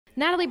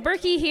Natalie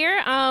Berkey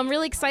here. I'm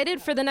really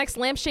excited for the next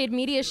Lampshade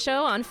Media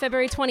show on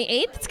February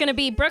 28th. It's going to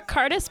be Brooke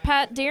Cardis,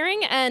 Pat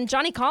Deering, and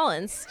Johnny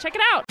Collins. Check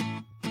it out.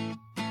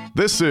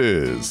 This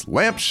is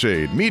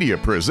Lampshade Media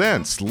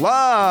Presents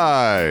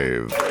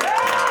Live.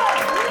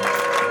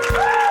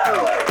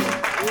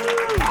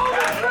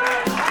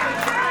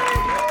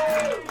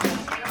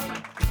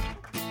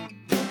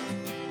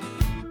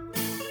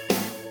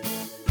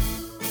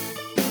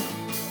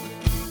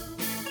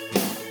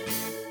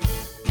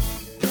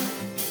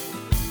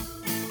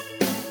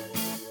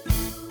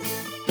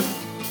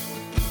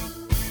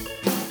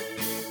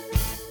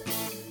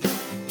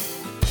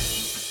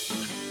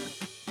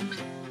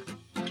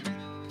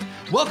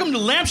 Welcome to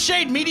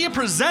Lampshade Media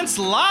Presents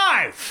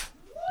Live!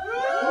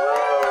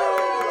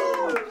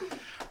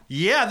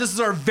 Yeah, this is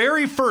our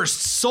very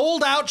first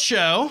sold-out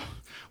show,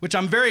 which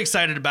I'm very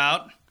excited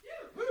about.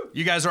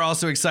 You guys are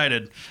also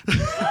excited.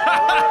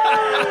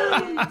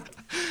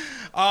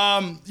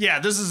 Yeah,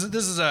 this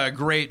is a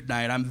great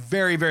night. I'm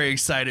very, very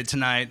excited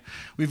tonight.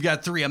 We've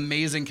got three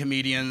amazing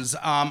comedians.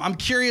 I'm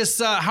curious,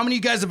 how many of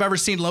you guys have ever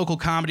seen local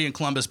comedy in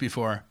Columbus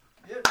before?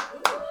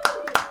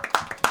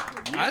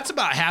 That's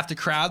about half the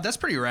crowd. That's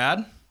pretty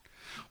rad.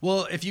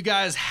 Well, if you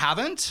guys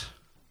haven't,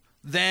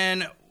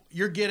 then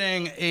you're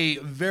getting a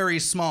very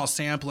small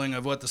sampling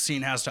of what the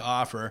scene has to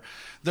offer.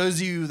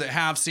 Those of you that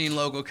have seen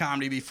local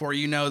comedy before,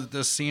 you know that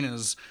this scene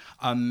is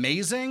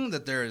amazing,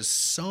 that there is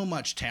so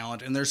much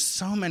talent, and there's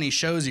so many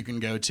shows you can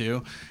go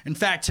to. In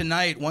fact,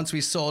 tonight, once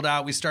we sold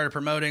out, we started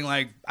promoting,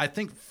 I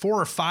think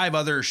 4 or 5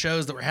 other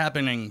shows that were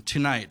happening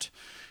tonight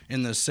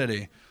in this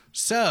city.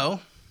 So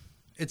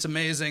it's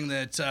amazing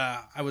that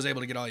I was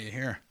able to get all you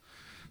here,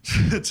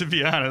 to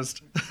be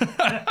honest.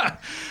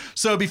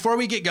 So before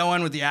we get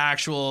going with the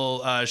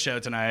actual show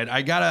tonight,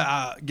 I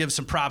gotta give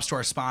some props to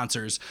our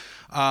sponsors.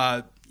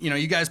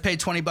 You guys paid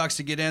 $20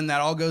 to get in.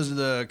 That all goes to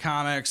the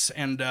comics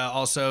and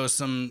also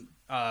some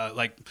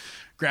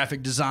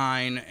graphic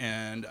design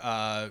and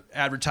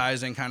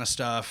advertising kind of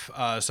stuff.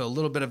 So a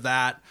little bit of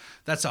that.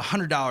 That's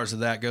 $100 of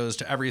that goes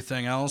to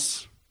everything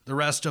else. The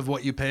rest of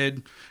what you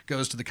paid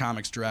goes to the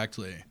comics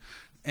directly.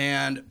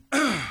 And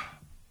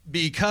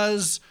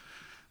because,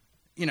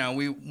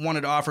 we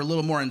wanted to offer a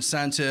little more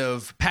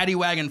incentive, Paddy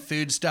Wagon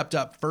Food stepped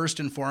up first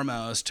and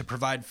foremost to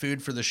provide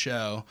food for the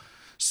show.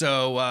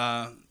 So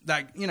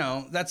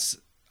that's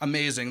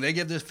amazing. They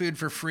give the food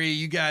for free.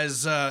 You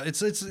guys,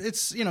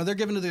 it's they're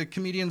giving to the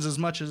comedians as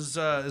much as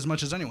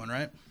anyone,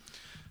 right?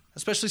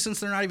 Especially since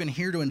they're not even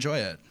here to enjoy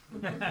it.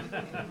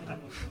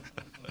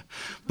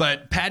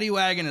 But Paddy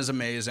Wagon is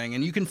amazing,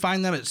 and you can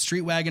find them at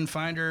Street Wagon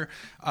Finder.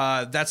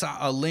 That's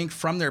a link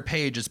from their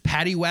page. It's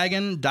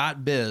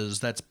paddywagon.biz.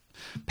 That's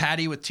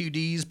Paddy with 2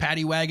 D's,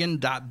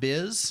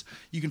 paddywagon.biz.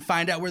 You can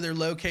find out where they're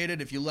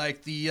located. If you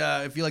like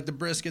the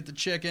brisket, the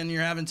chicken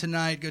you're having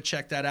tonight, go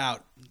check that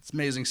out. It's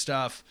amazing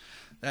stuff.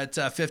 That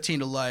 15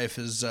 to life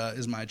is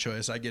my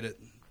choice. I get it.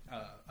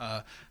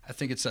 I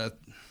think it's a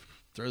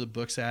throw the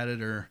books at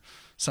it or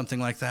something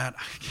like that.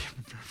 I can't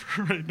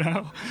remember right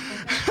now.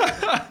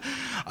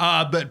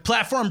 But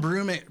Platform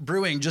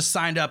Brewing just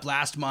signed up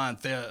last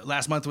month.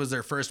 Last month was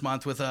their first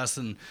month with us,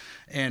 and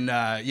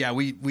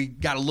we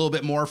got a little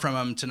bit more from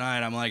them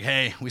tonight. I'm like,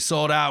 hey, we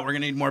sold out. We're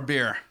gonna need more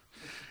beer,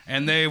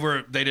 and they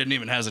didn't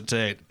even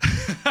hesitate.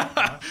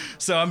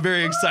 So I'm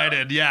very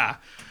excited. Yeah,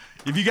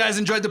 if you guys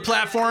enjoyed the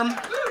platform,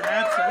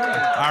 absolutely.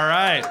 All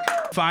right.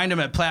 Find them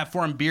at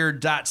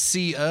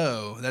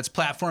platformbeer.co. That's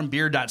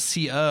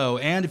platformbeer.co.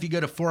 And if you go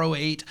to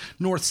 408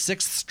 North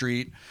 6th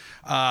Street,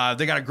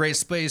 they got a great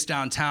space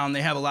downtown.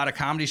 They have a lot of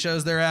comedy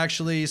shows there,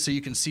 actually, so you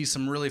can see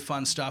some really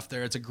fun stuff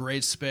there. It's a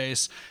great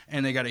space,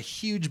 and they got a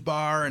huge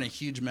bar and a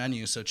huge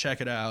menu, so check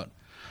it out.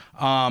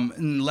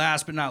 And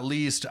last but not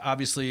least,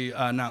 obviously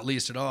not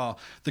least at all,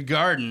 The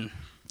Garden.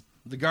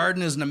 The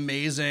Garden is an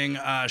amazing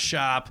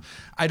shop.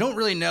 I don't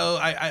really know.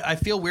 I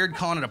feel weird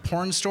calling it a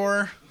porn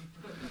store.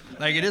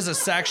 Like, it is a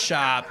sex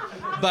shop,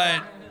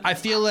 but I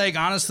feel like,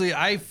 honestly,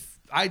 I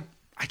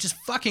just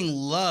fucking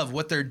love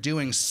what they're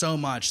doing so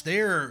much.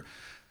 They're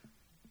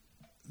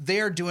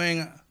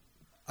doing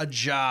a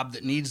job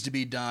that needs to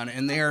be done,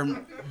 and they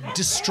are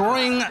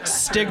destroying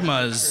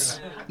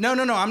stigmas. No,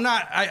 I'm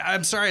not.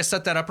 I'm sorry I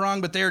set that up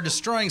wrong, but they are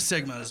destroying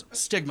stigmas.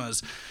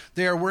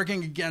 They are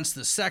working against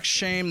the sex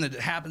shame that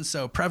happens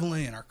so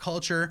prevalently in our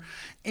culture,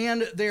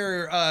 and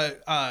they're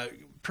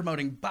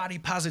promoting body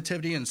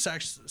positivity and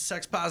sex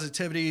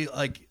positivity.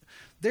 Like,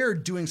 they're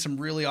doing some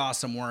really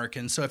awesome work.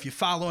 And so if you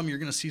follow them, you're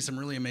going to see some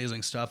really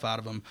amazing stuff out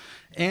of them.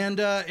 And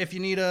if you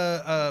need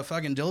a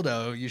fucking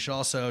dildo, you should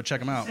also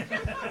check them out.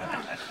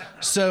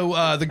 So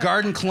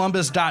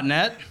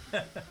thegardencolumbus.net,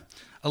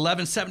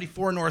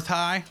 1174 North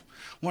High.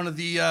 One of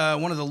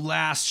the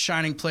last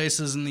shining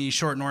places in the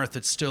short north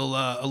that's still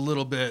a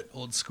little bit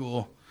old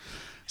school.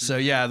 So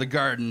yeah, The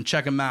Garden,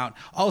 check them out.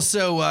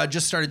 Also,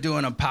 just started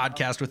doing a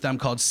podcast with them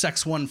called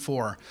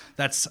Sex14.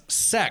 That's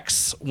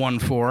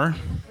Sex14.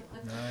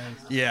 Nice.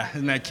 Yeah,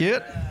 isn't that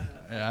cute?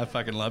 Yeah, I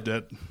fucking loved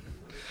it.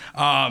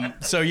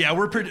 So yeah,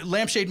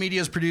 Lampshade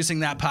Media is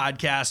producing that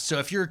podcast. So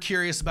if you're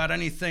curious about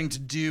anything to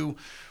do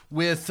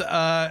with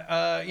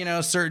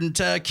certain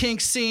kink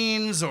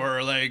scenes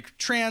or like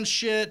trans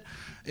shit.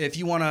 If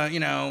you want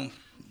to,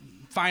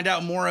 find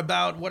out more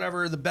about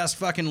whatever the best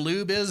fucking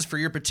lube is for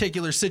your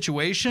particular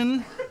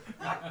situation,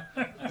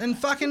 then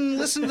fucking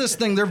listen to this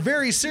thing. They're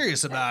very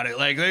serious about it.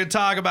 Like, they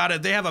talk about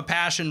it. They have a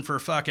passion for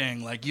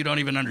fucking like you don't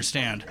even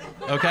understand.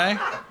 Okay?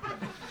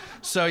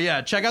 So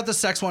yeah, check out the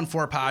Sex 14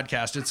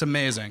 podcast. It's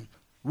amazing.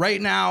 Right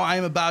now, I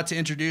am about to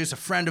introduce a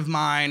friend of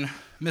mine,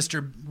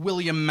 Mr.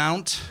 William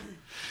Mount.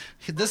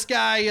 This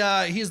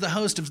guy, he's the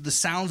host of the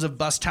Sounds of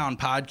Busstown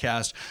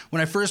podcast.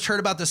 When I first heard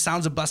about the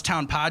Sounds of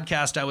Busstown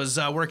podcast, I was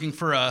working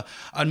for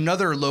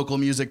another local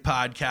music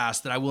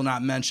podcast that I will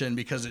not mention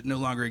because it no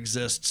longer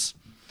exists.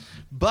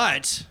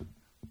 But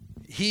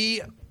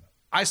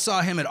I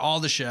saw him at all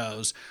the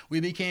shows.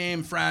 We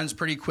became friends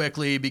pretty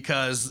quickly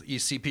because you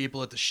see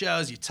people at the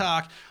shows, you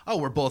talk, oh,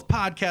 we're both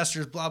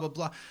podcasters, blah, blah,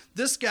 blah.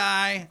 This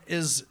guy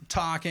is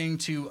talking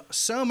to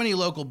so many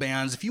local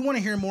bands. If you want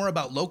to hear more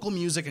about local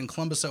music in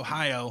Columbus,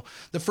 Ohio,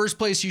 the first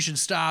place you should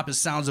stop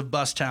is Sounds of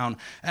Busstown.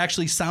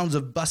 Actually,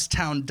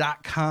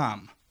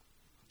 soundsofbusstown.com.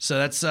 So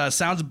that's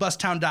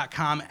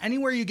soundsofbusstown.com.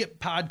 Anywhere you get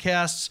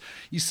podcasts,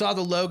 you saw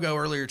the logo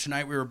earlier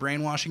tonight. We were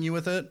brainwashing you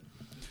with it.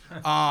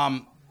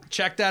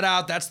 Check that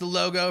out. That's the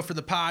logo for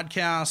the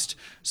podcast.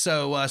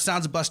 So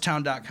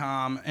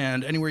soundsofbusstown.com,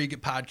 and anywhere you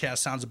get podcasts,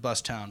 Sounds of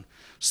Busstown.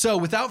 So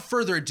without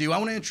further ado, I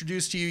want to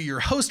introduce to you your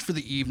host for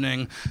the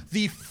evening,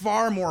 the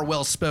far more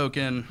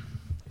well-spoken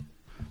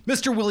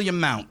Mr. William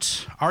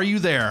Mount. Are you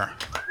there?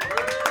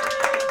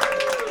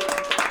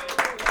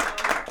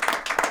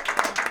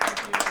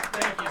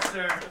 Thank you,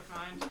 sir.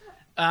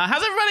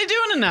 How's everybody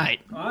doing tonight?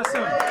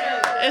 Awesome.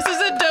 This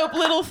is a dope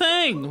little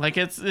thing. Like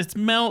it's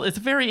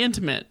very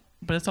intimate,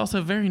 but it's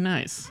also very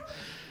nice.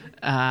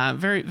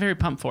 Very, very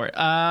pumped for it.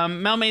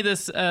 Mel made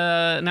this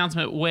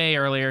announcement way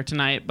earlier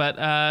tonight, but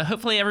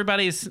hopefully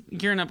everybody's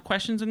gearing up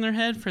questions in their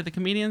head for the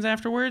comedians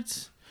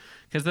afterwards,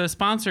 because those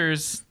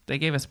sponsors, they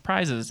gave us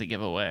prizes to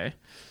give away.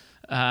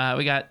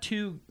 We got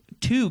two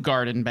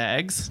garden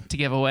bags to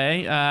give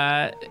away,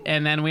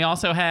 and then we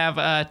also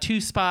have 2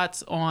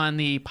 spots on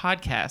the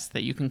podcast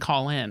that you can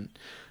call in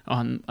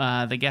on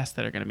the guests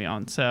that are going to be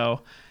on.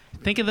 So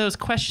think of those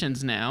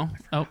questions now.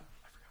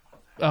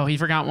 Oh, he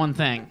forgot one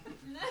thing.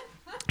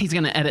 He's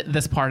going to edit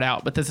this part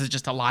out, but this is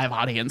just a live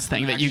audience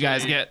thing that you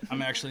guys get.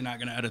 I'm actually not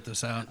going to edit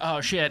this out. Oh,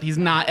 shit. He's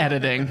not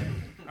editing.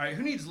 All right,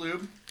 who needs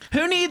lube?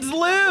 Who needs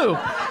lube?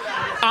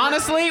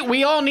 Honestly,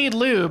 we all need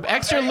lube.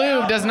 Extra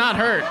lube does not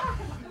hurt.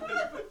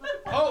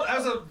 Oh,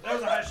 that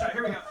was a hot shot.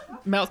 Here we go.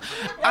 Mel,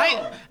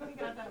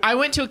 I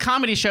went to a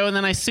comedy show and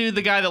then I sued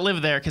the guy that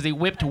lived there because he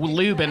whipped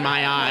lube in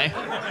my eye.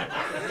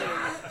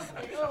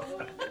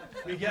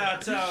 We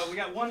got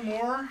one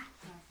more.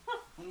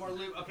 One more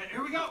lube. Okay,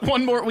 here we go.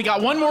 We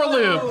got one more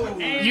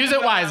lube. Use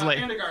it wisely.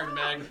 And a garden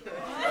bag.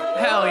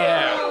 Hell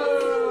yeah.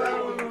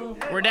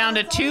 We're down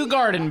to 2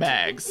 garden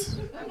bags.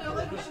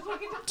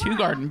 2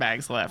 garden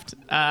bags left.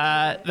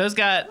 Those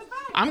got,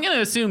 I'm going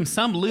to assume,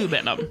 some lube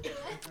in them.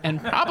 And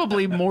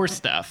probably more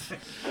stuff.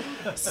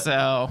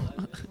 So,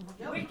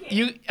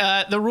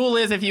 the rule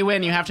is if you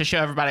win, you have to show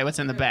everybody what's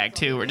in the bag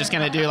too. We're just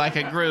gonna do like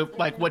a group,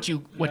 like what you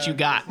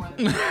got,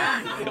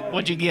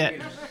 what you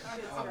get.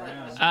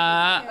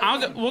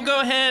 We'll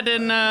go ahead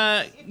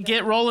and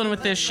get rolling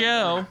with this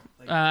show.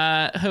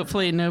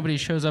 Hopefully nobody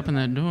shows up in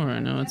that door. I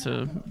know it's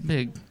a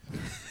big.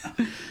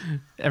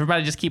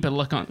 Everybody just keep a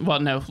look on. Well,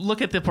 no,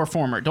 look at the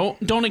performer.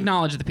 Don't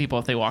acknowledge the people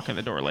if they walk in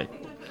the door late.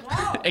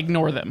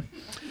 Ignore them.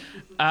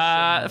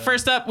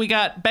 First up, we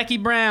got Becky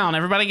Brown.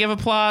 Everybody give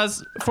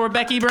applause for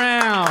Becky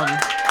Brown.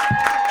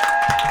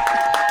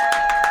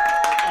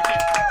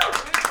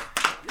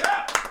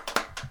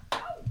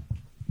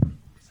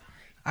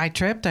 I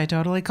tripped. I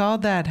totally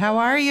called that. How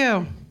are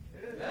you?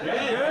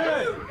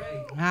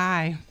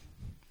 Hi.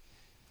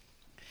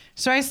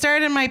 So I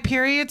started my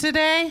period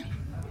today.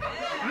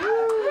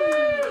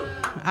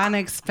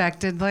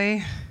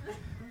 Unexpectedly.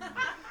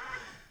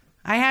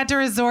 I had to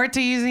resort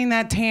to using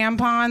that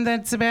tampon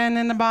that's been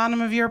in the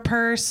bottom of your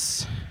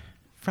purse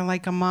for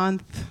like a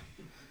month.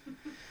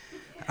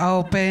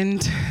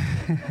 Opened.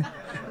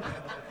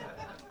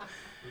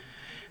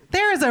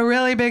 There is a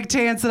really big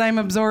chance that I'm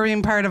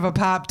absorbing part of a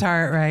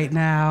Pop-Tart right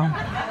now.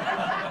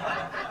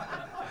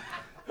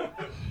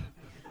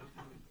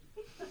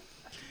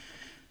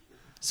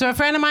 So a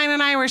friend of mine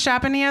and I were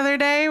shopping the other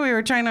day. We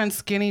were trying on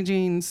skinny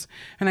jeans,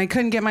 and I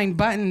couldn't get mine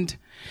buttoned.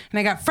 And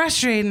I got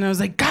frustrated, and I was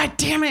like, God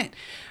damn it.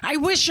 I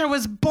wish I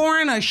was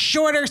born a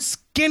shorter,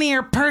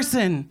 skinnier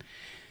person.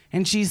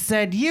 And she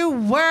said, you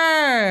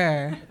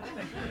were.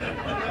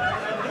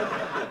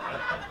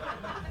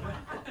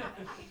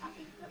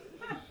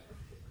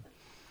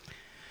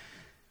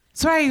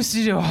 So I used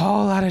to do a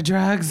whole lot of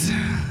drugs.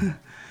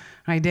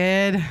 I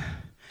did.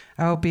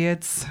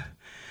 Opiates.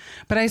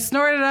 But I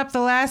snorted up the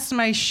last of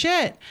my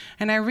shit,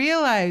 and I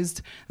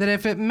realized that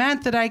if it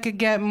meant that I could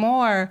get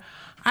more,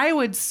 I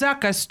would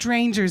suck a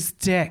stranger's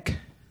dick.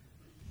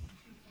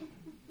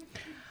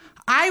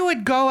 I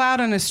would go out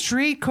on a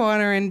street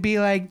corner and be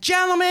like,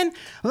 gentlemen,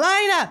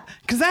 line up,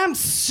 because I'm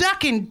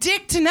sucking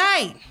dick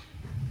tonight.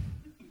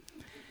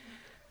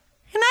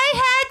 And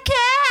I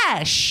had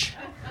cash.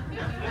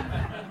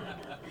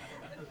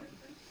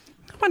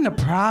 That wasn't a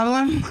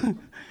problem.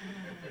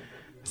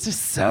 It's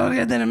just so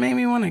good that it made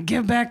me want to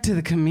give back to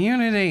the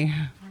community.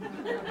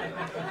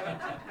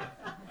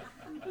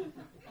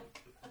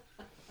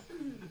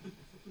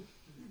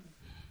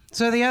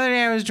 So the other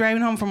day I was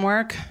driving home from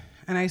work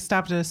and I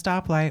stopped at a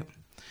stoplight,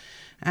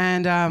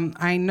 and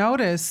I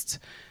noticed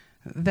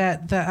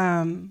that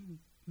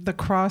the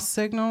cross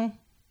signal,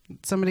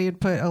 somebody had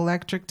put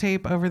electric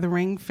tape over the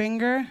ring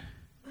finger.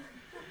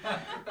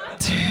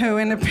 2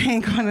 in a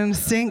pink, 1 in a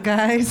stink,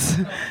 guys.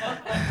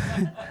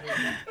 I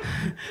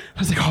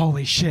was like,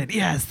 holy shit,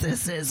 yes,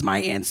 this is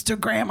my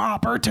Instagram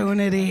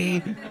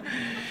opportunity.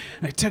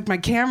 I took my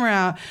camera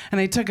out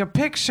and I took a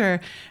picture,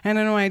 and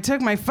then when I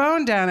took my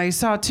phone down, I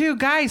saw 2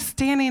 guys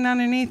standing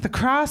underneath the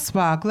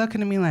crosswalk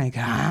looking at me like,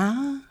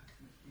 huh?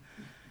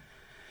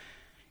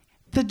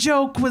 The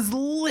joke was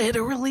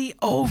literally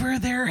over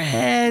their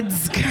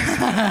heads,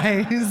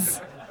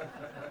 guys.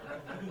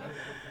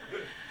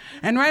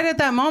 And right at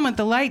that moment,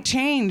 the light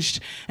changed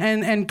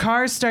and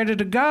cars started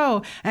to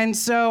go. And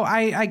so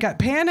I got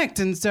panicked.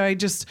 And so I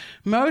just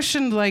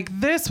motioned like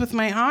this with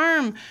my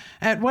arm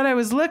at what I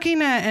was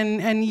looking at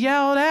and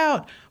yelled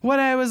out what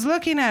I was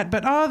looking at.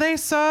 But all they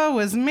saw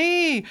was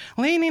me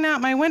leaning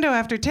out my window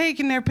after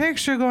taking their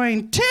picture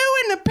going, 2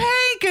 in the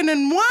pink and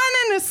then 1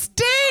 in the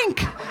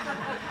stink.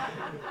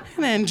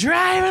 And then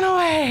driving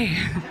away.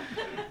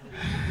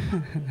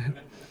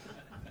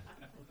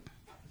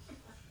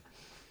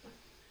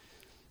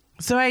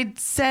 So I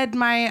said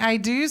my I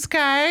do's,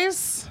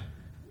 guys.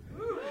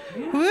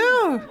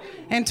 Woo!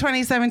 In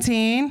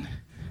 2017.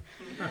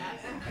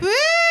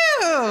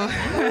 Woo!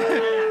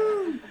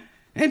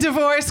 In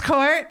divorce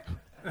court.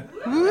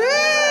 Woo!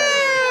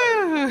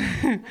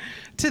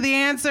 To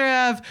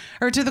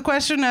the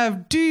question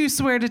of, do you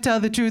swear to tell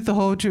the truth, the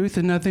whole truth,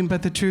 and nothing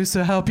but the truth,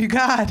 so help you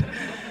God?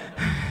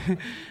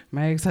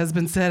 My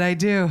ex-husband said, I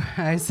do.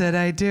 I said,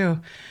 I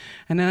do.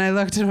 And then I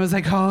looked and was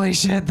like, holy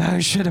shit,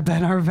 those should have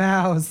been our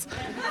vows.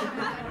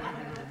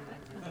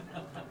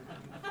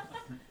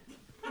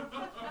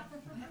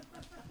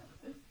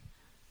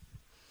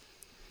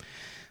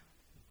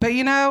 But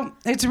you know,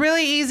 it's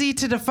really easy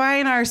to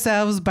define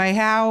ourselves by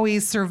how we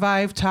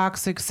survive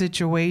toxic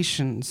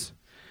situations.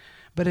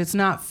 But it's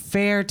not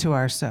fair to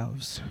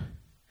ourselves.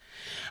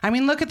 I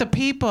mean, look at the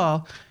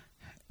people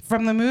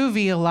from the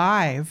movie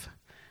Alive.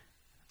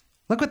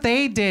 Look what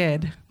they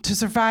did to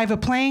survive a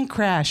plane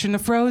crash in the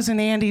frozen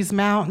Andes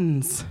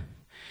Mountains.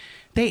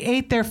 They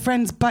ate their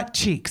friends' butt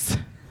cheeks.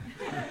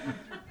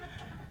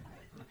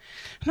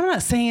 I'm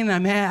not saying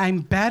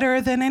I'm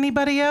better than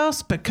anybody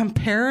else, but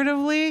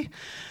comparatively,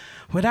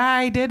 what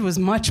I did was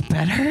much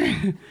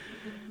better.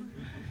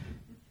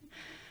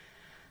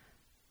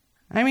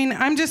 I mean,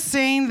 I'm just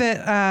saying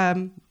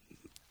that,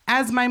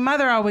 as my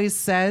mother always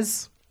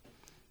says,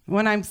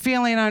 when I'm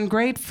feeling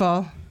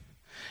ungrateful,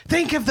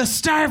 think of the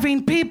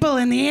starving people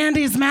in the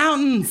Andes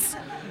Mountains.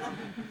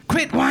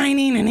 Quit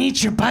whining and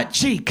eat your butt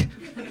cheek.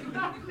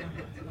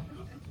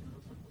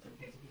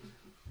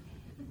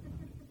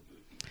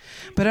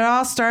 But it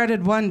all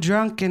started one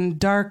dark and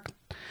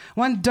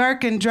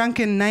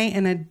drunken night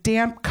in a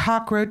damp,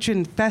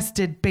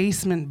 cockroach-infested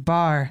basement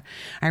bar.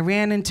 I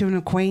ran into an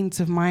acquaintance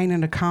of mine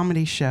at a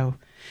comedy show.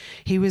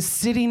 He was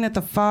sitting at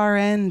the far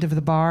end of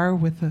the bar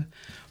with the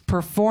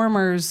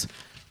performer's...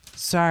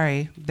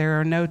 Sorry, there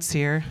are notes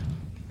here.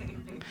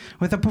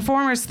 With a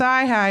performer's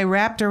thigh high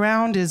wrapped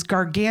around his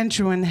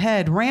gargantuan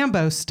head,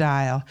 Rambo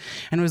style,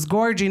 and was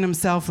gorging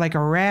himself like a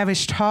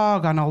ravished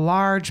hog on a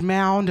large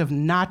mound of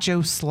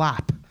nacho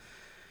slop.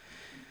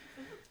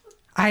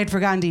 I had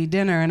forgotten to eat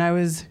dinner, and I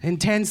was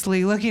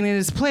intensely looking at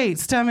his plate,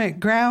 stomach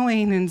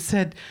growling, and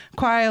said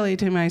quietly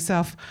to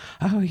myself,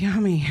 "Oh,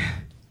 yummy."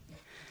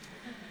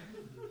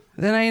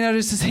 Then I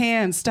noticed his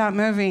hand stop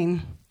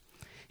moving.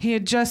 He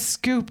had just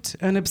scooped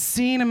an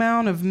obscene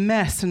amount of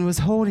mess and was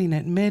holding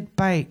it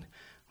mid-bite,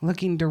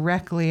 looking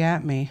directly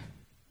at me,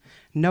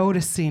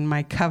 noticing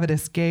my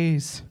covetous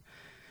gaze.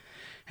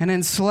 And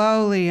then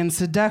slowly and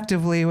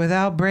seductively,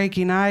 without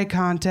breaking eye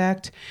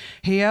contact,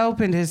 he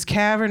opened his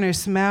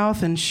cavernous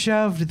mouth and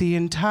shoved the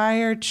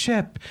entire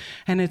chip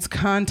and its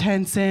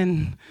contents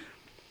in.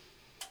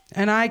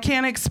 And I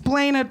can't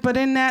explain it, but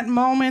in that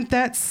moment,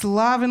 that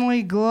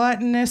slovenly,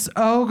 gluttonous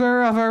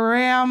ogre of a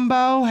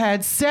Rambo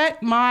had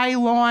set my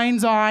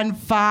loins on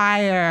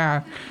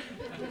fire.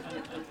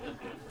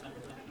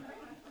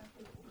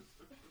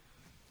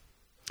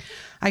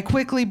 I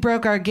quickly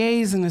broke our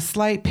gaze in a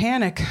slight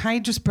panic. I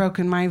had just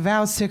broken my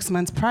vows 6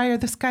 months prior.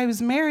 This guy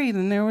was married,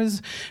 and there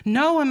was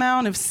no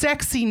amount of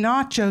sexy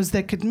nachos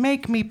that could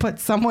make me put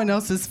someone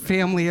else's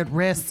family at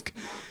risk.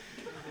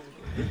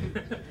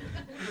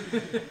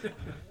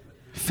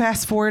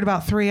 Fast forward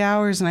about 3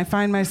 hours, and I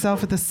find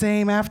myself at the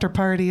same after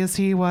party as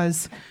he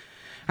was.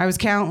 I was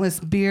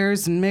countless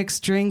beers and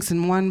mixed drinks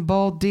in one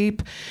bowl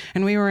deep,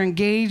 and we were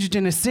engaged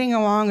in a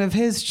sing-along of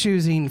his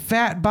choosing,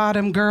 Fat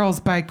Bottom Girls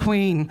by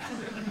Queen.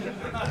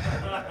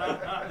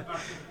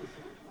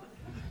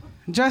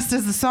 Just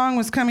as the song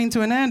was coming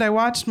to an end, I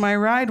watched my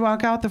ride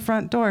walk out the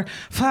front door.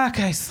 Fuck,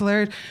 I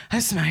slurred.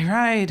 That's my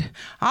ride.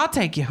 I'll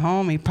take you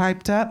home, he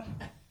piped up.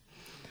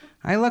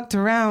 I looked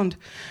around.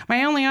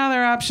 My only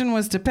other option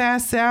was to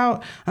pass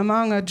out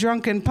among a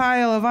drunken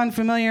pile of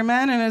unfamiliar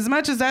men, and as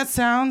much as that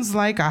sounds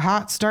like a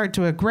hot start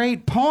to a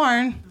great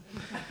porn,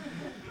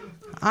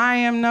 I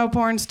am no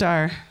porn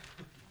star.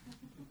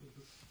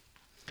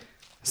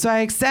 So I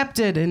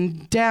accepted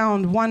and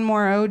downed one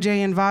more OJ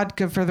and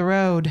vodka for the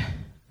road.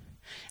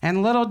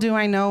 And little do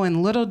I know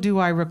and little do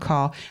I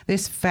recall,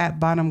 this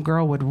fat bottom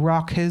girl would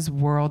rock his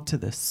world till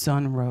the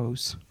sun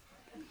rose.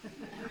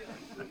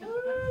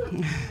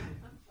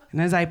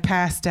 And as I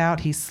passed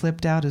out, he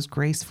slipped out as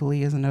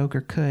gracefully as an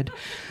ogre could.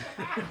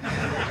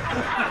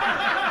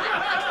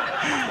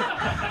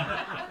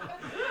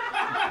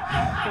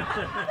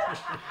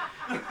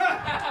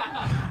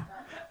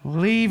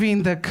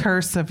 Leaving the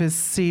curse of his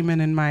semen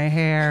in my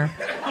hair.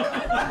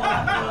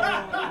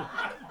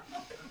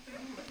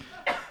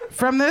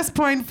 From this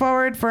point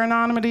forward, for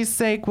anonymity's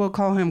sake, we'll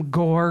call him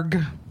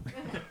Gorg.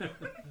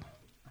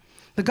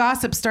 The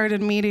gossip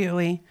started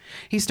immediately.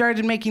 He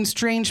started making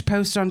strange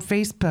posts on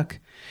Facebook.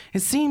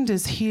 It seemed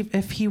as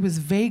if he was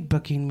vague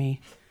booking me.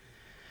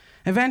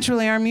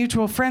 Eventually, our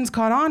mutual friends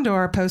caught on to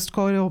our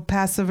post-coital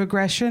passive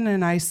aggression,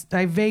 and I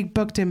vague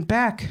booked him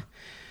back.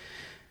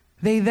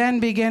 They then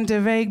began to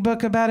vague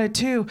book about it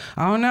too.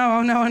 Oh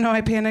no,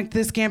 I panicked.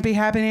 This can't be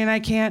happening. I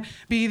can't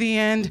be the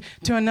end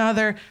to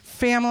another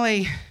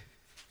family.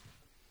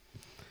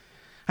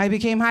 I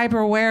became hyper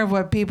aware of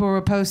what people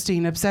were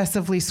posting,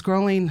 obsessively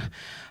scrolling,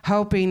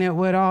 hoping it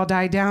would all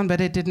die down, but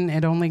it didn't.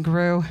 It only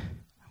grew.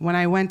 When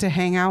I went to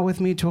hang out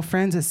with mutual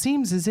friends, it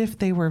seems as if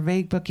they were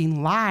vague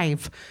booking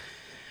live.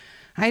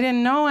 I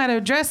didn't know how to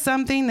address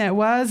something that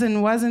was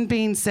and wasn't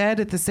being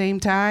said at the same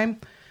time.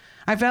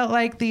 I felt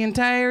like the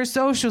entire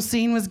social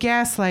scene was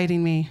gaslighting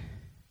me.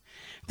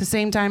 At the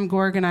same time,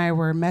 Gorg and I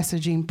were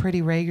messaging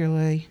pretty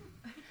regularly.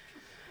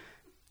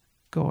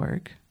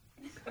 Gorg.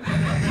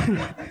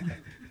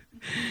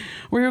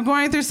 We were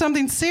going through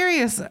something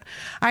serious.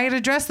 I had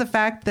addressed the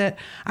fact that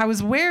I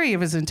was wary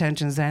of his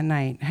intentions that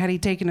night. Had he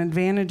taken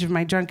advantage of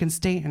my drunken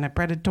state in a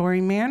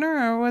predatory manner,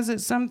 or was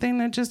it something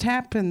that just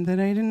happened that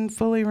I didn't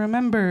fully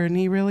remember and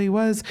he really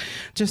was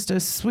just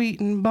a sweet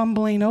and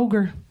bumbling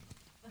ogre?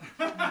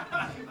 And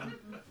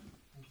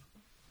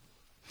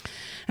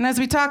as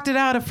we talked it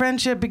out, a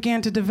friendship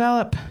began to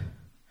develop.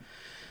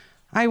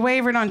 I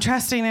wavered on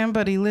trusting him,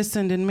 but he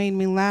listened and made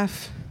me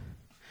laugh.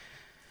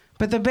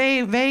 But the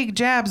vague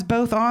jabs,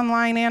 both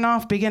online and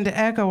off, began to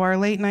echo our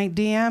late-night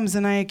DMs,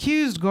 and I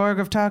accused Gorg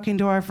of talking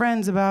to our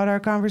friends about our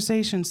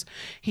conversations.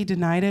 He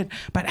denied it,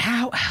 but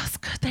how else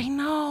could they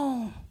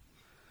know?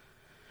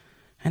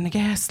 And the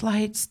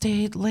gaslight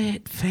stayed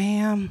lit,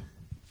 fam.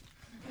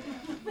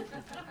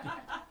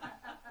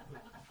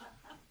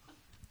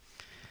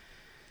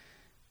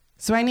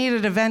 So I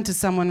needed to vent to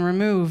someone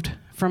removed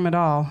from it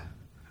all.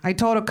 I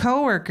told a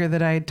coworker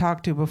that I had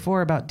talked to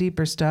before about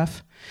deeper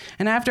stuff.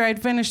 And after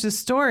I'd finished the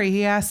story,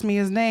 he asked me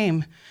his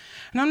name.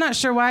 And I'm not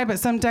sure why, but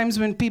sometimes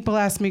when people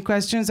ask me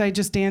questions, I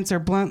just answer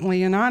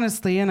bluntly and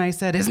honestly. And I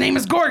said, his name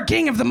is Gorg,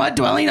 king of the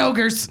mud-dwelling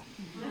ogres.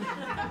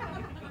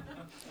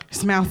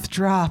 His mouth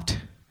dropped.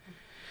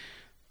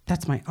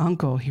 That's my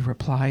uncle, he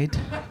replied.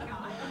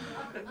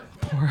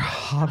 Poor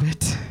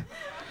hobbit.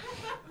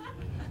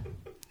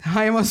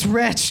 I almost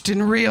retched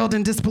and reeled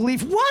in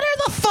disbelief. What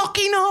are the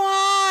fucking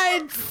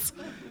odds?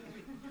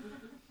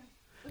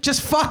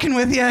 Just fucking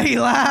with you, he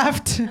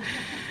laughed.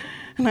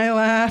 And I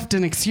laughed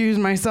and excused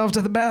myself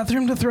to the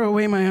bathroom to throw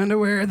away my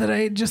underwear that I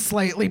had just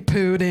slightly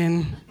pooed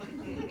in.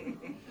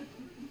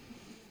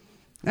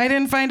 I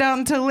didn't find out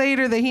until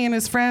later that he and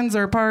his friends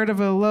are part of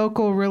a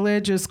local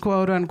religious,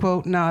 quote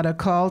unquote, not a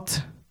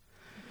cult.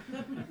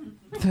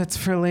 That's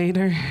for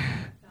later.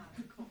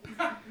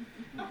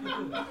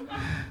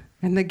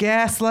 And the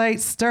gaslight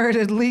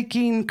started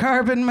leaking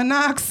carbon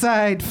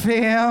monoxide,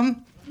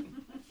 fam.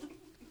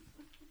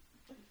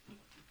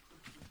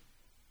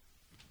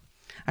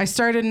 I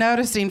started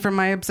noticing from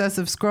my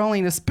obsessive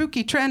scrolling a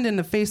spooky trend in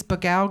the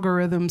Facebook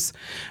algorithms.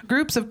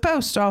 Groups of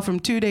posts all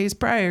from 2 days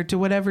prior to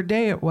whatever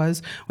day it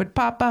was would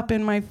pop up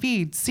in my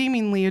feed,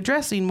 seemingly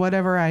addressing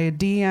whatever I had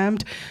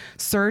DM'd,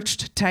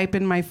 searched, typed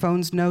in my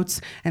phone's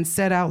notes, and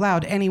said out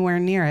loud anywhere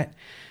near it.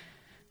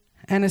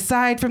 And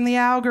aside from the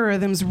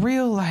algorithms,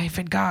 real life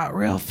had got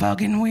real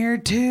fucking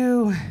weird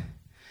too.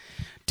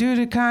 Due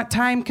to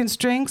time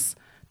constraints,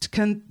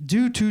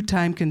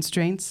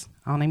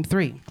 I'll name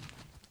 3.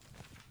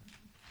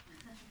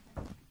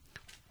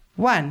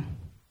 1.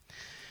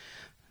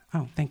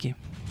 Oh, thank you.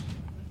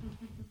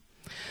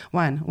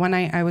 One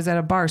night I was at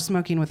a bar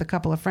smoking with a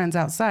couple of friends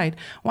outside.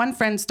 One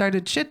friend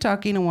started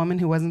shit-talking a woman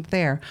who wasn't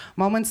there.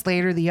 Moments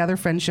later, the other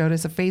friend showed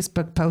us a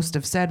Facebook post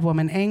of said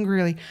woman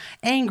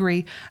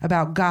angry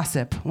about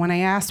gossip. When I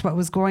asked what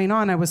was going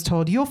on, I was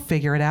told, "You'll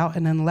figure it out,"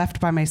 and then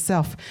left by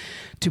myself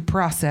to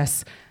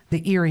process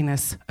the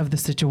eeriness of the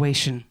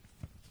situation.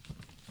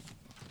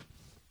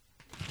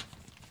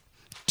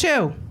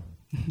 2.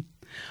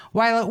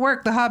 While at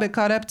work, the Hobbit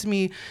caught up to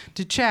me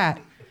to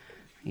chat.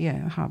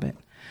 Yeah, Hobbit.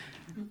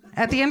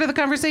 At the end of the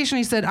conversation,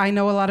 he said, "I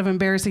know a lot of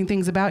embarrassing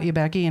things about you,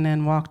 Becky," and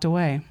then walked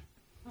away.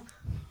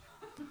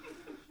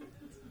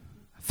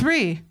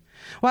 3.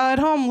 While at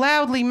home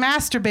loudly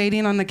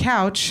masturbating on the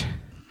couch,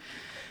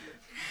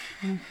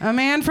 a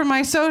man from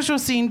my social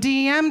scene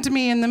DM'd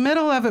me in the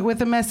middle of it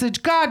with a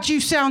message, "God, you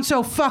sound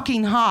so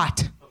fucking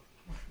hot."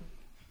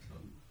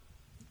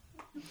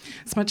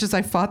 As much as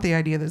I fought the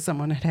idea that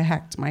someone had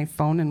hacked my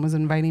phone and was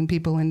inviting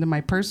people into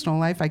my personal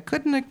life, I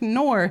couldn't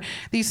ignore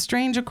these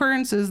strange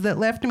occurrences that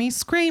left me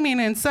screaming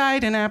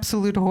inside in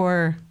absolute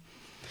horror.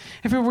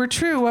 If it were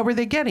true, what were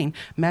they getting?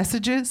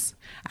 Messages?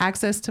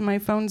 Access to my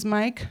phone's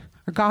mic?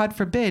 Or God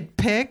forbid,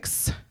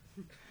 pics?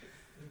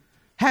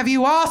 Have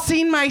you all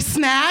seen my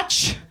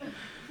snatch?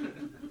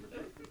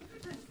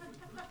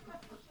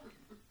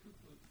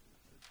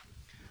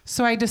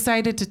 So I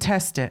decided to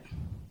test it.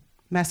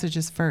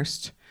 Messages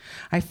first.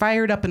 I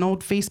fired up an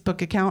old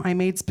Facebook account I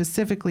made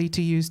specifically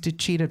to use to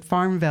cheat at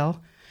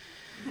Farmville.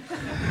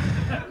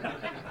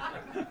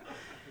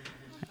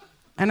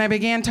 And I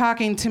began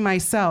talking to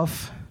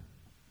myself.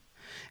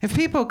 If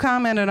people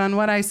commented on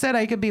what I said,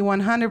 I could be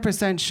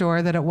 100%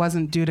 sure that it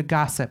wasn't due to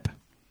gossip.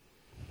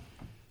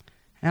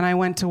 And I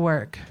went to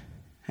work.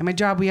 At my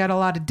job, we had a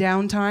lot of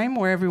downtime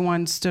where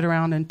everyone stood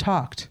around and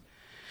talked.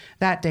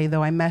 That day,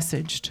 though, I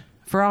messaged.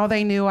 For all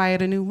they knew, I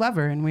had a new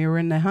lover, and we were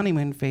in the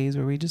honeymoon phase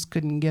where we just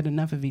couldn't get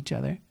enough of each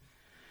other.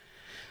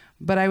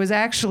 But I was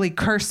actually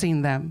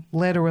cursing them,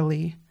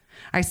 literally.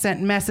 I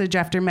sent message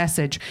after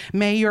message.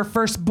 May your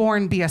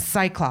firstborn be a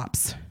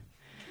cyclops.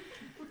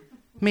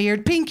 May your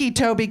pinky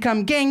toe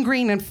become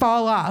gangrene and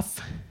fall off.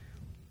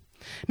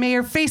 May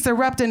your face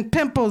erupt in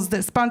pimples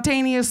that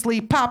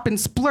spontaneously pop and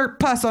splurt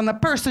pus on the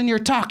person you're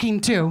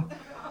talking to.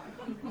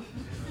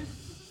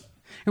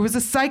 It was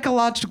a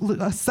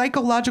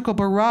psychological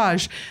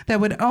barrage that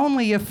would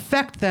only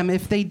affect them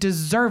if they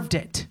deserved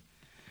it,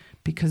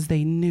 because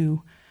they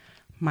knew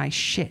my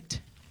shit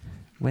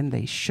when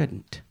they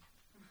shouldn't.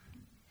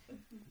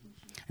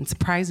 And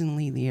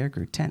surprisingly, the air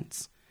grew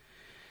tense.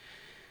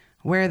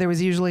 Where there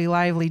was usually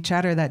lively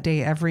chatter that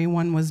day,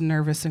 everyone was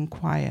nervous and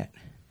quiet.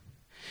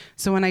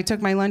 So when I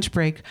took my lunch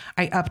break,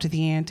 I upped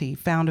the ante,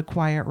 found a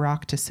quiet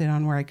rock to sit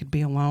on where I could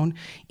be alone,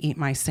 eat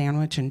my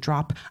sandwich, and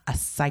drop a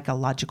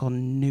psychological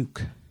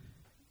nuke.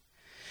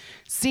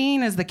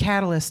 Seeing as the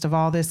catalyst of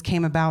all this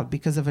came about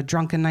because of a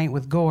drunken night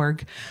with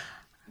Gorg,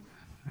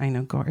 I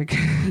know Gorg,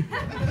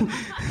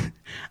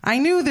 I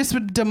knew this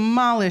would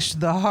demolish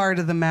the heart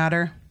of the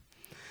matter.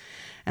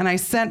 And I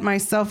sent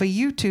myself a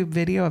YouTube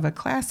video of a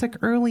classic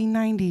early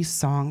 90s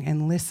song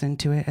and listened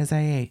to it as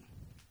I ate.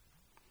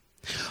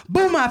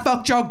 Boom, I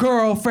fucked your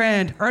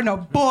girlfriend, or no,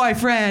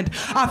 boyfriend.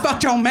 I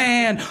fucked your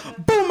man.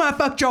 Boom, I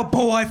fucked your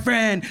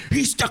boyfriend.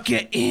 He stuck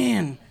it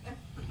in.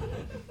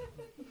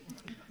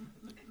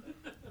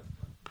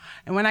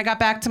 And when I got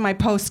back to my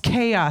post,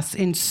 chaos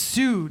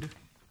ensued.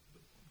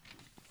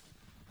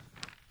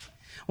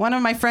 One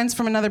of my friends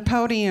from another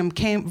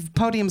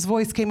podium's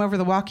voice came over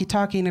the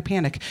walkie-talkie in a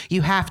panic.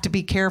 You have to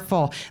be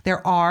careful.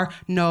 There are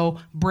no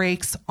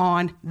brakes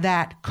on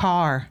that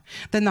car.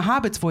 Then the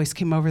Hobbit's voice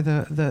came over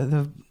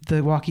the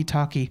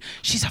walkie-talkie.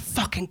 She's a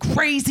fucking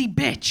crazy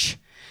bitch.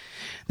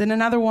 Then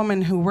another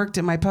woman who worked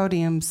at my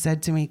podium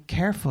said to me,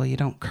 careful, you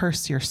don't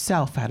curse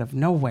yourself out of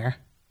nowhere.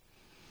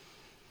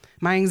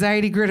 My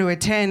anxiety grew to a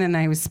 10 and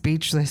I was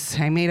speechless.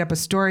 I made up a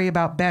story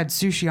about bad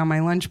sushi on my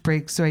lunch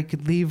break so I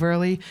could leave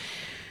early.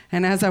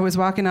 And as I was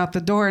walking out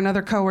the door,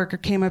 another coworker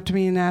came up to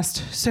me and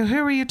asked, so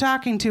who were you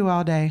talking to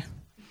all day?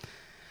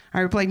 I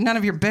replied, none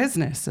of your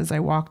business, as I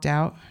walked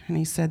out. And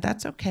he said,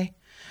 that's okay.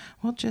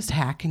 We'll just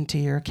hack into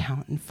your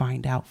account and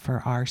find out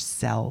for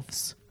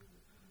ourselves.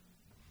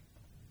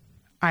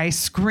 I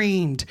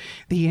screamed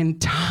the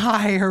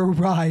entire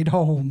ride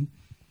home.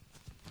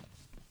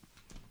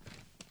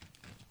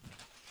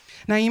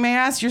 Now, you may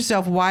ask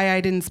yourself why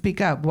I didn't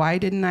speak up. Why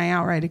didn't I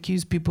outright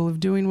accuse people of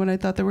doing what I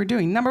thought they were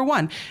doing? Number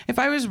one, if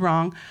I was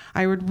wrong,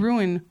 I would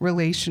ruin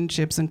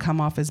relationships and come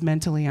off as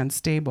mentally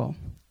unstable.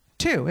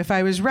 2, if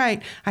I was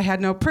right, I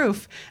had no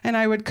proof, and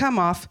I would come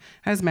off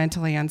as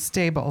mentally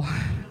unstable.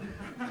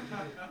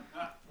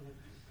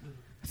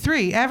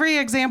 3, every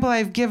example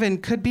I've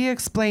given could be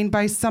explained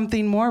by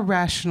something more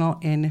rational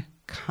in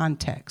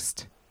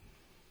context.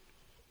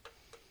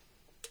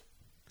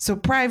 So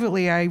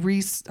privately,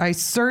 I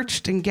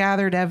searched and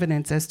gathered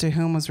evidence as to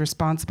whom was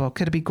responsible.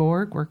 Could it be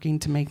Gorg working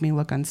to make me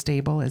look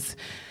unstable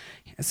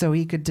so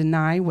he could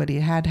deny what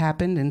had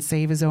happened and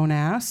save his own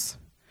ass?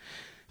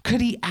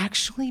 Could he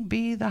actually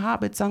be the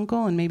Hobbit's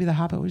uncle, and maybe the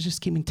Hobbit was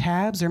just keeping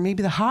tabs? Or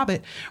maybe the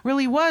Hobbit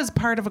really was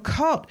part of a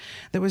cult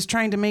that was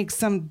trying to make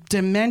some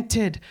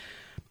demented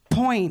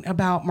point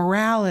about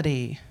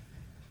morality?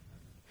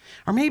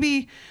 Or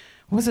maybe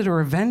was it a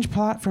revenge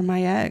plot from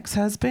my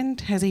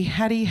ex-husband? Had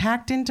he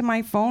hacked into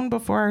my phone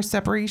before our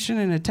separation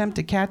in an attempt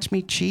to catch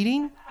me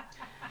cheating?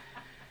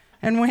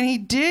 And when he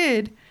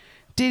did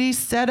he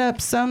set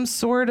up some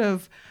sort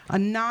of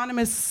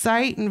anonymous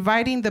site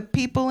inviting the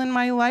people in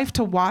my life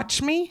to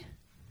watch me?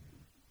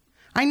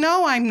 I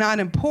know I'm not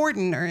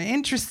important or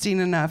interesting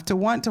enough to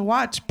want to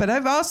watch, but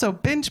I've also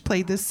binge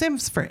played The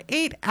Sims for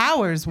 8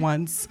 hours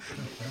once.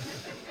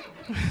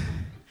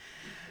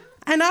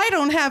 And I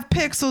don't have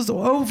pixels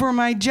over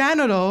my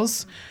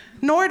genitals,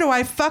 nor do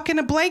I fuck in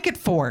a blanket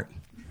fort.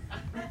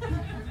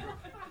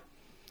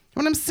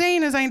 What I'm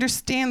saying is I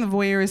understand the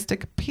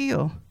voyeuristic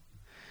appeal.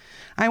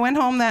 I went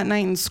home that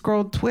night and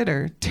scrolled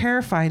Twitter,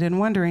 terrified and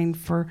wondering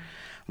for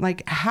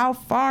how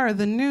far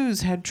the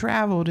news had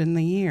traveled in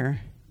the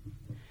year.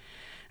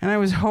 And I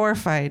was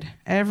horrified.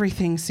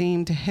 Everything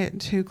seemed to hit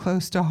too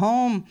close to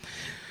home.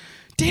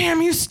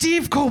 Damn you,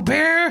 Steve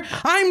Colbert!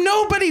 I'm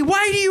nobody!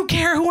 Why do you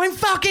care who I'm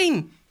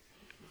fucking?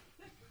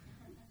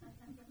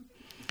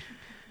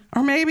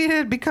 Or maybe it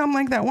had become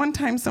like that one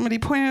time somebody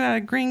pointed out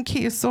a green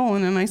Kia Soul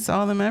and I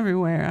saw them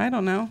everywhere. I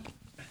don't know.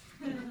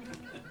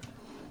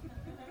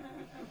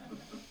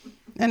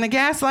 And the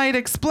gaslight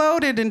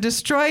exploded and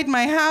destroyed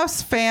my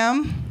house,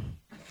 fam.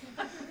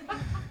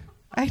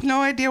 I had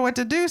no idea what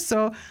to do,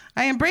 so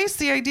I embraced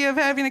the idea of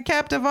having a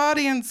captive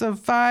audience of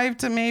 5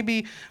 to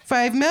maybe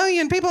 5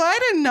 million people. I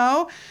didn't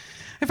know.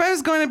 If I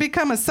was going to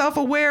become a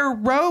self-aware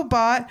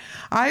robot,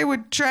 I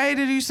would try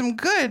to do some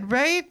good,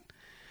 right?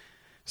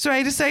 So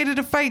I decided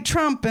to fight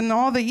Trump and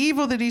all the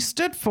evil that he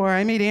stood for.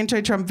 I made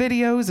anti-Trump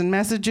videos and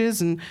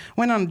messages and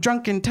went on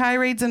drunken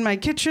tirades in my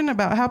kitchen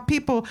about how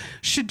people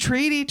should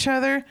treat each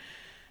other.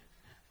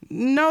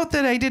 Note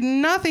that I did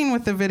nothing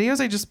with the videos.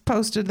 I just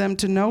posted them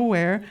to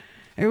nowhere.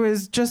 It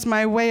was just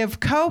my way of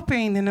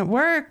coping, and it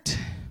worked.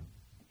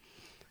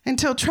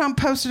 Until Trump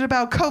posted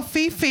about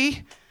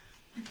Kofifi.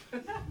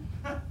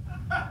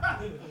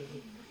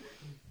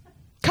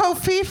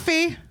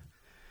 Kofifi.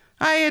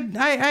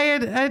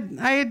 I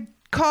had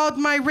called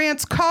my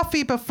rants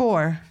coffee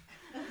before.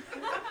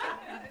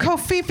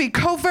 Kofifi,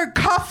 covert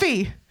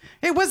coffee.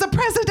 It was a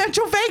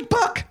presidential fake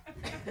book.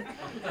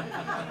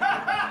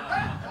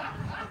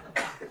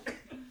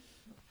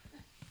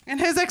 And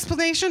his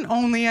explanation,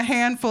 only a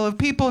handful of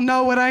people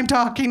know what I'm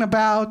talking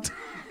about.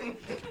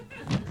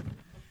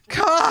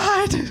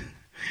 God,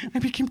 I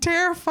became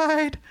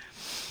terrified.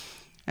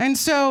 And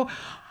so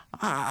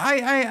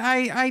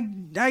I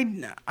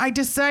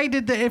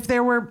decided that if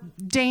there were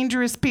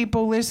dangerous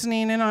people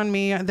listening in on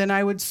me, then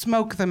I would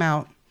smoke them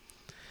out.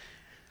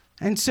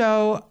 And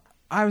so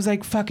I was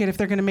like, fuck it, if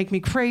they're gonna make me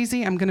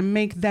crazy, I'm gonna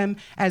make them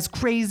as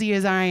crazy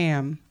as I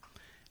am.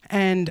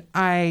 And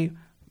I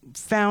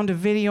found a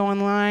video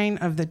online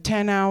of the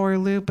 10-hour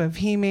loop of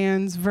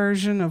He-Man's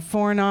version of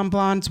Four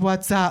Non-Blondes'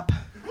 What's Up.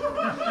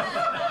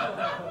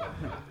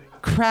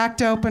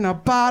 Cracked open a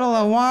bottle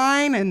of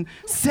wine and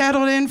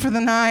settled in for the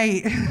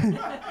night.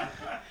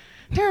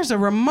 There's a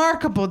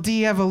remarkable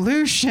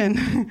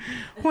de-evolution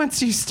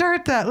once you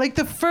start that. Like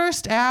the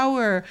first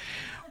hour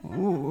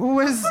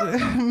was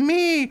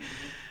me.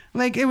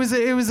 Like it was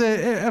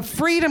a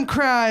freedom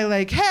cry,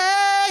 like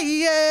hey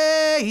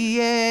yeah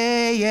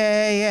yeah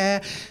yeah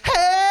yeah,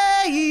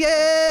 hey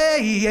yeah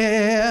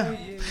yeah.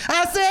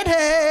 I said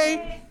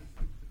hey,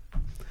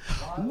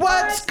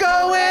 what's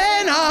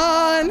going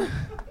on?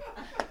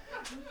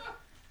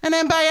 And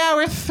then by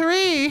hour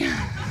 3,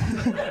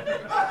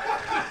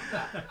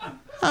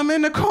 I'm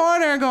in the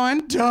corner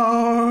going,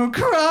 don't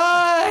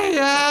cry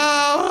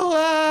out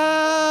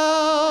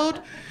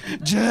loud.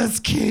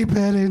 Just keep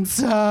it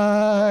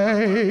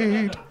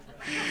inside.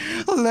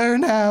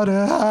 Learn how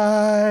to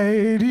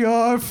hide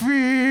your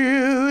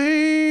feelings.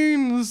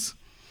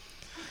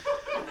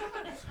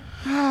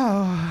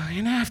 Oh,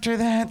 and after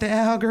that, the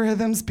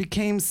algorithms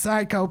became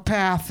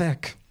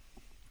psychopathic.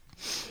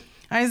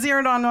 I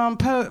zeroed on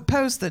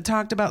posts that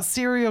talked about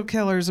serial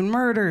killers and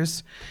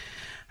murders.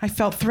 I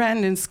felt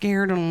threatened and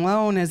scared and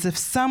alone, as if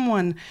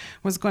someone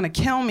was going to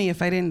kill me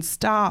if I didn't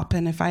stop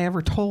and if I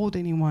ever told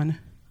anyone.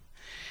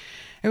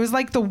 It was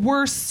like the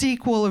worst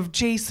sequel of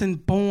Jason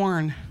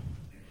Bourne.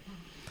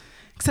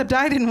 Except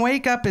I didn't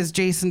wake up as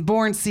Jason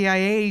Bourne,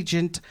 CIA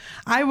agent.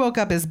 I woke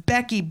up as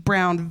Becky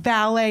Brown,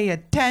 valet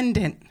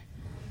attendant.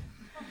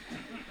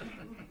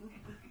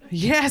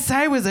 Yes,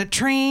 I was a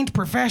trained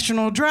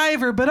professional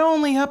driver, but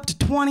only up to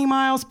 20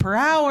 miles per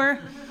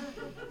hour.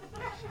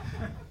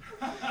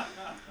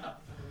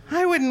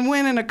 I wouldn't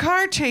win in a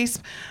car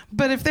chase,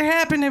 but if there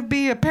happened to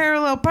be a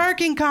parallel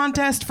parking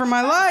contest for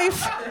my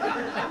life,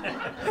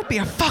 I'd be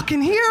a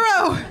fucking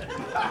hero.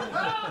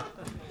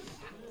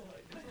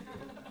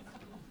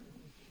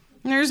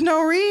 There's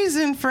no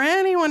reason for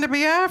anyone to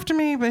be after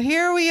me, but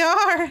here we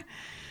are.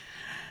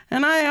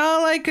 And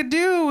all I could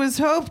do was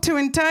hope to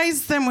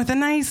entice them with a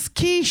nice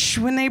quiche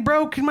when they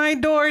broke my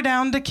door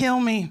down to kill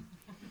me.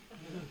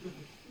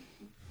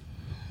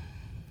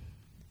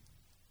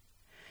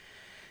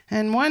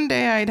 And one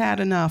day I'd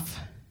had enough.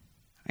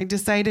 I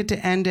decided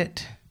to end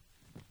it.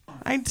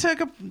 I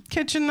took a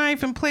kitchen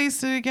knife and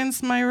placed it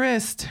against my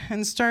wrist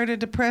and started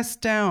to press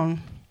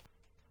down.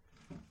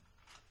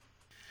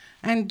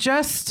 And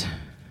just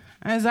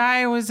as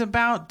I was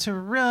about to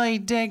really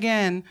dig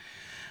in,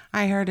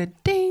 I heard a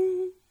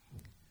ding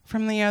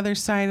from the other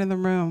side of the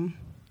room.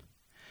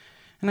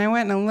 And I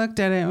went and looked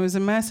at it. It was a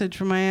message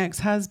from my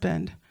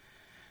ex-husband.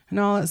 And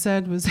all it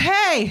said was,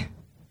 "Hey!"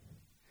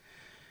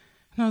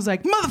 And I was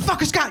like,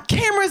 "Motherfuckers got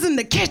cameras in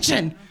the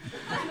kitchen!"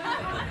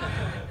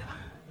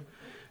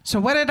 So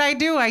what did I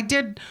do? I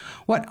did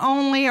what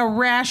only a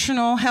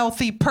rational,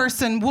 healthy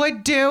person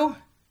would do.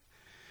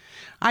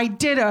 I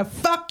did a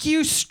fuck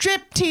you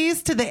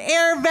striptease to the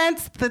air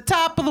vents at the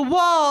top of the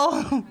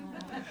wall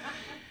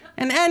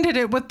and ended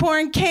it with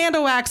pouring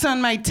candle wax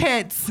on my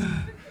tits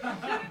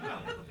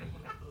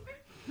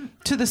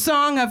to the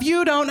song of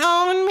 "You Don't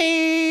Own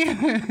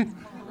Me."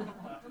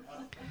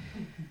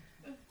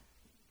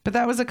 But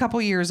that was a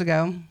couple years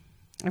ago.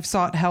 I've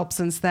sought help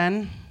since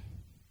then.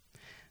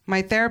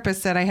 My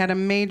therapist said I had a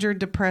major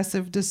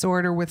depressive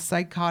disorder with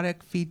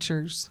psychotic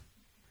features.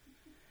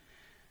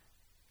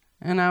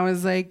 And I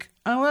was like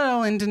a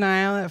little in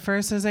denial at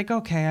first. I was like,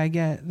 okay, I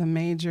get the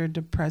major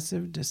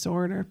depressive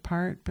disorder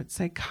part, but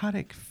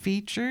psychotic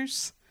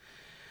features?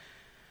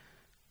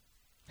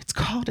 It's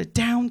called a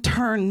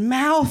downturned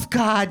mouth,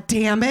 God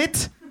damn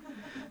it.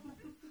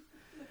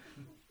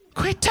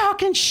 Quit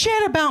talking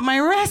shit about my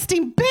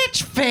resting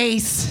bitch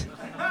face.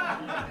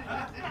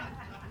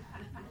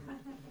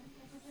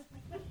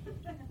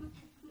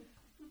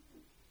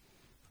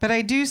 But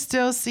I do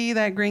still see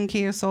that green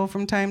key of soul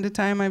from time to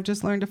time. I've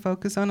just learned to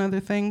focus on other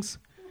things.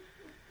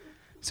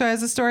 So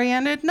has the story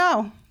ended?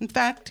 No. In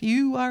fact,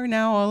 you are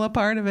now all a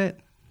part of it.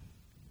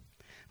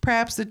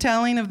 Perhaps the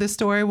telling of this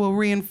story will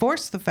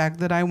reinforce the fact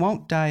that I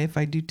won't die if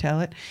I do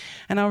tell it,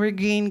 and I'll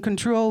regain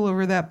control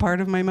over that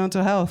part of my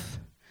mental health.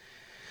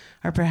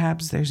 Or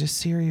perhaps there's a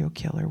serial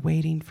killer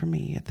waiting for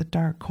me at the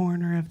dark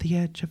corner of the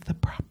edge of the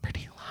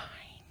property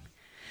line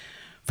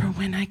for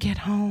when I get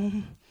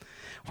home,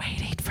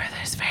 waiting for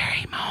this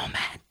very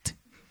moment.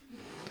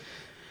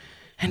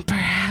 And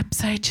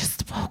perhaps I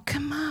just woke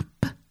him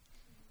up.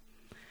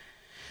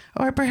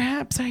 Or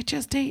perhaps I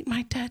just ate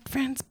my dead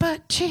friend's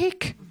butt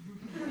cheek.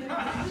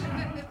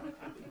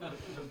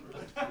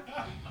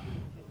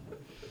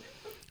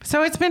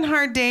 So it's been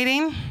hard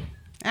dating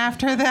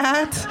after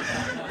that.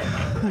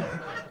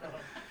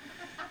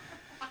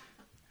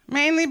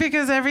 Mainly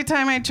because every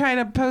time I try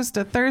to post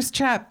a thirst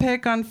trap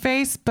pic on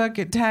Facebook,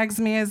 it tags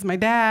me as my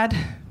dad.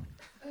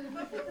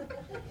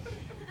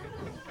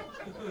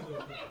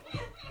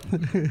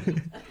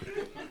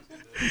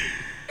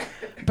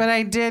 But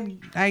I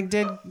did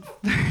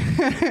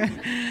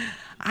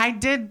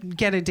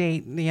get a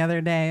date the other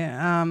day.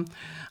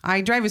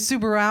 I drive a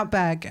Subaru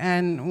Outback,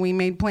 and we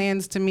made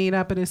plans to meet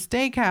up at a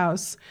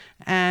steakhouse,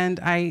 and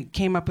I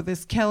came up with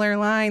this killer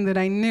line that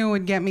I knew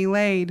would get me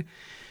laid.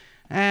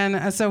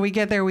 And so we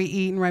get there, we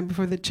eat, and right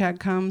before the check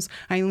comes,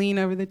 I lean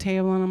over the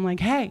table, and I'm like,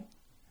 "Hey,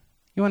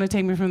 you want to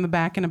take me from the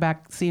back in the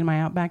back seat of my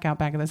out back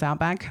of this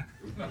Outback?"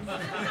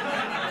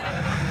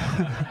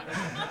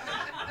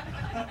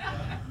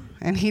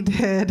 And he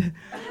did.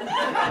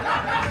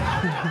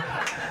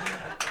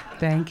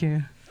 Thank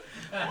you.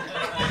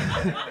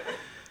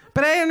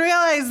 But I didn't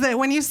realize that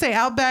when you say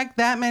Outback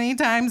that many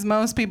times,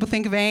 most people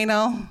think of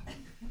anal.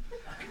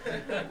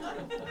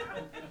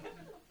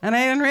 And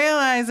I didn't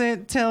realize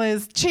it till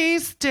his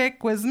cheese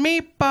stick was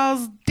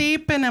meatballs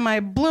deep into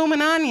my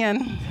bloomin'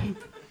 onion.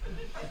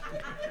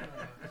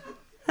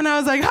 And I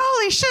was like,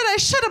 holy shit, I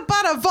should have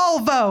bought a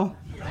Volvo.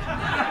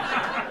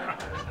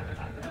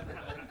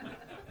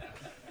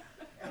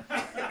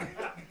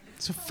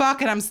 So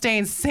fuck it, I'm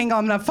staying single.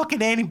 I'm not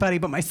fucking anybody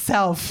but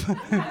myself.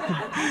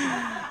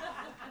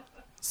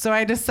 So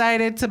I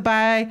decided to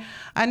buy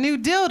a new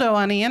dildo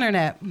on the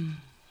internet. Okay.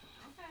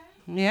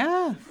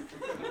 Yeah.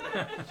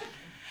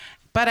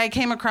 But I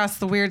came across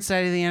the weird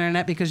side of the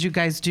internet because you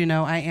guys do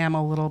know I am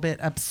a little bit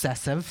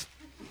obsessive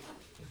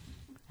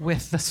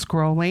with the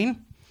scrolling.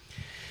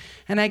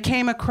 And I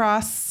came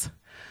across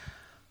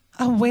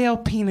a whale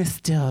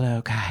penis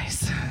dildo,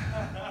 guys.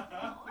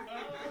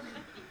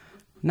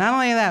 Not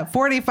only that,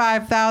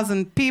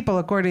 45,000 people,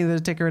 according to the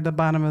ticker at the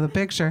bottom of the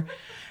picture,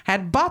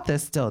 had bought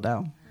this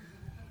dildo.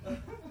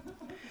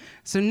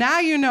 So now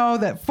you know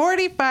that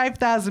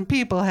 45,000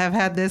 people have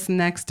had this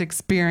next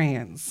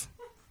experience.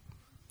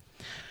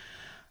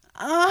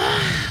 Fuck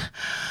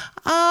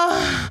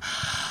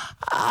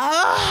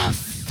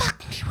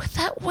me with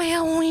that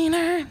whale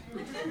wiener.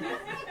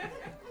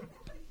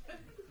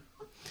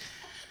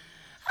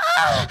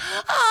 I'll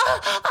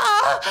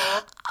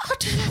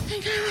do that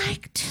thing I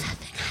like. Do that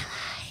thing I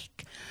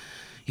like.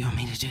 You want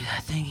me to do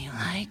that thing you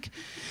like?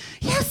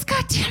 Yes,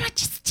 goddammit,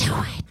 just do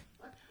it.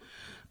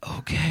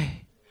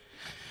 Okay.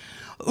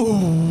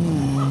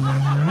 Ooh.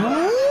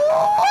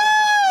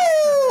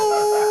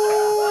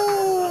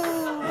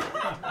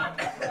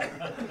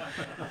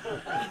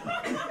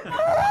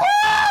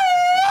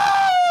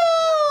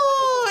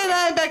 And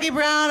I'm Becky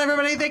Brown,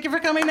 everybody. Thank you for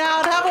coming out.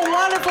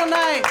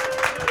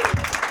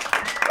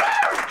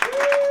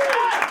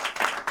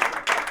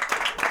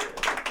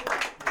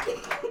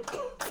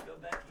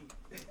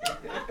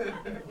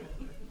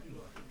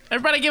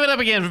 Everybody give it up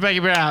again for Becky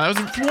Brown. That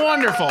was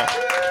wonderful.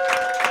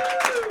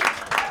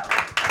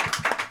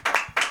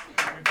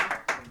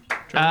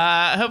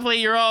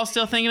 Hopefully you're all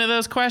still thinking of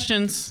those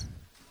questions.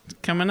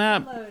 Coming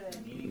up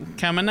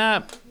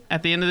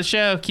at the end of the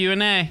show,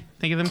 Q&A.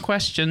 Think of them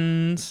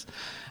questions.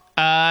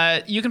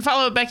 You can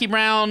follow Becky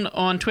Brown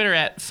on Twitter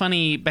at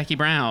Funny Becky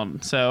Brown.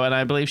 And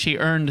I believe she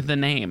earned the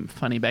name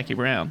Funny Becky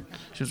Brown.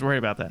 She was worried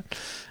about that.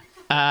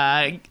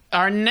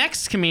 Our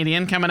next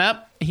comedian coming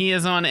up, he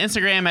is on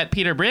Instagram at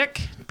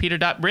peter.brick.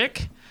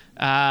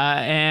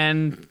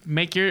 And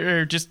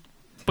just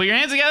put your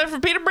hands together for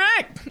Peter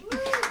Brick.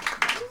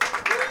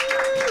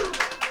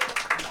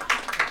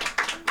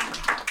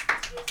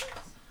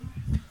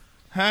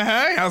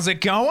 Hey, how's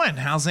it going?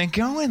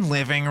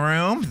 Living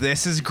room?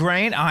 This is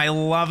great. I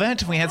love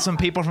it. We had some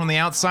people from the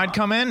outside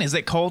come in. Is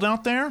it cold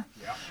out there?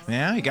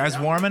 Yeah, you guys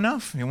warm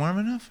enough? You warm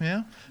enough?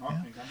 Yeah?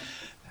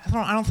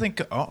 I don't think...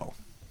 Uh-oh.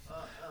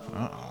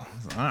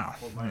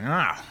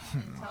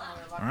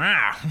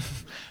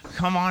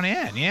 Come on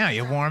in. Yeah,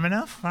 you warm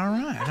enough? All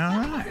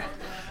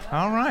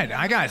right.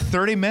 I got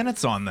 30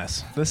 minutes on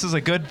this. This is a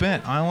good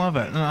bit. I love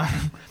it.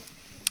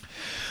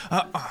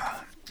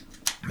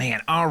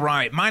 Man, all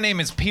right. My name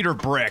is Peter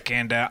Brick,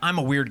 and I'm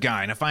a weird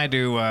guy. And if I had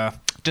to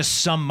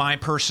just sum my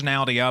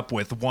personality up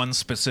with one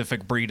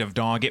specific breed of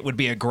dog, it would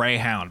be a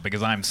greyhound,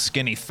 because I'm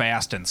skinny,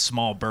 fast, and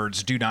small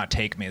birds do not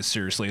take me as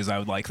seriously as I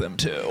would like them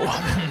to.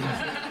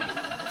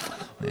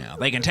 Yeah,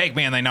 they can take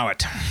me, and they know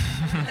it.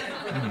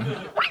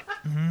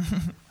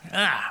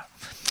 I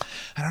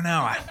don't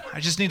know.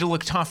 I just need to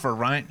look tougher,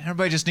 right?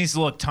 Everybody just needs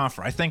to look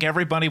tougher. I think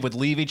everybody would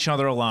leave each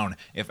other alone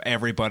if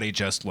everybody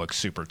just looked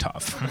super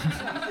tough.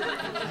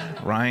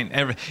 Right?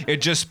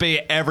 It'd just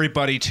be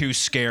everybody too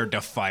scared to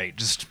fight.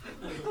 Just...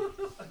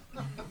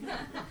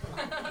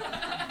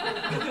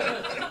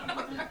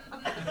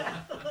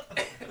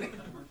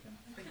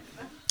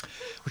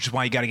 Which is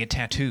why you gotta get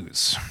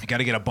tattoos. You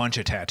gotta get a bunch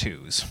of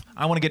tattoos.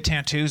 I want to get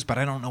tattoos, but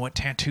I don't know what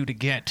tattoo to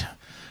get.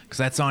 Because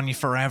that's on you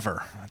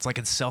forever. It's like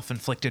a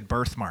self-inflicted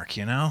birthmark,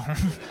 you know?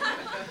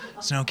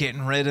 There's no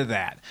getting rid of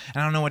that.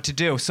 And I don't know what to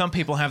do. Some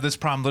people have this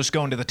problem. They'll just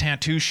go into the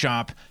tattoo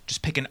shop,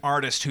 just pick an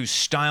artist whose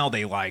style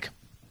they like.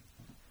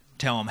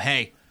 Tell them,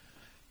 hey,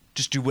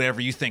 just do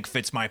whatever you think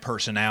fits my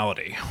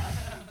personality.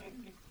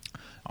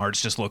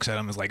 Artist just looks at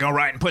him and is like, all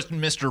right, and puts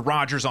Mr.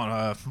 Rogers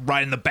on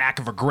right in the back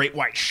of a great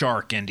white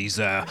shark, and he's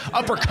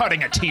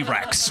uppercutting a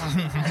T-Rex.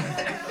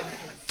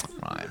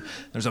 Right.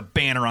 There's a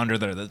banner under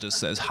there that just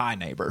says, hi,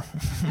 neighbor.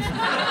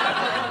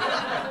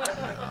 Yeah.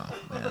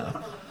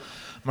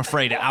 I'm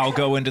afraid I'll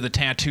go into the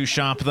tattoo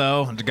shop,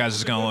 though. And the guy's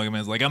just going to look at me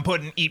and is like, I'm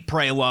putting Eat,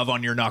 Pray, Love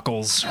on your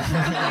knuckles.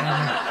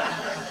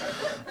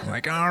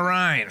 Like, all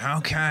right,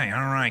 okay,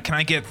 all right. Can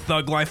I get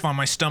Thug Life on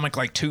my stomach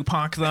like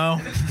Tupac, though?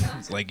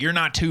 It's like, you're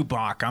not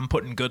Tupac. I'm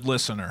putting Good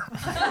Listener.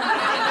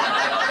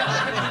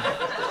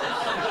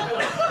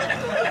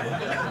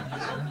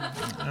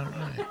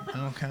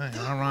 Okay,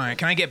 all right.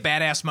 Can I get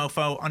Badass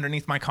Mofo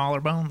underneath my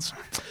collarbones?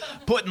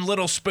 Putting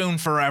Little Spoon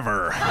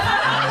Forever. All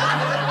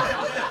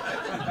right.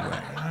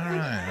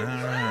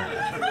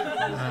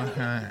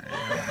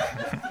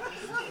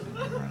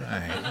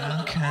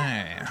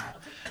 Okay.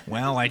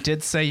 Well, I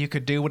did say you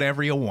could do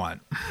whatever you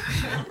want. All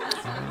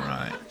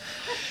right.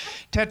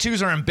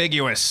 Tattoos are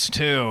ambiguous,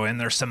 too, in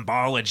their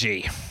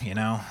symbology. You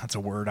know, that's a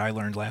word I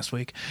learned last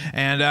week.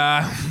 And,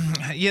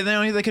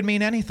 they could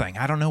mean anything.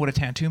 I don't know what a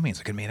tattoo means.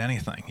 It could mean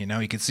anything. You know,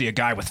 you could see a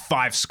guy with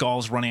 5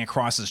 skulls running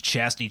across his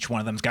chest. Each one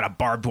of them's got a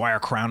barbed wire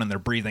crown, and they're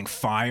breathing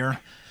fire.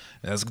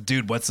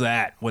 Dude, what's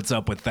that? What's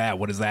up with that?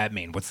 What does that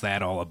mean? What's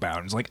that all about?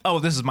 And it's like, oh,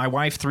 this is my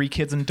wife, 3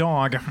 kids, and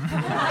dog.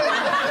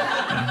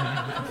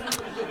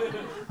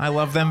 I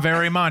love them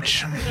very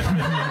much.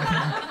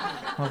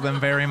 Love them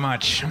very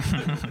much.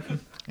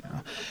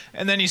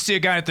 And then you see a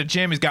guy at the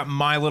gym, he's got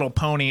My Little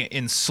Pony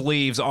in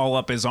sleeves all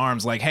up his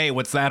arms, like, hey,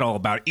 what's that all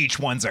about? Each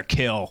one's a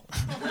kill.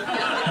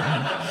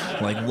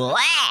 Like,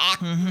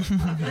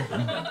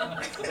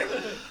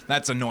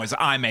 that's a noise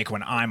I make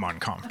when I'm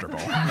uncomfortable.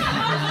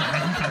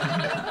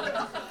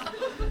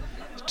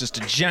 Just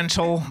a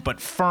gentle but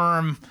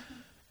firm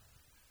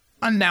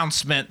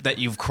announcement that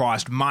you've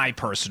crossed my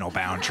personal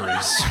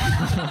boundaries.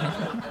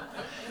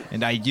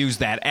 And I use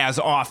that as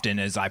often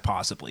as I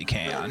possibly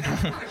can.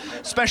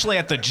 Especially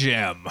at the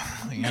gym.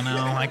 You know,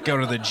 I go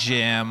to the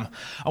gym.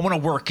 I want to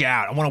work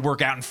out. I want to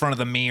work out in front of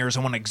the mirrors. I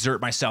want to exert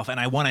myself. And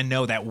I want to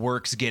know that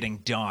work's getting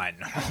done.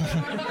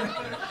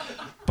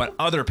 But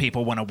other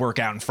people want to work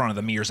out in front of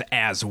the mirrors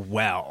as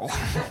well.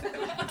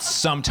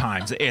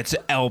 Sometimes it's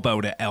elbow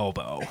to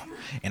elbow.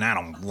 And I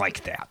don't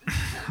like that.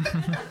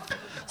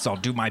 So I'll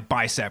do my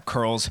bicep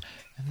curls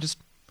and just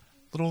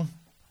little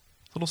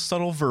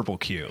subtle verbal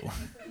cue.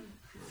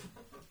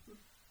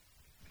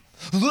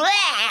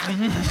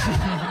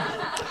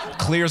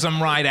 Clears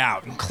them right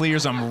out.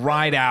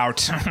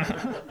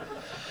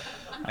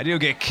 I do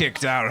get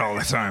kicked out all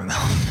the time, though.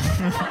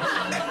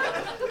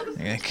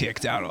 I get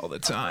kicked out all the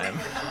time.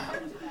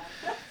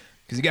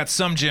 Because you got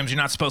some gyms you're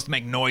not supposed to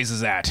make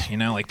noises at, you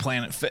know, like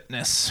Planet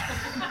Fitness.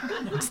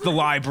 It's the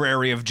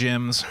library of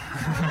gyms.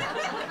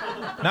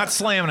 Not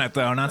slamming it,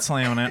 though. Not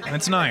slamming it.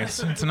 It's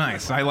nice. It's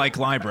nice. I like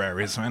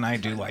libraries, and I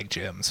do like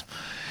gyms.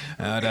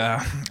 And,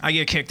 I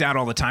get kicked out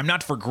all the time,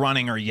 not for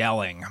grunting or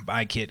yelling.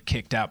 I get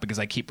kicked out because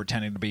I keep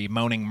pretending to be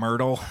Moaning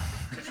Myrtle.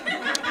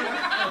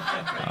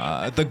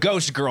 The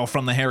ghost girl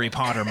from the Harry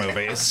Potter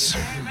movies.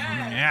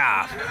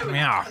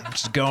 Yeah.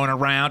 Just going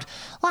around.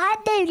 I'm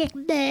Moaning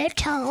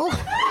Myrtle.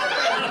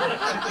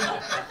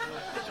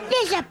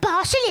 There's a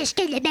basilisk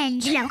in the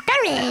men's locker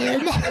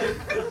room.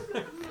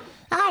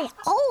 I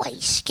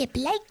always skip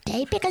leg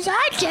day because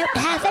I don't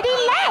have any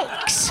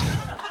legs.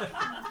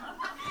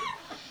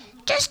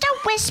 Just a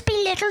wispy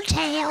little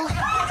tail.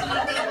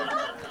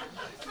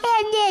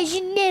 And there's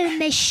no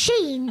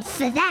machine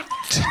for that.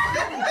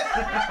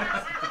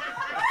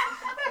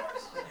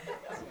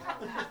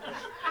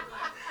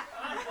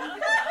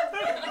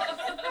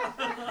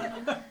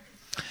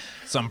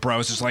 Some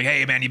bro's just like,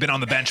 hey, man, you've been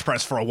on the bench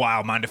press for a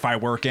while. Mind if I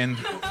work in?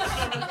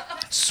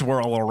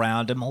 Swirl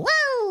around him.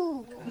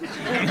 Woo!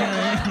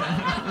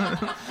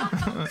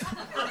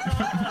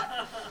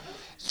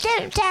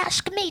 Don't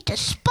ask me to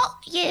spot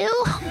you.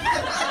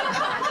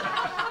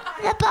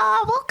 The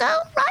bar will go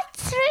right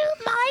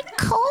through my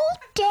cold,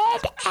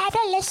 dead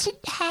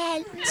adolescent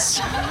hands.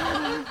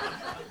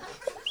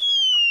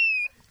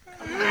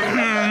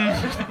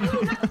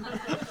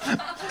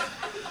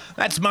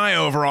 That's my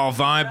overall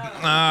vibe.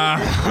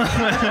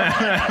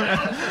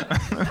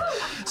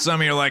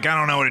 Some of you are like, I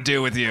don't know what to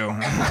do with you.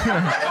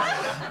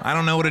 I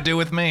don't know what to do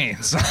with me.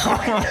 So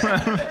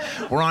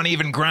we're on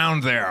even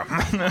ground there.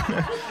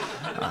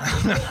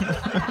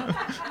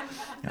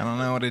 I don't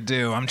know what to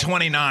do. I'm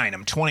 29.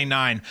 I'm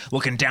 29,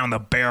 looking down the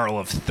barrel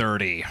of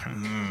 30.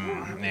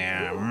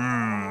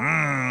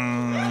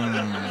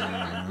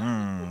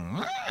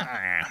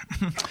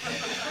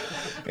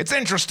 It's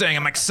interesting.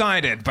 I'm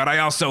excited, but I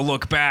also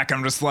look back.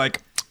 I'm just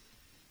like,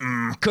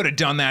 could have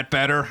done that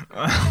better.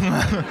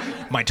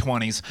 My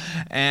 20s.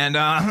 And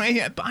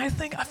I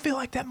feel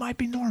like that might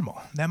be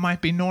normal. That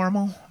might be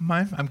normal.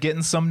 I'm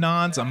getting some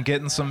nods. I'm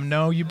getting some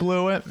no, you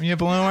blew it. You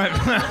blew it.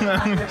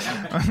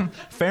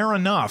 Fair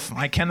enough.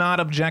 I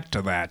cannot object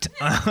to that.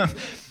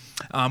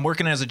 I'm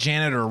working as a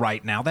janitor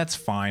right now. That's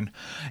fine.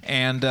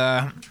 And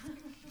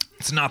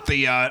it's not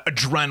the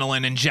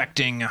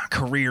adrenaline-injecting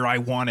career I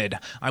wanted.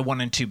 I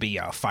wanted to be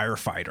a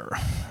firefighter.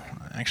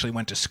 I actually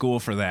went to school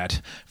for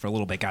that for a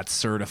little bit, got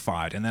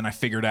certified, and then I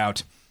figured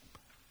out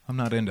I'm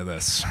not into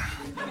this.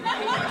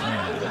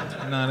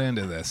 I'm not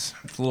into this.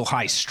 It's a little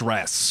high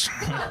stress.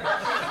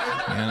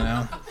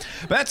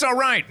 But that's all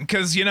right,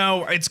 because,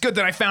 it's good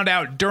that I found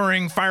out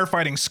during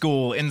firefighting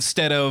school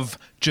instead of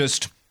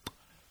just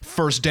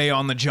first day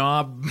on the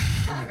job.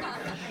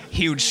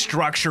 Huge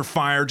structure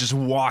fire, just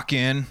walk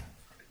in.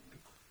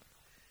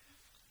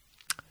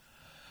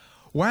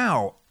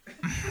 Wow.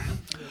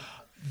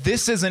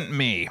 This isn't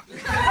me.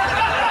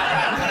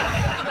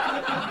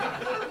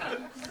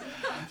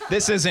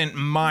 This isn't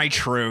my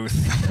truth.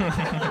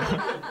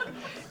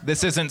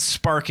 This isn't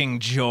sparking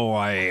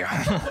joy.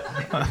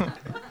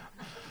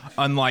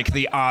 Unlike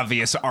the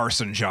obvious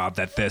arson job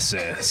that this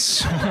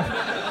is.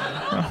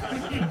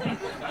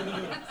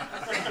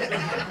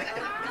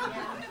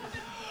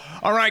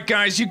 All right,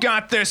 guys, you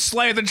got this.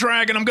 Slay the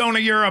dragon. I'm going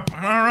to Europe.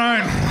 All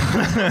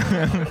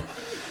right.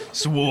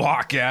 Just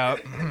walk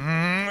out.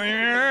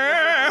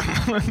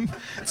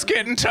 It's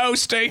getting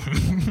toasty.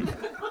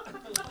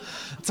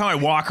 That's how I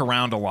walk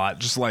around a lot,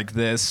 just like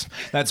this.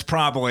 That's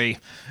probably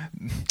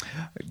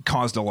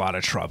caused a lot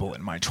of trouble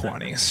in my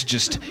 20s.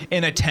 Just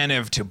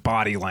inattentive to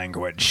body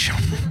language.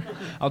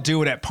 I'll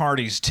do it at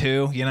parties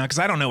too, because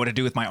I don't know what to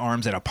do with my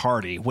arms at a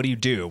party. What do you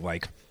do?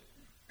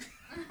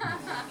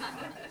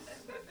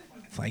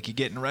 It's like you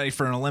getting ready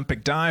for an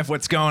Olympic dive?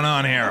 What's going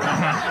on here?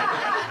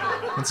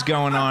 What's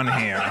going on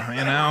here,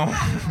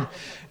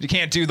 You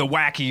can't do the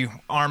wacky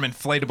arm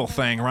inflatable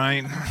thing,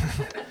 right?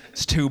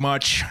 It's too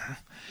much.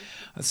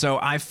 So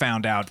I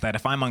found out that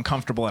if I'm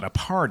uncomfortable at a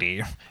party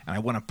and I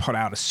want to put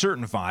out a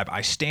certain vibe,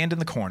 I stand in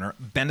the corner,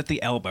 bend at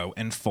the elbow,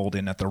 and fold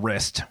in at the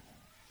wrist.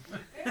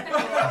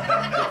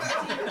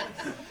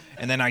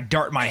 And then I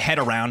dart my head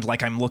around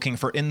like I'm looking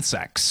for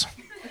insects.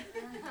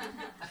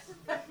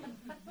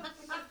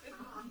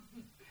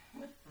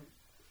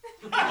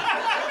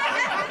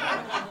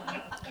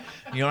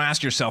 You'll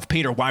ask yourself,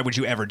 Peter, why would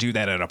you ever do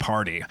that at a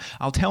party?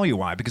 I'll tell you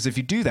why, because if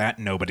you do that,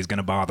 nobody's going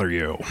to bother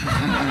you.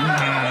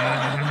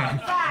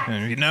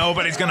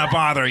 Nobody's going to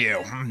bother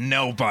you.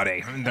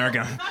 Nobody.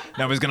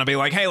 Nobody's going to be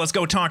like, hey, let's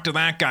go talk to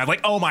that guy.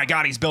 Like, oh my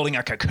God, he's building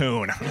a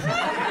cocoon.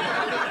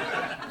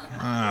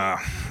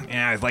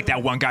 Yeah, like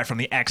that one guy from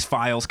the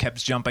X-Files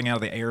kept jumping out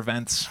of the air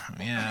vents.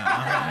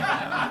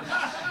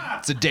 Yeah.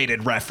 It's a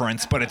dated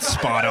reference, but it's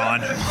spot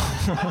on.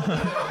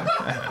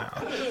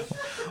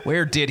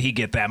 Where did he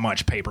get that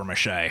much paper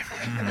mache? I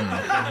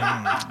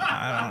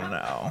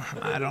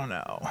don't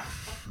know.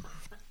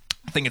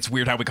 I think it's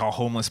weird how we call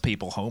homeless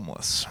people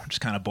homeless.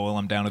 Just kind of boil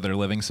them down to their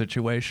living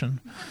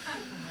situation.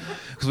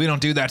 Because we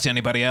don't do that to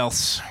anybody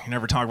else. You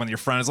never talk with your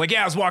friend. It's like,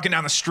 yeah, I was walking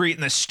down the street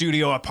and this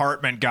studio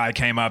apartment guy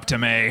came up to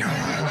me.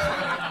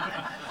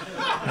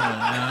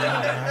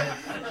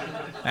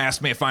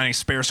 Asked me if I had any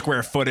spare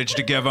square footage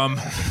to give them.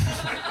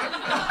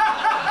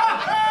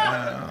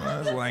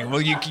 I was like,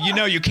 well, you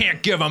know you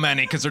can't give them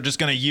any because they're just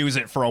going to use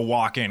it for a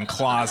walk-in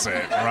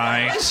closet,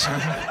 right?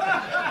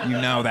 You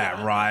know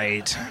that,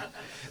 right?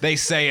 They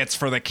say it's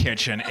for the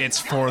kitchen. It's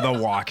for the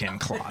walk-in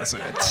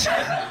closet.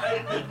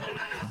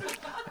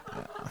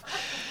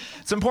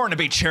 It's important to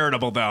be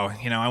charitable, though.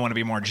 You know, I want to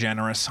be more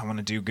generous. I want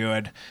to do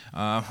good.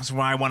 That's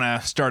why I want to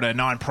start a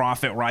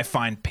nonprofit where I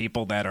find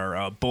people that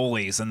are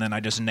bullies, and then I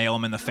just nail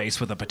them in the face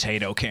with a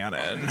potato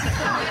cannon. You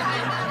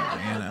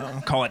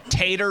know, call it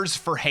Taters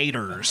for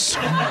Haters.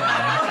 Taters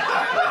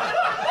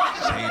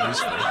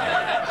for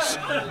Haters.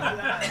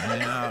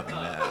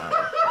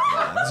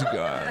 It's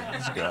good.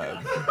 It's good.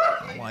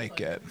 I like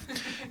it.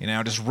 You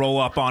know, just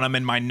roll up on them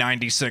in my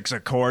 96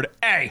 Accord.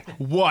 Hey,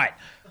 what?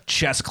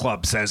 Chess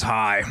Club says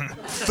hi.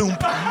 Thump.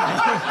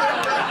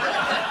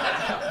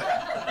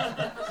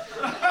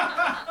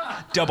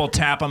 Double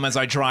tap them as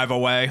I drive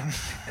away.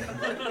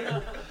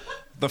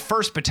 The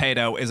first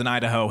potato is an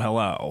Idaho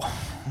hello.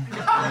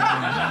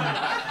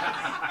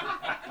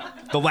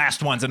 The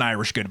last one's an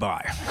Irish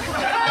goodbye.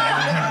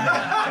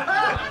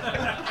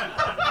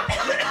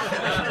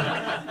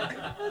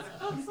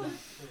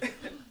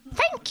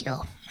 Thank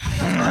you.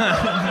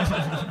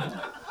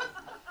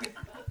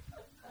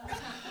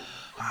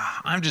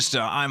 I'm just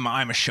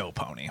I'm a show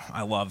pony.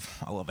 I love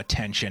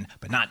attention,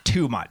 but not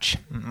too much.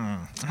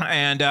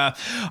 And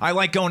I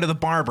like going to the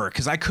barber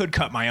because I could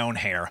cut my own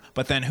hair,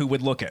 but then who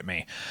would look at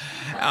me?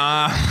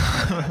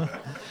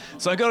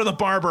 So I go to the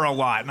barber a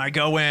lot, and I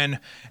go in,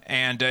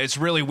 and it's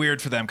really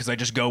weird for them because I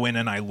just go in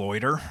and I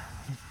loiter.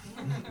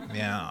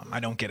 Yeah, I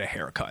don't get a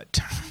haircut.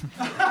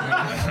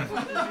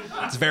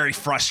 It's very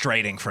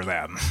frustrating for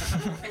them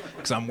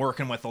because I'm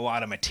working with a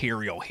lot of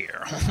material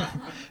here.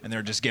 And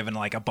they're just giving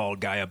like a bald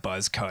guy a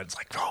buzz cut. It's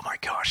like, oh my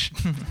gosh,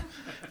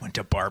 went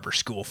to barber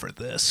school for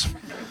this.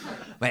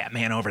 That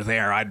man over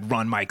there, I'd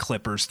run my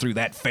clippers through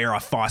that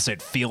Farrah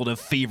Fawcett field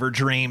of fever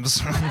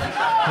dreams.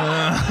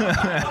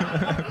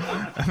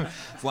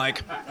 It's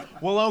like,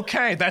 well,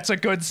 okay, that's a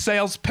good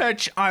sales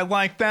pitch. I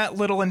like that.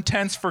 Little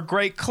intense for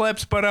great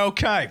clips, but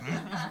okay.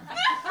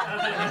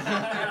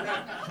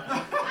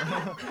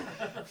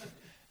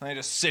 I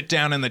just sit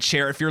down in the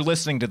chair. If you're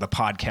listening to the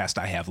podcast,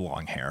 I have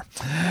long hair.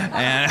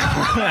 And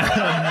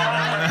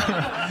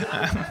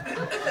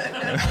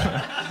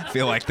I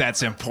feel like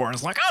that's important.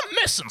 It's like, I'm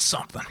missing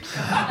something.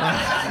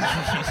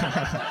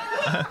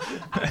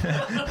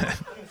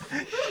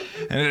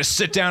 And I just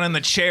sit down in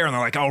the chair, and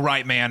they're like, all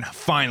right, man,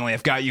 finally,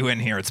 I've got you in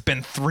here. It's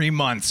been 3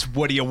 months.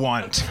 What do you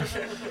want?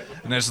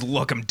 And I just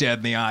look them dead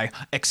in the eye.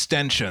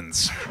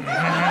 Extensions.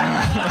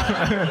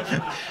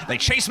 They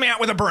chase me out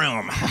with a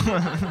broom.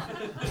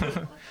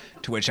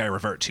 To which I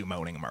revert to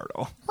moaning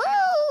Myrtle.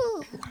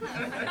 Woo!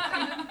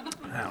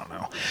 I don't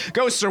know.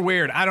 Ghosts are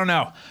weird. I don't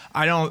know.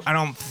 I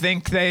don't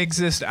think they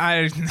exist.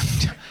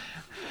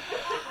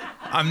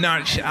 I'm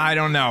not. I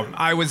don't know.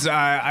 I went.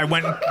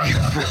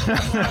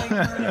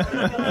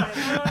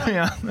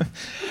 Yeah.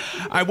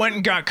 I went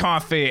and got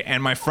coffee,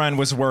 and my friend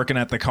was working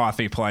at the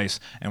coffee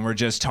place, and we're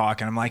just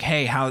talking. I'm like,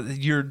 "Hey, how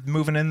you're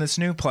moving in this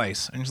new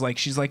place?" And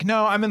she's like,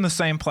 "No, I'm in the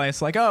same place."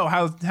 Like, "Oh,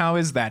 how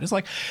is that?" It's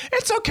like,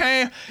 "It's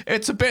okay.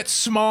 It's a bit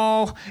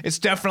small. It's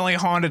definitely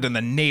haunted, and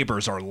the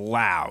neighbors are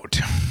loud."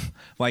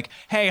 Like,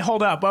 "Hey,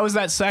 hold up. What was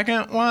that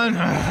second one?"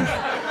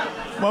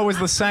 What was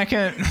the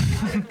second?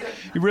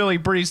 You really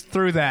breezed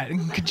through that.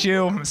 Could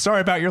you?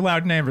 Sorry about your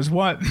loud neighbors.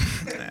 What?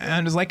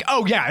 And it's like,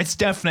 oh yeah, it's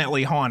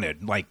definitely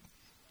haunted. Like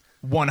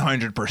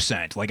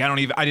 100%. Like I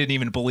didn't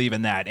even believe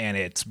in that, and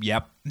it's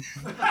yep.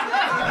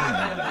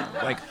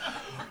 Like,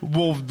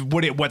 well,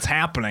 what's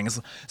happening?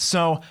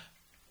 So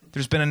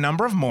there's been a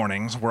number of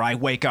mornings where I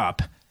wake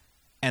up,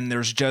 and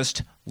there's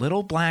just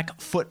little black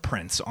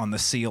footprints on the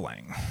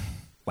ceiling,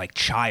 like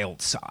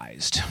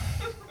child-sized.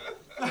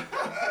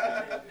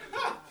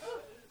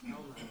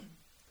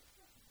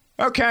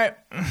 Okay.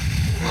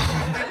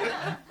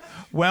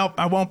 Well,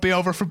 I won't be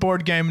over for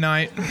board game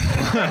night.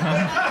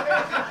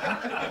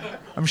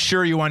 I'm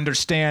sure you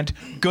understand.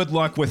 Good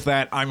luck with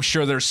that. I'm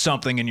sure there's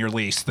something in your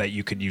lease that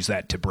you could use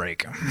that to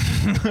break.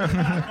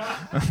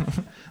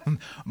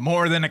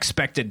 More than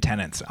expected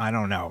tenants. I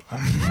don't know.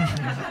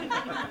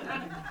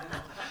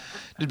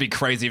 It'd be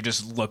crazy if you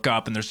just look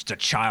up and there's just a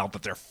child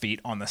with their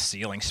feet on the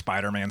ceiling,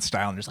 Spider-Man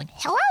style, and just like,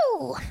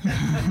 Hello.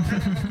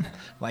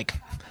 like...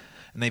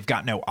 And they've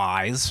got no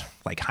eyes.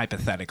 Like,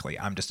 hypothetically,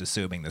 I'm just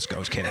assuming this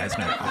ghost kid has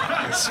no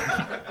eyes.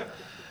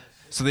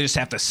 So they just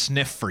have to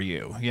sniff for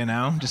you, you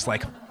know? Just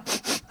like...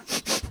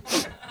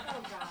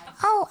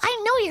 Oh,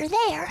 I know you're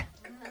there.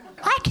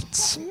 I can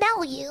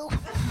smell you.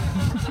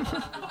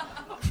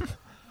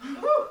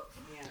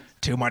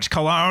 Too much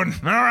cologne.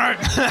 All right.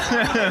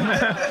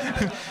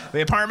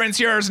 The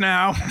apartment's yours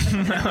now.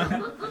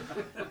 I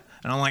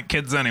don't like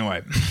kids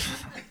anyway.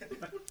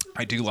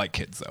 I do like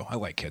kids, though. I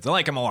like kids. I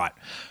like them a lot.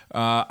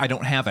 I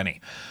don't have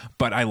any,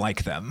 but I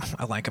like them.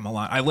 I like them a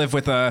lot. I live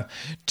with in a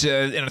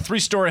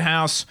 3-story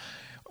house.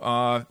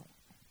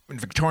 in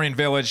Victorian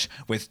Village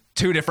with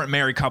 2 different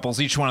married couples.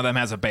 Each one of them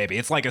has a baby.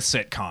 It's like a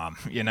sitcom,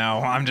 you know?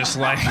 I'm just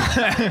like,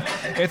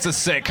 it's a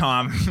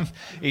sitcom.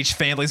 Each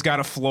family's got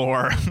a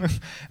floor. And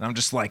I'm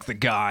just like the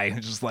guy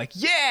who's just like,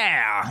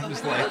 yeah! I'm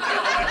just like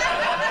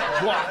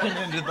walking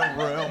into the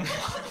room.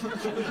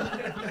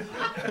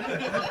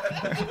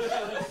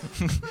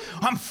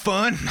 I'm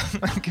fun.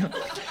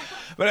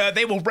 But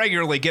they will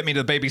regularly get me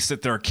to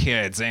babysit their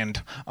kids,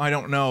 and I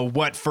don't know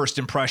what first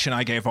impression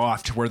I gave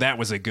off to where that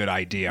was a good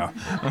idea.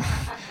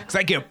 Because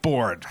I get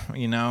bored,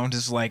 you know?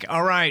 Just like,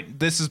 all right,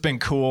 this has been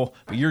cool,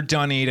 but you're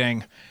done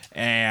eating,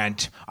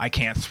 and I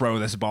can't throw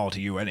this ball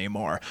to you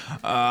anymore.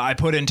 I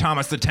put in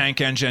Thomas the Tank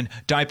Engine,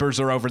 diapers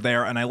are over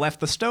there, and I left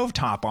the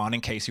stovetop on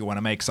in case you want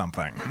to make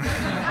something.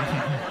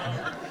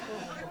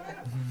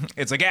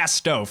 It's a gas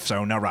stove,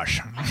 so no rush.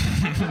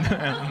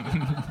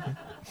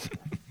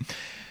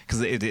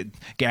 Because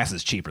gas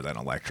is cheaper than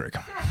electric.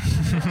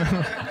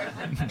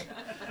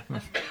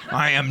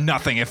 I am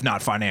nothing if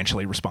not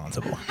financially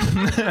responsible. You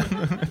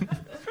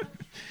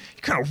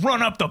gotta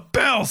run up the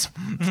bills.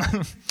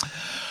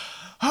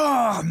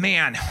 Oh,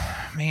 man.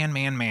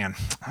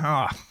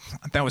 Oh,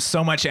 that was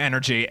so much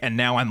energy, and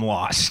now I'm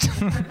lost.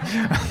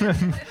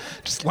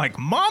 Just like,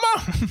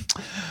 Mama?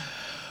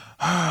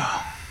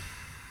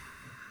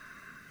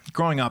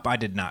 Growing up, I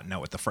did not know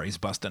what the phrase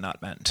bust a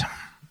nut meant.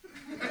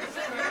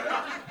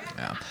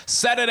 Yeah.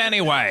 Said it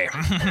anyway.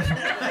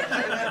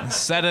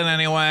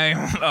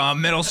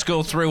 Middle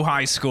school through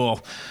high school.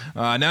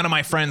 None of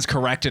my friends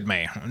corrected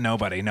me.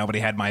 Nobody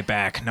had my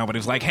back. Nobody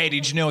was like, hey,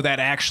 did you know that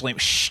actually...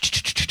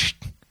 Shh.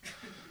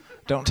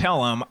 Don't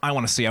tell him. I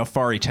want to see how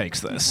far he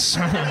takes this.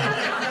 Like,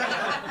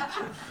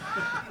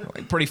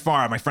 pretty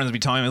far. My friends would be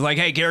telling me, like,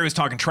 hey, Gary was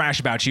talking trash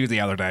about you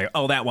the other day.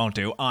 Oh, that won't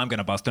do. I'm going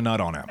to bust a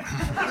nut on him.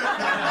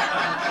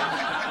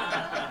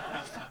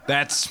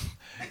 That's...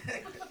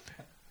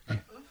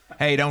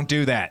 Hey, don't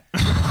do that.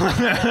 Because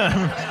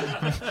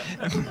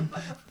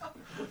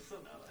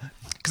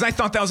I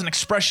thought that was an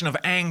expression of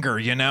anger,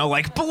 you know?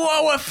 Like,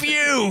 blow a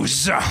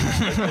fuse!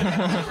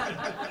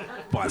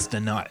 Bust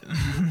a nut.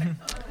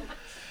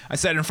 I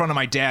said it in front of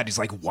my dad. He's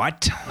like,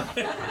 what?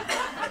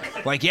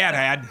 Like, yeah,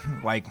 Dad.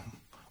 Like,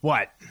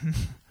 what?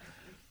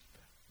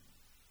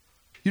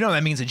 You know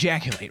that means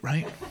ejaculate,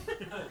 right?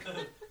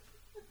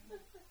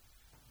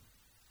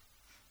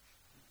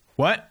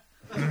 What?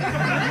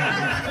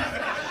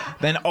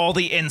 Then all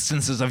the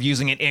instances of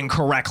using it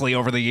incorrectly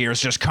over the years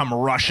just come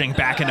rushing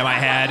back into my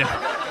head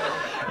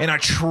in a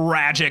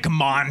tragic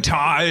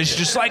montage.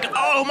 Just like,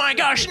 oh my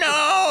gosh, no!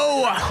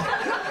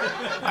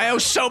 I owe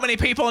so many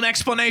people an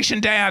explanation,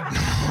 Dad.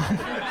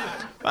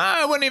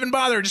 I wouldn't even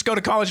bother. Just go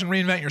to college and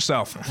reinvent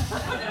yourself.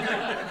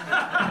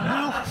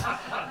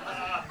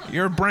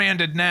 You're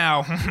branded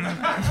now.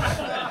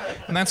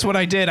 And that's what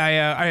I did.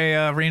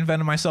 I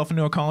reinvented myself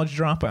into a college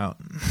dropout.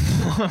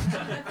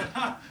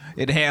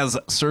 It has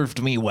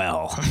served me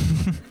well.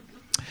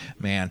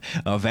 Man,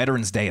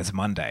 Veterans Day is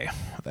Monday.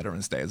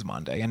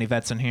 Any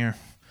vets in here?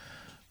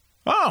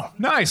 Oh,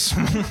 nice.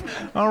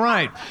 All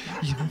right.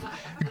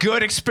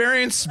 Good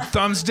experience.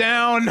 Thumbs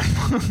down.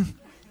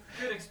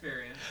 Good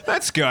experience.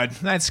 That's good.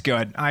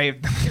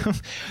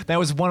 That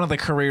was one of the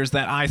careers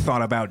that I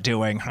thought about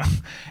doing.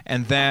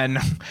 And then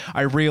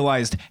I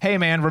realized, hey,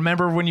 man,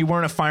 remember when you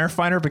weren't a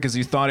firefighter because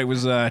you thought it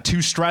was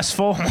too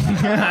stressful?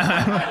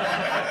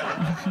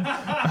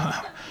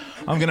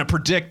 I'm going to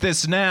predict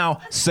this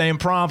now. Same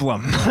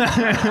problem.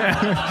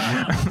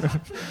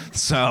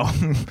 So,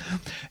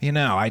 you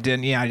know, I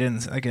didn't.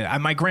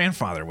 My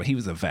grandfather, he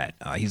was a vet.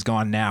 He's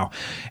gone now.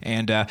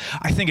 And I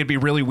think it'd be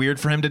really weird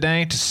for him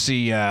today to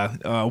see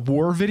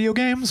war video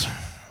games.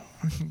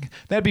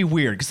 That'd be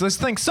weird, because let's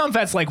think, some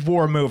vets like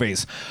war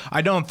movies.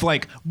 I don't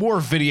like war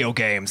video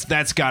games.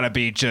 That's got to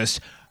be just...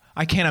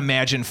 I can't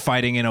imagine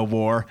fighting in a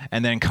war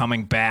and then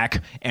coming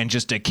back and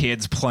just a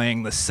kid's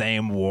playing the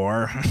same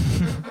war.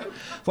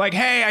 Like,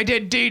 hey, I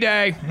did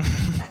D-Day.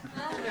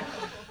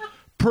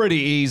 Pretty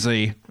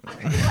easy.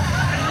 It's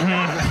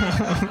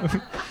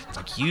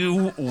like,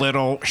 you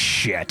little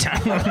shit.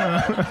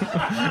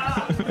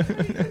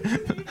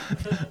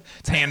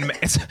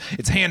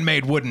 It's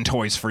handmade wooden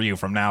toys for you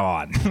from now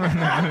on.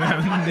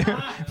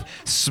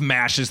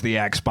 Smashes the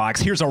Xbox.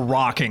 Here's a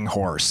rocking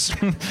horse.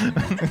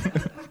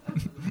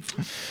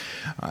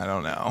 I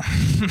don't know.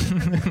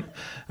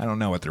 I don't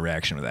know what the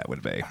reaction to that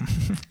would be.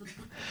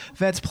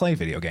 Vets play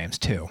video games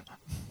too.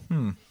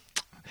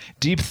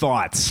 Deep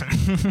thoughts.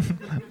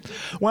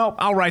 Well,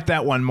 I'll write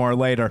that one more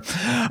later. You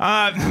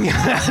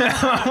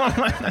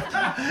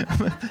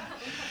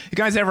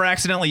guys ever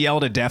accidentally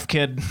yelled at a deaf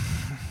kid?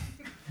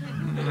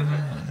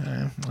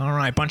 All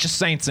right, bunch of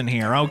saints in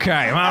here.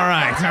 Okay, all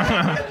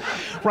right.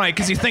 Right,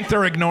 because you think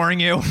they're ignoring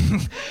you.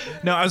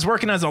 No, I was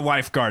working as a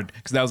lifeguard,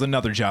 because that was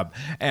another job.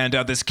 And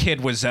this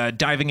kid was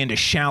diving into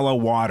shallow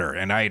water,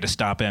 and I had to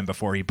stop him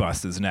before he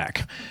bust his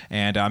neck.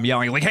 And I'm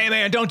yelling, like, hey,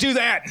 man, don't do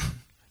that.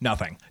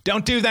 Nothing.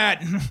 Don't do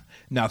that.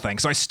 Nothing.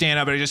 So I stand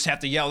up and I just have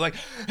to yell, like,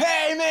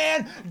 hey,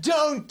 man,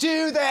 don't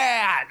do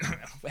that.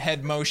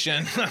 Head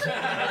motion.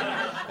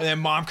 And then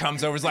mom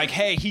comes over, is like,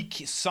 hey,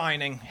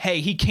 signing.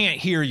 Hey, he can't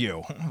hear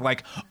you.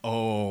 Like,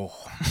 oh.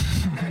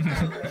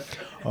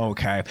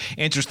 Okay.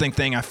 Interesting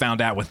thing I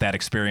found out with that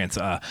experience.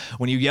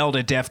 When you yell at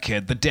a deaf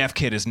kid, the deaf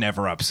kid is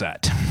never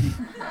upset.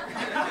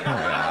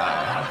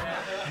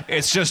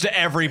 It's just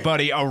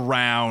everybody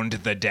around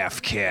the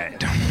deaf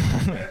kid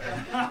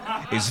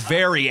is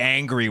very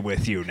angry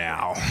with you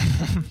now.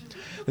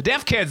 The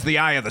deaf kid's the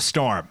eye of the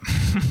storm.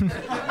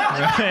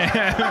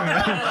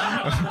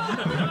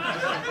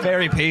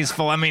 Very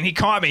peaceful. I mean, he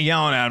caught me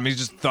yelling at him. He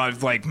just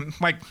thought, like,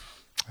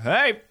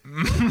 hey.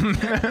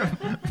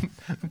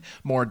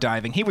 More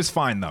diving. He was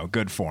fine, though.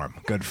 Good for him.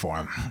 Good for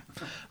him.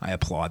 I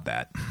applaud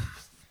that.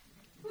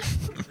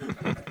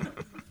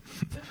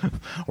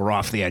 We're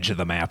off the edge of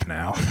the map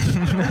now.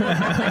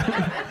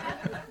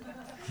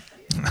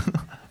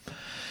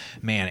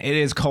 Man, it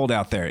is cold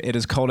out there. It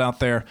is cold out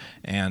there,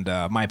 and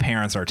my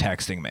parents are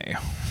texting me.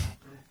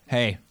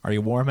 Hey, are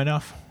you warm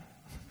enough?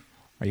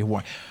 Are you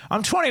warm?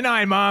 I'm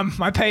 29, Mom.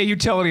 I pay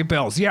utility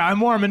bills. Yeah, I'm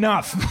warm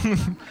enough.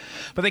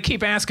 But they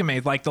keep asking me.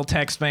 Like, they'll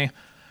text me.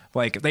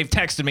 Like, they've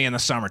texted me in the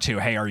summer, too.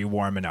 Hey, are you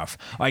warm enough?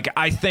 Like,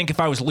 I think if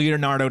I was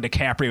Leonardo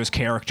DiCaprio's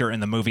character in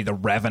the movie The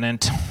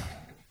Revenant,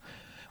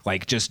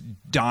 like, just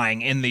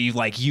dying in the,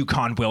 like,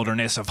 Yukon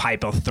wilderness of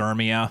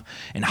hypothermia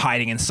and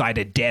hiding inside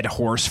a dead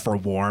horse for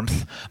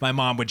warmth, my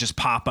mom would just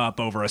pop up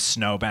over a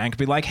snowbank and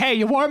be like, hey,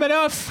 you warm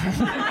enough?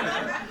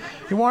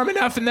 You warm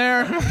enough in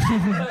there?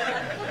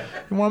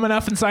 You warm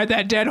enough inside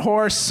that dead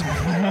horse?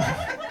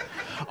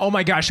 Oh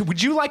my gosh,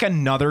 would you like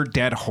another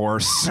dead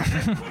horse?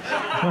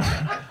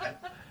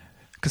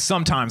 Because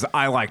sometimes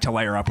I like to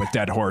layer up with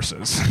dead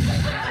horses.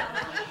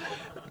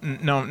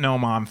 No,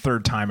 Mom,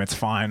 third time, it's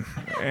fine.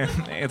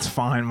 It's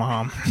fine,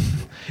 Mom.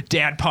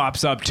 Dad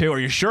pops up too. Are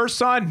you sure,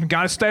 son?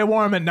 Gotta stay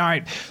warm at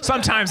night.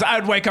 Sometimes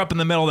I'd wake up in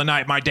the middle of the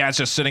night, my dad's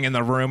just sitting in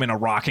the room in a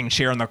rocking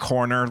chair in the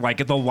corner,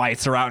 like the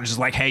lights are out and just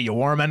like, hey, you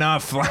warm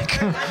enough?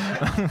 Like,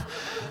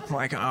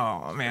 like,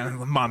 oh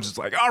man, Mom's just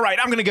like, all right,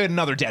 I'm gonna get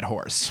another dead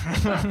horse.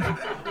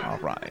 All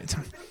right.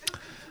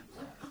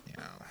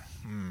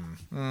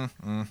 Yeah.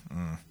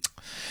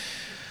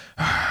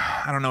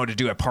 I don't know what to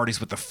do at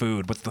parties with the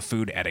food. What's the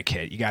food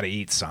etiquette? You got to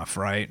eat stuff,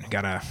 right? You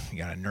gotta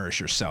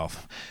nourish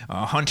yourself.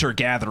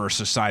 Hunter-gatherer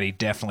society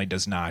definitely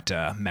does not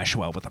mesh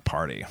well with a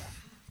party.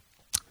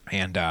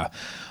 And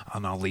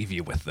I'll leave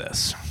you with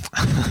this.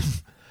 I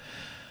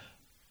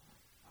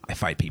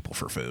fight people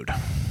for food.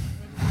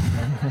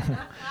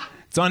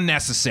 It's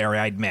unnecessary,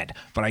 I admit,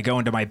 but I go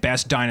into my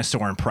best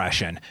dinosaur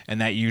impression,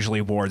 and that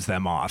usually wards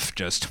them off.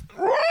 Just...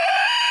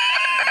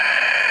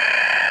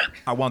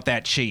 I want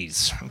that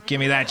cheese. Give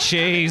me that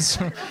cheese.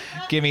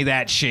 Give me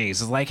that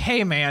cheese. It's like,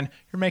 hey, man,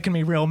 you're making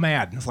me real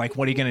mad. It's like,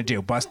 what are you going to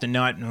do? Bust a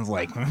nut? And I was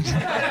like,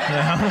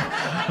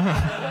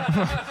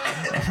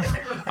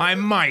 I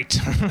might.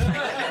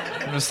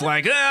 I'm just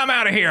like, I'm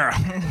out of here.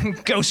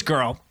 Ghost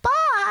girl.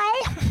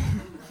 Bye.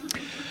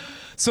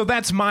 So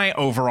that's my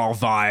overall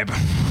vibe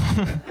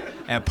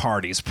at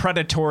parties.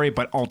 Predatory,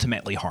 but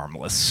ultimately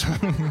harmless.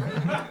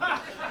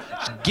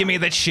 Give me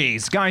the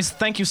cheese. Guys,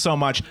 thank you so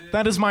much.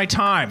 That is my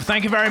time.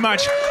 Thank you very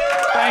much.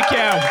 Thank you.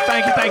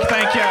 Thank you, thank you,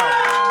 thank you.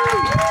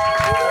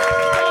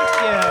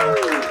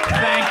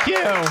 Thank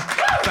you.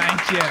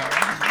 Thank you.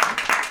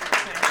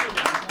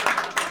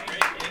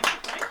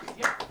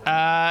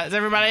 Is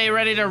everybody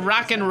ready to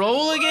rock and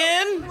roll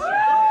again?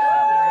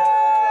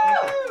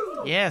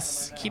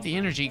 Yes, keep the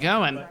energy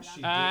going.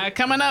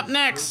 Coming up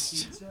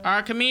next,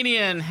 our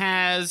comedian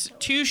has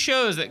 2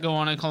 shows that go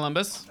on in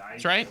Columbus.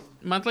 That's right,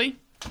 monthly.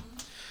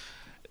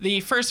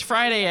 The first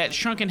Friday at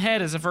Shrunken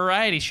Head is a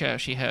variety show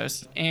she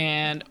hosts.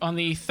 And on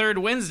the third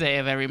Wednesday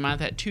of every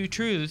month at Two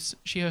Truths,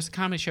 she hosts a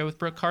comedy show with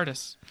Brooke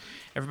Cardis.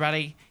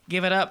 Everybody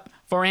give it up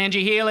for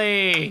Angie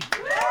Healy.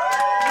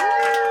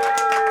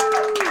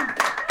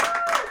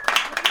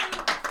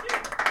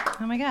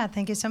 Oh my God,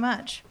 thank you so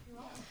much.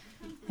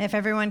 If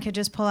everyone could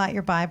just pull out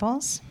your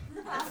Bibles.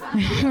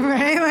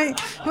 Right? Like,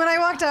 when I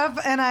walked up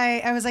and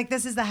I was like,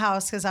 this is the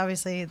house, because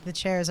obviously the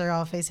chairs are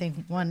all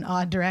facing one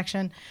odd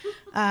direction.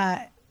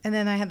 And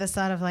then I had this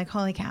thought of like,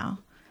 holy cow,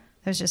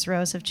 there's just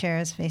rows of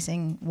chairs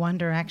facing one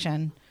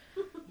direction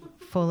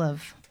full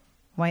of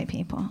white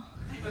people.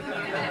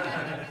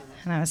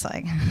 And I was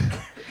like,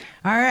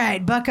 all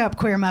right, buck up,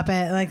 queer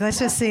Muppet. Like, let's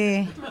just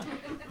see.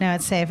 No,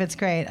 it's safe. It's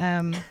great.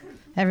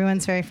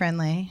 Everyone's very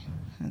friendly.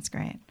 That's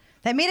great.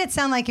 That made it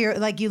sound like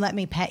you let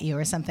me pet you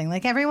or something.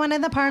 Like everyone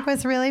in the park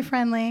was really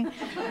friendly.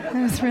 It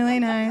was really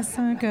nice.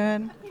 So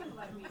good.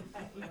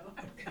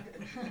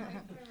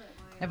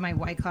 I have my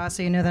White Claw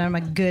so you know that I'm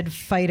a good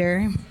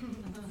fighter.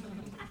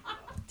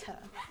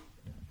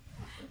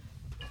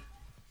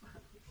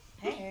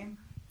 Hey.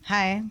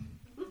 Hi.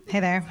 Hey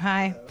there.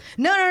 Hi.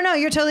 No.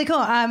 You're totally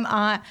cool.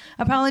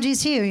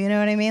 Apologies to you. You know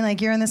what I mean? Like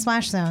you're in the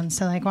splash zone,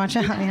 so like watch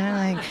out. You know,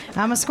 like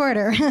I'm a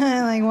squirter.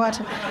 Like watch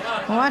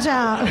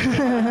out.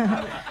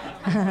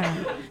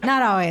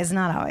 Not always.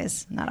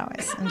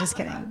 I'm just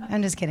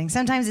kidding.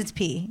 Sometimes it's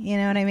pee. You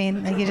know what I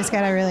mean? Like you just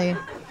gotta really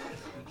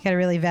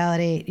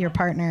validate your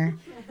partner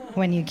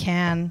when you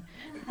can.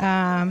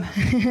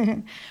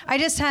 I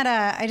just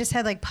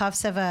had like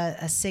puffs of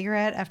a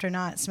cigarette after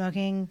not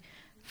smoking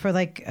for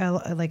like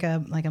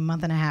a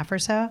month and a half or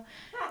so,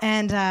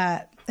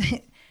 and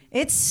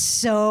it's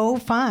so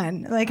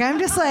fun. Like I'm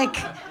just like,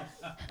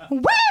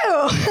 woo,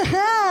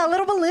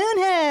 little balloon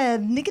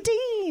head,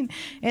 nicotine.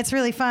 It's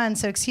really fun.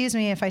 So excuse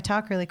me if I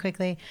talk really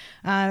quickly.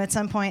 At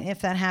some point,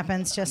 if that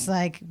happens, just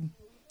like,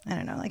 I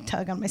don't know, like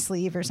tug on my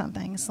sleeve or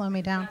something, slow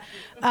me down.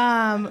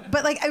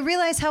 But like I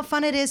realize how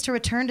fun it is to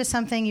return to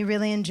something you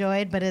really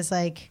enjoyed, but is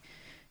like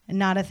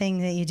not a thing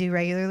that you do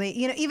regularly.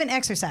 You know, even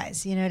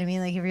exercise, you know what I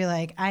mean? Like if you're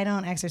like, I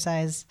don't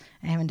exercise,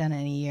 I haven't done it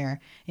in a year,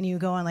 and you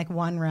go on like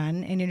one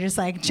run and you're just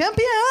like,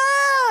 champion!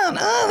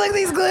 Oh, look at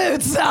these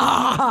glutes.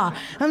 Ah,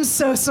 I'm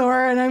so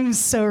sore and I'm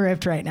so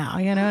ripped right now.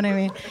 You know what I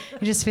mean?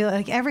 You just feel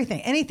like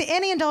everything.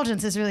 Any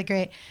indulgence is really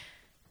great.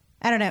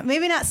 I don't know.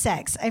 Maybe not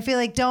sex. I feel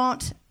like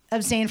don't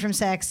abstain from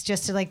sex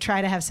just to like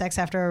try to have sex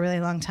after a really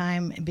long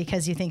time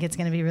because you think it's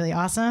going to be really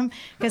awesome,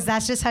 because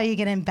that's just how you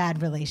get in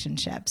bad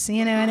relationships.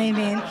 You know what I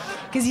mean?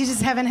 Because you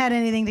just haven't had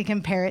anything to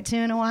compare it to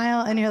in a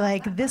while, and you're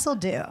like, this'll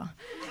do.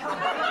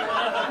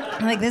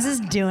 Like this is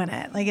doing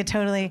it. Like it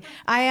totally.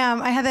 I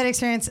had that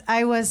experience.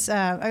 I was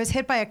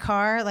hit by a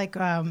car like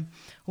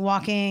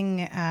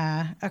walking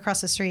across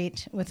the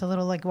street with a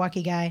little like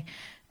walkie guy,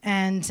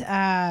 and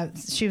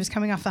she was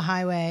coming off the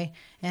highway,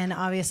 and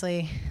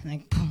obviously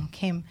like boom,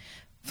 came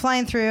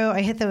flying through.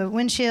 I hit the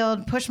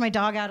windshield, pushed my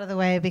dog out of the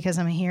way because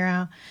I'm a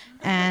hero,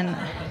 and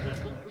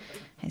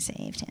I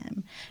saved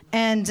him.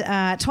 And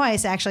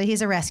twice, actually.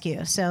 He's a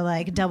rescue, so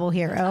like double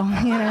hero. You know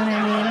what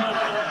I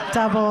mean?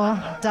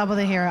 Double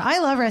the hero. I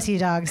love rescue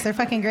dogs. They're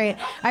fucking great.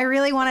 I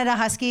really wanted a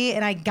husky,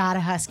 and I got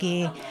a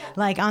husky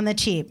like on the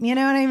cheap. You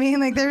know what I mean?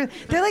 Like they're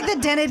like the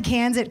dented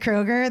cans at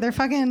Kroger. They're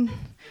fucking.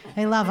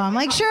 I love them.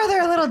 Like sure,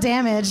 they're a little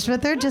damaged,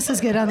 but they're just as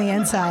good on the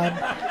inside.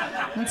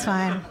 That's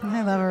fine.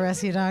 I love a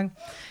rescue dog.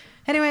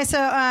 Anyway, so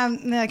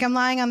like I'm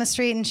lying on the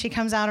street, and she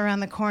comes out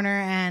around the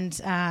corner, and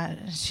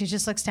she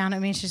just looks down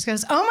at me, and she just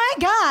goes, "Oh my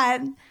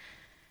God,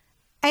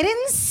 I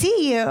didn't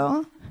see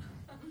you."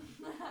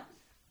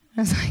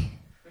 I was like,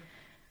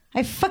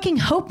 I fucking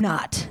hope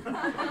not. You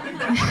know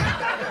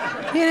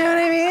what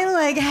I mean?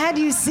 Like, had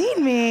you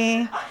seen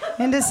me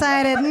and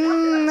decided,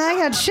 I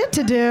got shit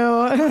to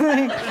do,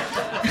 like,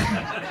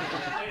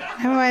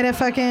 I might have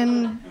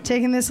fucking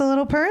taken this a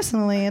little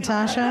personally,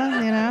 Natasha,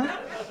 you know?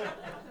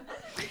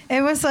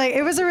 It was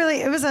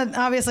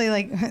obviously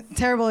like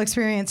terrible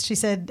experience, she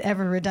said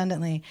ever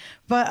redundantly.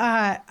 But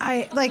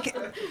I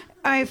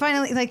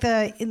finally, like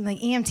the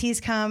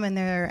EMTs come, and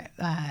they're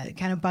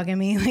kind of bugging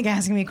me, like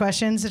asking me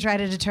questions to try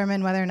to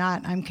determine whether or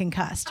not I'm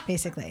concussed,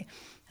 basically.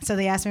 So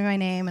they asked me my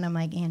name, and I'm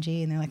like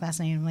Angie, and they're like last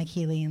name, I'm like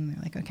Healy, and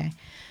they're like, okay.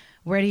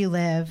 Where do you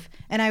live?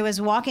 And I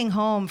was walking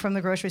home from the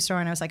grocery store,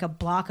 and I was like a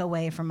block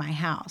away from my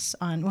house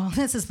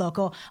this is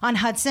local, on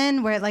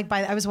Hudson, where like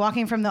I was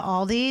walking from the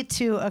Aldi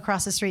to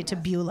across the street to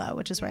Beulah,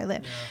 which is where I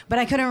live. Yeah. But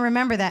I couldn't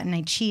remember that, and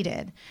I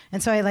cheated.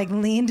 And so I like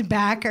leaned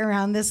back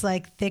around this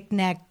like thick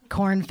neck,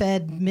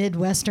 corn-fed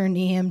Midwestern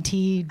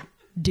EMT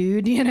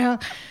dude, you know?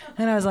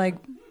 And I was like,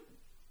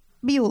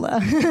 Beulah.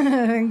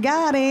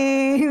 Got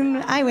him.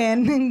 I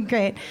win.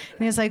 Great. And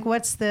he was like,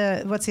 what's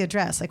the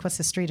address? Like, what's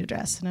the street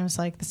address? And I was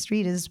like, the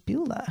street is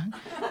Beulah.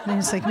 And he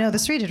was like, no, the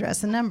street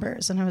address, the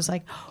numbers. And I was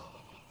like,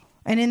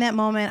 and in that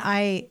moment,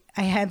 I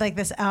had like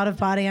this out of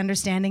body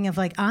understanding of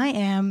like, I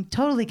am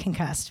totally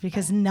concussed,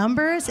 because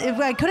numbers, if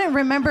I couldn't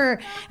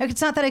remember,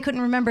 it's not that I couldn't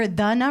remember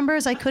the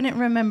numbers, I couldn't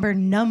remember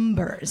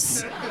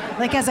numbers.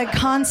 Like as a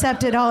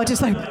concept at all, it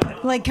just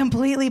like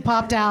completely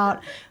popped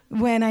out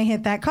when I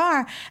hit that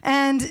car.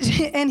 And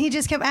he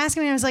just kept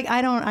asking me, I was like,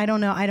 I don't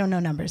know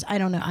numbers. I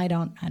don't know.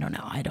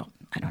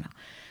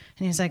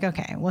 And he was like,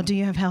 okay, well, do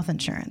you have health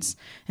insurance?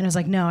 And I was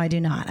like, no, I do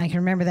not. I can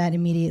remember that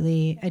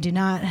immediately. I do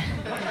not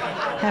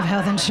have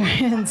health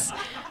insurance.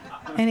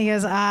 And he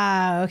goes,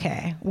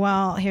 okay,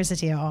 well, here's the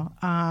deal.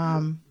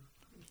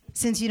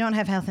 Since you don't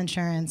have health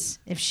insurance,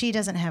 if she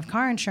doesn't have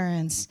car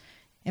insurance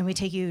and we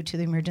take you to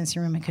the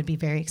emergency room, it could be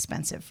very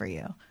expensive for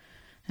you.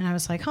 And I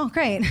was like, oh,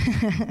 great.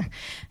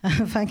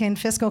 A fucking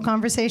fiscal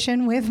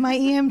conversation with my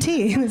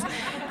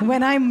EMT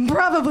when I'm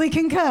probably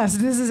concussed.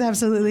 This is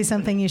absolutely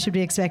something you should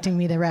be expecting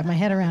me to wrap my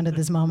head around at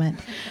this moment.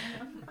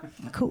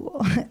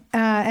 Cool.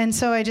 And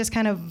so I just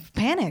kind of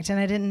panicked, and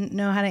I didn't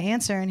know how to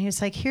answer. And he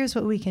was like, here's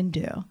what we can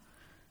do.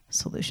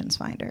 Solutions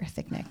finder,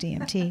 thick-necked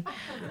EMT.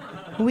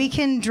 We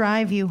can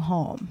drive you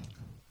home.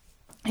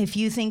 If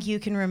you think you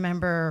can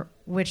remember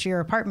which your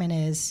apartment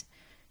is,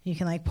 you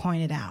can like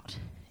point it out.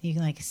 You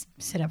can like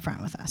sit up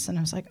front with us. And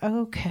I was like,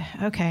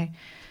 okay,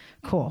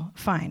 cool,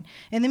 fine.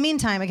 In the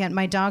meantime, again,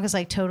 my dog is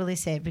like totally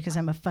saved because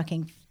I'm a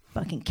fucking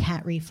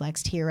cat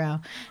reflexed hero.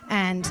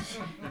 And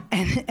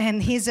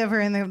he's over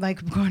in the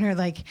like corner,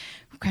 like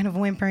kind of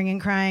whimpering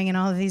and crying, and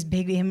all of these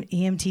big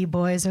EMT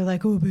boys are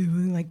like, oh baby,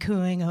 like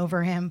cooing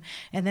over him.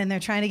 And then they're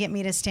trying to get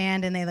me to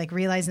stand, and they like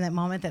realize in that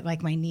moment that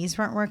like my knees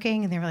weren't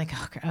working, and they were like,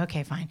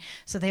 okay, fine.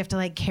 So they have to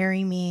like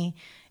carry me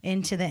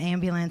into the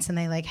ambulance, and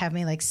they like have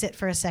me like sit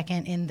for a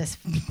second in this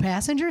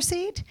passenger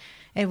seat,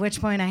 At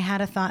which point I had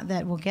a thought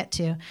that we'll get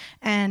to,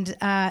 and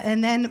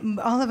then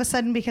all of a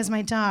sudden, because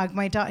my dog,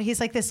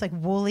 he's like this like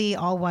woolly,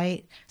 all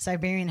white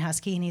Siberian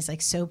Husky, and he's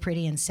like so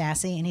pretty and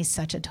sassy, and he's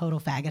such a total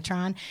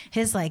faggotron.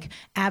 His like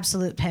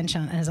absolute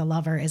penchant as a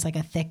lover is like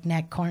a thick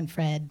neck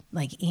corn-fed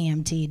like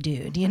EMT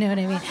dude. You know what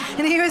I mean?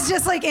 And he was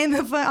just like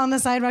on the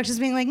sidewalk,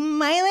 just being like,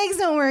 my legs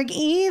don't work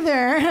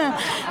either.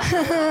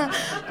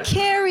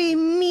 Carry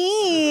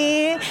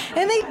me.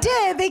 And they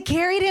did. They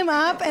carried him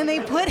up and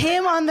they put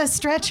him on the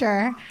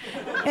stretcher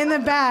in the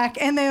back,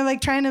 and they're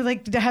like trying to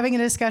like having a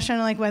discussion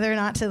on like whether or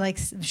not to like,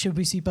 should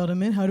we seatbelt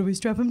him in? How do we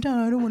strap him down?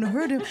 I don't want to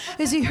hurt him.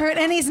 Is he hurt?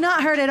 And he's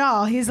not hurt at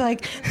all. He's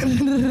like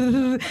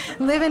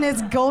living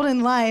his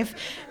golden life.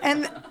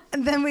 And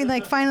then we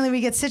like finally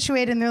we get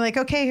situated, and they're like,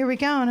 okay, here we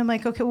go. And I'm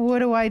like, okay, what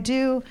do I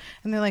do?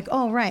 And they're like,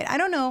 oh, right. I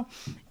don't know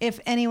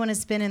if anyone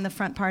has been in the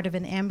front part of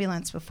an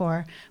ambulance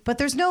before, but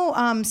there's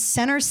no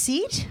center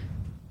seat.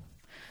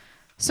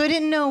 So I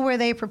didn't know where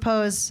they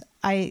propose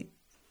I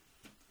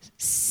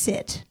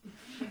sit.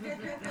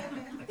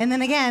 And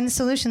then again,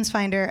 Solutions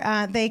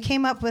Finder, they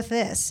came up with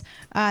this.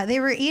 They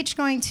were each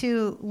going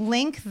to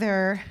link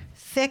their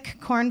thick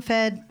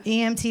corn-fed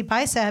EMT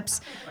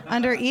biceps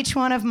under each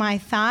one of my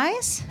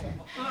thighs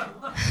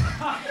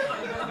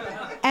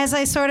as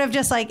I sort of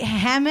just like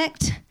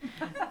hammocked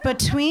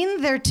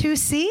between their two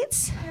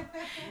seats.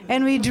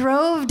 And we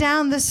drove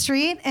down the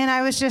street, and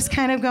I was just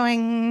kind of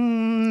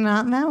going,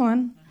 not that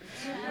one.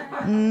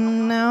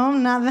 No,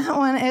 not that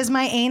one. As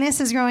my anus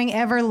is growing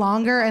ever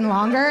longer and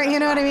longer, you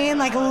know what I mean?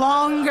 Like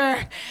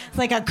longer,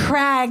 like a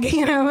crag,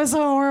 you know, it was so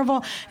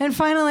horrible. And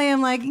finally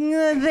I'm like,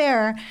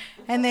 there.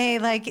 And they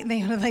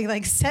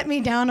set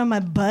me down on my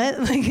butt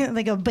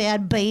like a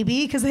bad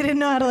baby, because they didn't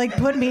know how to like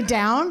put me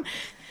down.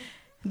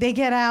 They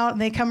get out,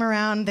 they come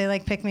around, they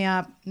like pick me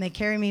up, and they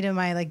carry me to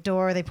my like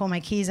door. They pull my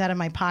keys out of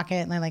my pocket,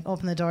 and they like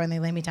open the door, and they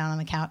lay me down on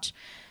the couch.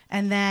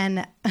 And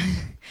then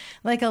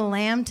like a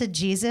lamb to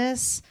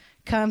Jesus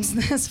comes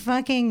this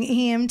fucking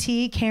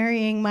EMT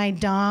carrying my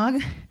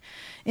dog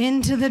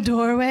into the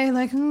doorway,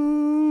 like,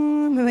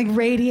 like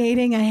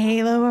radiating a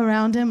halo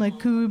around him, like,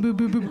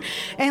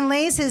 and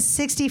lays his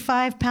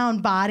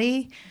 65-pound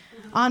body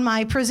on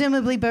my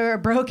presumably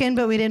broken,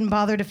 but we didn't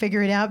bother to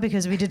figure it out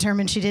because we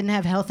determined she didn't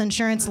have health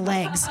insurance,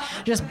 legs.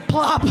 Just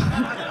plop.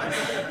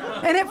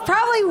 And it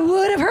probably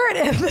would have hurt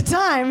at the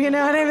time, you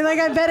know what I mean? Like,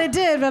 I bet it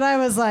did, but I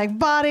was like,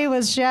 body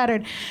was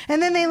shattered.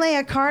 And then they lay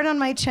a card on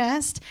my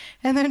chest,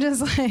 and they're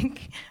just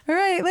like, all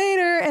right,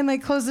 later, and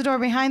like close the door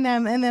behind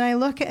them. And then I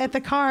look at the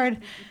card,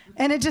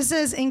 and it just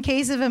says, in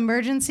case of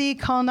emergency,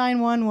 call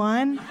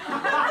 911.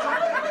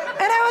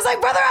 And I was like,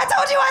 brother, I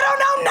told you I don't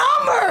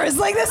know numbers.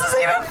 Like, this isn't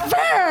even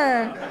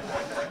fair.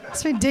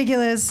 It's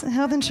ridiculous.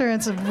 Health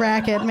insurance is a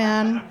racket,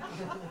 man.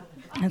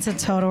 It's a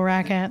total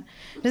racket.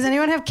 Does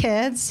anyone have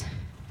kids?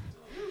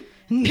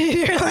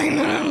 You're like,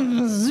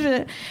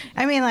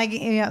 I mean, like,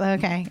 yeah,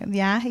 okay,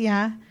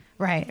 yeah,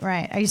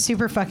 right. Are you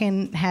super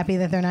fucking happy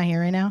that they're not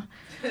here right now?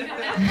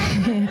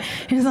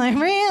 He's like,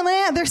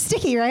 really? They're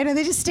sticky, right? Are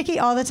they just sticky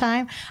all the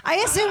time? I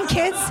assume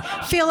kids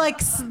feel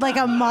like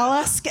a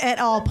mollusk at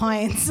all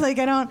points. Like,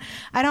 I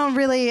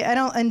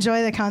don't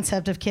enjoy the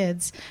concept of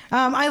kids.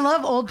 I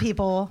love old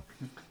people,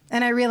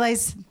 and I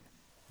realize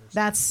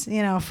that's,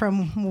 you know,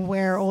 from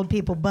where old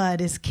people bud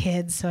is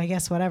kids, so I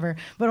guess whatever.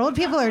 But old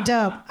people are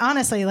dope.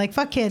 Honestly, like,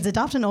 fuck kids.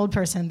 Adopt an old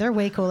person. They're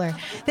way cooler.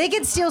 They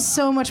can steal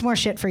so much more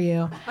shit for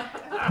you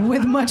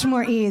with much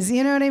more ease.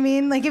 You know what I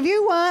mean? Like, if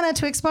you want a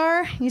Twix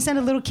bar, you send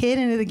a little kid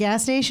into the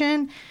gas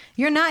station,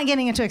 you're not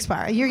getting a Twix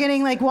bar. You're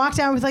getting, like, walked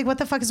out with, like, what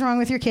the fuck is wrong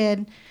with your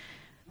kid?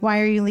 Why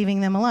are you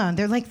leaving them alone?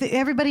 They're like,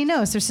 everybody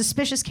knows they're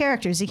suspicious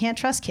characters. You can't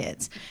trust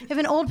kids. If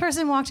an old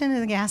person walked into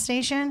the gas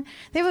station,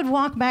 they would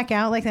walk back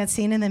out like that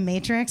scene in The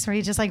Matrix where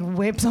he just like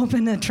whips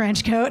open the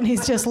trench coat and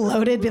he's just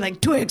loaded, be like,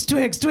 Twix,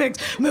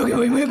 Milky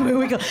Way.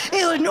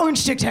 Hey,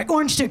 orange Tic Tac,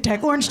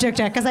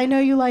 because I know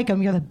you like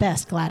them. You're the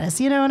best,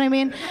 Gladys. You know what I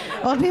mean?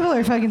 Old people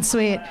are fucking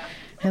sweet.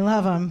 I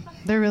love them.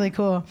 They're really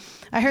cool.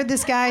 I heard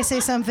this guy say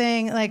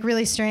something like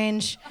really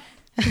strange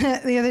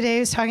the other day. He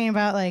was talking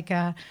about like,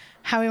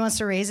 how he wants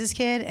to raise his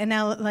kid. And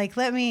now, like,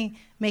 let me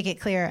make it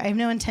clear. I have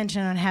no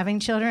intention on having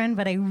children,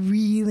 but I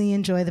really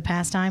enjoy the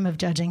pastime of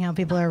judging how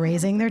people are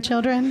raising their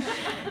children.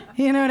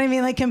 You know what I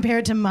mean? Like,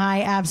 compared to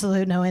my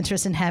absolute no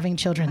interest in having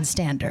children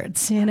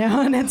standards, you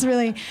know? And it's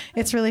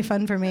really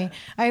fun for me.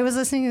 I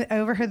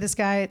overheard this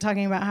guy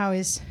talking about how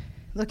he's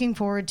looking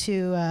forward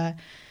to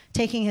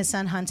taking his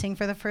son hunting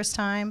for the first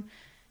time.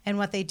 And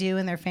what they do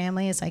in their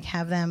family is, like,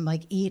 have them,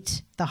 like,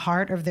 eat the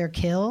heart of their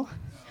kill.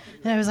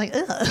 And I was like,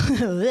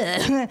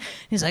 ugh.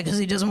 He's like, because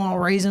he doesn't want to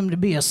raise him to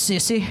be a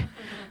sissy.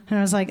 And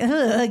I was like,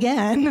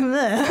 again. You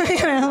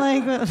know,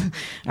 like,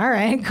 all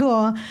right,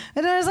 cool.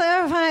 And I was like,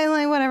 oh, fine,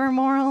 like, whatever,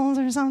 morals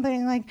or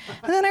something. Like,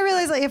 and then I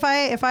realized, like, if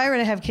I were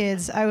to have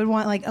kids, I would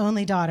want, like,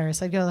 only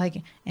daughters. I'd go,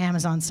 like,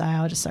 Amazon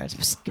style. Just start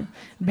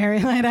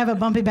burying, I'd have a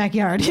bumpy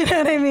backyard. You know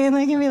what I mean?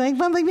 Like, it'd be like,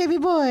 bumpy baby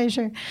boy,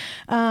 sure.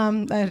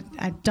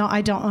 I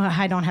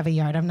don't have a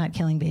yard. I'm not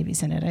killing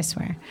babies in it, I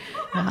swear.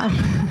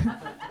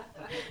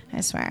 I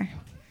swear.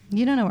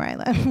 You don't know where I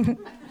live.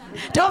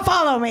 Don't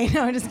follow me.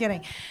 No, I'm just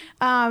kidding.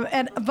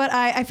 But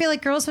I feel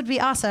like girls would be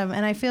awesome,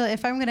 and I feel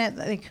if I'm gonna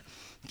like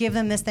give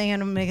them this thing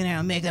and I'm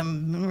gonna make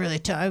them really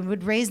tough, I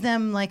would raise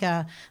them like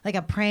a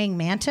praying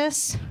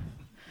mantis.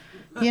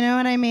 You know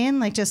what I mean?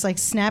 Like just like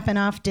snapping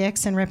off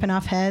dicks and ripping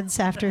off heads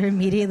after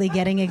immediately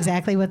getting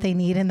exactly what they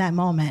need in that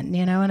moment.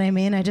 You know what I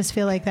mean? I just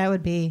feel like that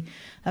would be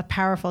a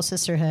powerful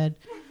sisterhood.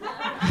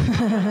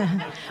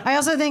 I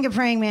also think a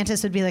praying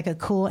mantis would be like a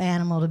cool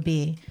animal to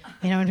be.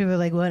 You know, when people are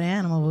like, what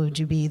animal would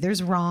you be?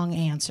 There's wrong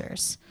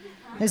answers.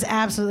 There's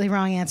absolutely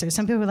wrong answers.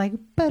 Some people are like,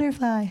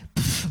 butterfly.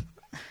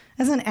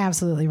 That's an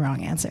absolutely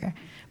wrong answer.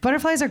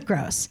 Butterflies are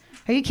gross.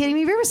 Are you kidding me?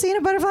 Have you ever seen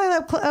a butterfly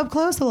up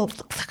close? A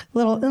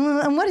little,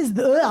 and what is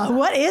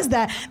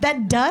that?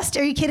 That dust?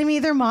 Are you kidding me?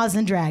 They're moths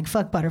and drag.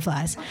 Fuck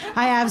butterflies.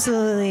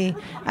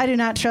 I do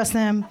not trust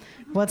them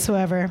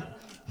whatsoever.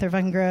 They're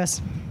fucking gross.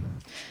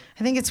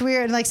 I think it's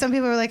weird. Like some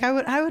people are like,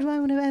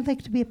 I'd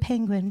like to be a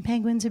penguin.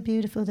 Penguins are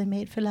beautiful. They're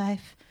made for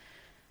life.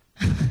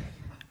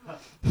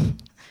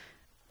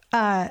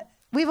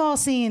 We've all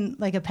seen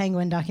like a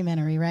penguin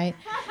documentary, right?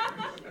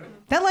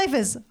 That life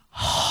is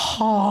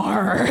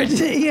hard,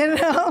 you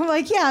know?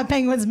 Like, yeah,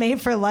 penguins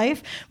made for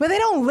life, but they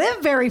don't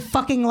live very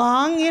fucking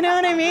long, you know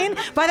what I mean?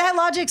 By that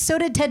logic, so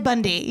did Ted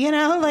Bundy, you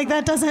know? Like,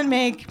 that doesn't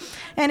make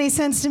any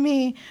sense to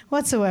me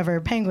whatsoever.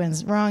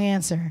 Penguins, wrong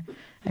answer,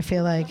 I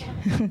feel like.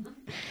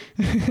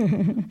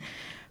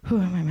 Ooh,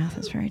 my mouth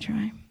is very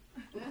dry.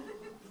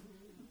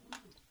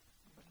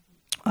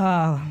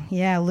 Oh,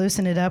 yeah,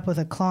 loosen it up with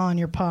a claw on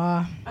your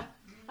paw.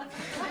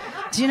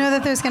 Do you know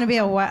that there's going to be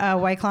a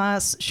White Claw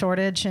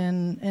shortage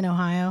in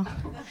Ohio?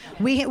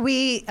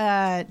 We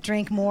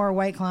drink more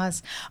White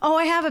Claws. Oh,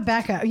 I have a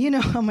backup. You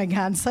know, oh my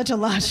God, such a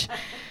lush.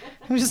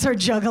 I'm just start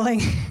juggling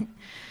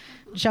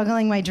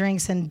my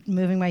drinks and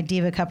moving my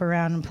Diva cup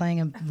around and playing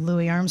a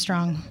Louis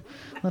Armstrong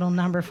little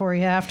number for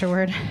you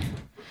afterward.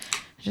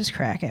 Just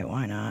crack it.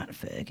 Why not?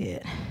 Fuck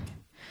it.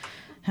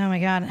 Oh my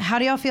God. How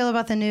do y'all feel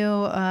about the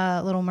new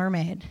Little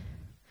Mermaid?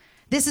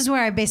 This is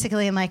where I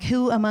basically am like,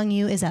 who among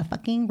you is a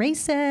fucking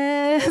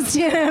racist?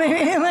 You know what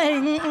I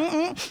mean?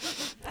 Like,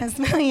 I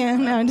smell you.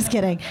 No, I'm just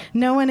kidding.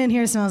 No one in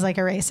here smells like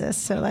a racist.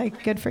 So,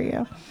 like, good for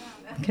you.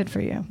 Good for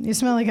you. You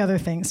smell like other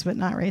things, but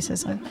not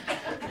racism.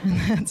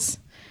 And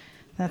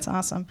that's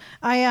awesome.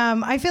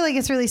 I feel like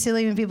it's really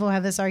silly when people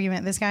have this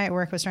argument. This guy at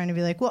work was trying to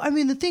be like, well, I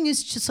mean, the thing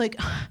is just like,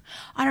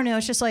 I don't know.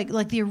 It's just like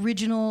the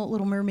original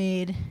Little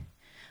Mermaid.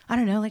 I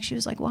don't know. Like, she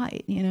was like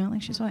white, you know,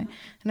 like she's white.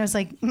 And I was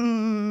like,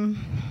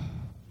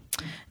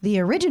 the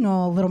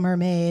original Little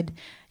Mermaid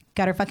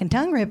got her fucking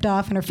tongue ripped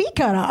off and her feet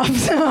cut off.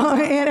 So,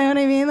 you know what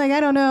I mean? Like, I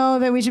don't know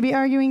that we should be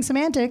arguing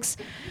semantics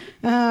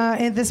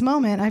at this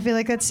moment. I feel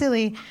like that's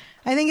silly.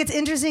 I think it's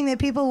interesting that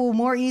people will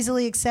more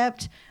easily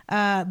accept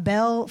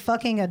Belle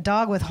fucking a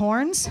dog with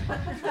horns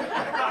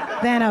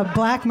than a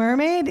black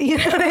mermaid. You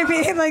know what I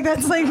mean? Like,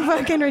 that's like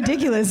fucking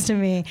ridiculous to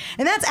me.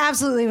 And that's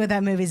absolutely what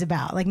that movie's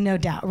about. Like, no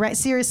doubt. Right?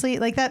 Seriously,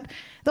 like that,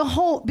 the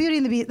whole Beauty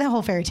and the Beast, that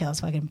whole fairy tale is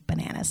fucking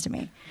bananas to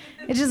me.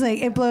 It's just like,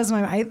 it blows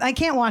my mind. I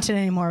can't watch it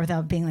anymore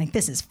without being like,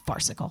 this is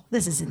farcical.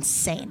 This is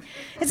insane.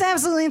 It's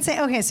absolutely insane.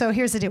 Okay, so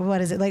here's the deal.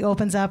 What is it? Like,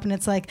 opens up and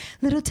it's like,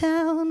 little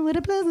town with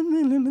a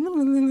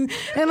pleasant...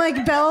 And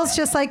like, Belle's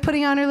just like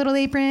putting on her little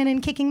apron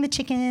and kicking the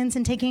chickens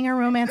and taking a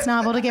romance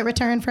novel to get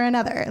returned for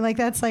another. Like,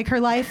 that's like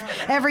her life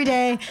every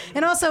day.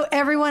 And also,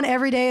 everyone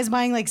every day is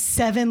buying like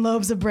 7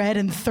 loaves of bread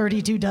and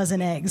 32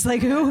 dozen eggs.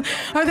 Like, who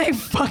are they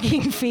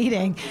fucking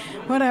feeding?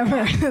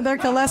 Whatever. Their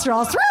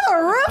cholesterol's through the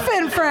roof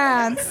in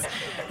France.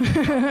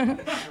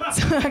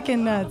 It's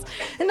fucking nuts.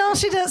 And all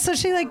she does, so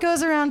she like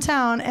goes around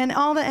town, and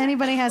all that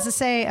anybody has to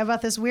say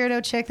about this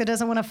weirdo chick that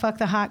doesn't want to fuck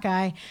the hot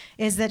guy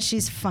is that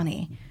she's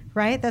funny,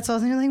 right? That's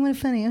all. They're like, what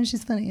funny? Oh,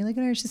 she's funny. Look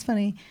at her, she's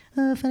funny.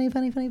 Oh, funny,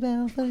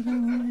 Belle.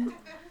 Funny.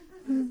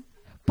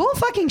 Bull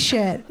fucking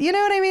shit. You know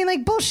what I mean?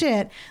 Like,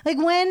 bullshit. Like,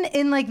 when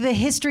in like the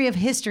history of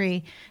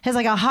history has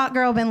like a hot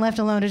girl been left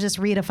alone to just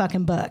read a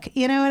fucking book?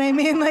 You know what I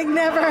mean? Like,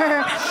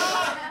 never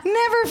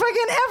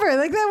fucking ever.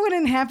 Like, that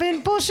wouldn't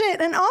happen.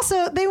 Bullshit. And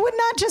also, they would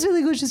not just be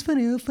like, oh, she's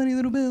funny. Oh, funny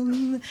little Belle.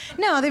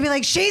 No, they'd be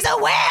like, she's a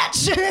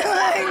witch.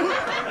 Like,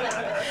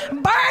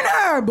 burn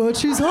her, but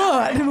she's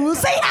hot. And we'll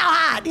see how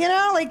hot. You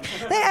know? Like,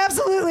 they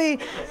absolutely,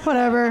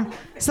 whatever.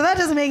 So that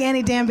doesn't make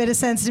any damn bit of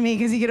sense to me,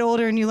 because you get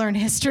older and you learn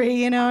history,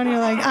 you know, and you're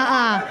like,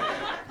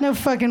 no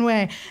fucking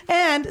way.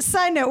 And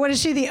side note, what, is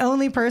she the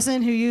only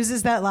person who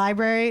uses that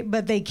library,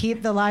 but they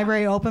keep the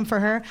library open for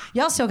her?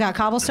 Y'all still got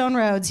cobblestone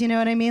roads, you know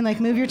what I mean? Like,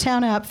 move your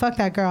town up. Fuck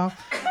that girl.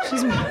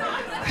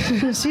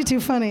 She's too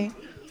funny.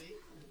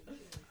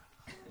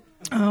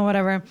 Oh,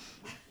 whatever.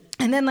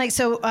 And then, like,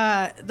 so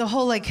the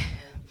whole, like,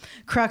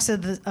 crux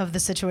of the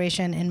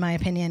situation, in my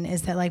opinion,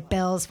 is that, like,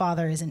 Belle's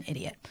father is an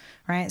idiot,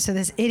 right? So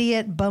this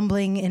idiot,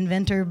 bumbling,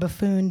 inventor,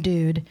 buffoon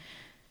dude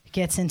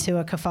gets into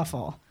a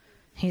kerfuffle.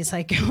 He's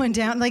like going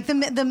down, like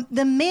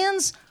the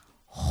man's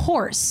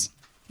horse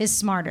is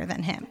smarter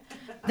than him.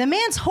 The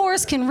man's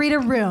horse can read a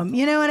room.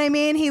 You know what I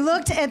mean? He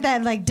looked at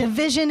that like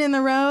division in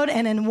the road,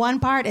 and in one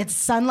part it's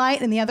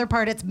sunlight, and the other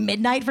part it's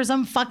midnight for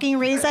some fucking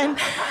reason.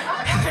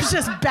 There's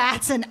just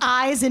bats and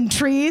eyes and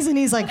trees, and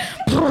he's like,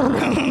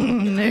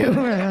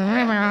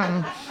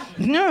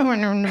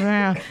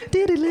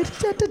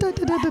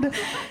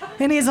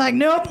 and he's like,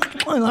 nope.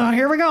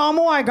 Here we go. I'm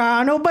a white guy.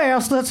 I know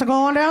best. Let's go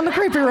on down the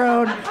creepy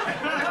road.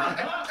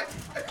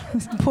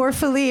 Poor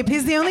Philippe.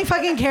 He's the only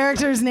fucking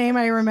character's name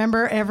I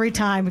remember every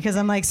time because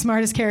I'm like,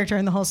 smartest character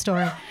in the whole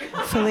story.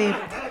 Philippe.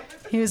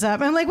 He was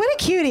up. I'm like, what a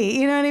cutie.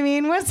 You know what I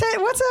mean? What's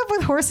up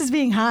with horses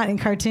being hot in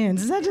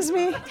cartoons? Is that just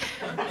me?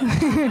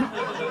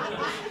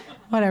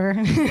 Whatever.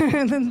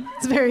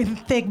 It's a very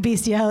thick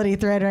bestiality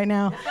thread right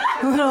now.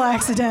 A little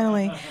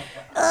accidentally.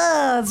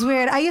 Oh, it's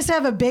weird. I used to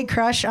have a big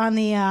crush on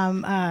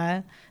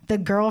the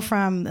girl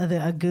from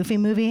a Goofy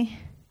movie.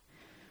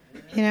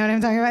 You know what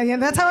I'm talking about? Yeah,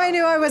 that's how I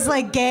knew I was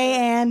like gay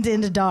and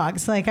into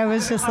dogs. Like I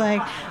was just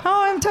like,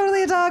 oh, I'm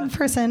totally a dog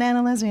person and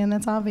a lesbian.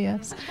 That's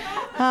obvious. So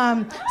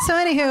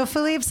anywho,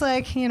 Philippe's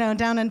like, you know,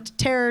 down in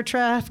terror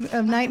trap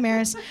of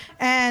nightmares,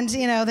 and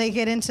you know they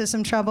get into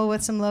some trouble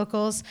with some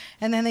locals,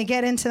 and then they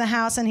get into the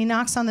house, and he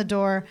knocks on the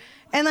door,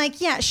 and like,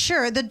 yeah,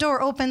 sure, the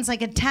door opens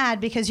like a tad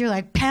because you're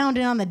like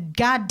pounding on the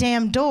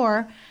goddamn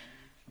door.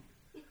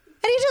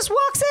 And he just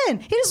walks in.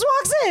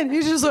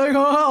 He's just like, oh,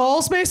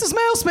 all space is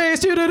male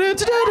space. And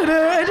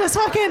just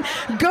fucking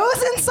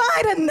goes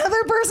inside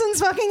another person's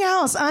fucking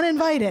house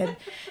uninvited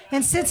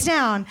and sits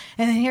down.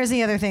 And then here's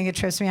the other thing that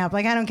trips me up.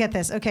 Like, I don't get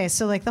this. Okay,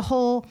 so like the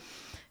whole,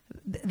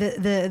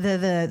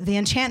 the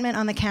enchantment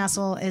on the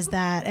castle is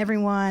that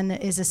everyone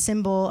is a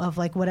symbol of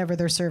like whatever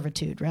their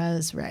servitude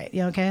was, right?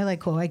 Yeah, okay, like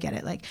cool, I get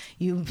it. Like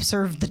you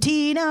serve the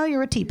tea, now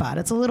you're a teapot.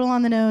 It's a little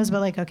on the nose, but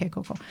like, okay,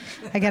 cool.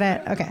 I get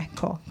it. Okay,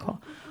 cool.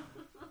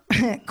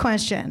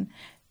 Question.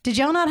 Did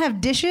y'all not have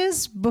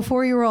dishes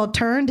before you were all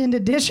turned into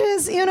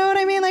dishes? You know what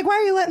I mean? Like, why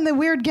are you letting the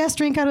weird guest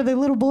drink out of the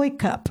little boy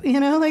cup? You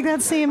know, like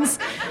that seems...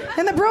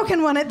 And the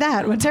broken one at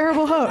that, with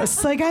terrible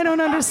hosts. Like, I don't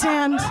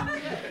understand.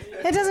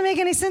 It doesn't make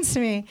any sense to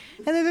me.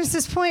 And then there's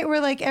this point where,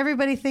 like,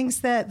 everybody thinks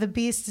that the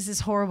Beast is this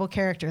horrible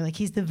character. Like,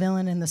 he's the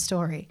villain in the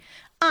story.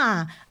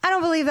 I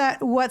don't believe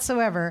that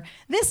whatsoever.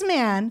 This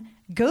man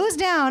goes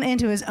down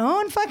into his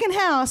own fucking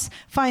house,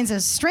 finds a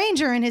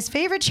stranger in his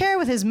favorite chair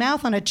with his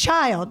mouth on a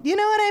child. You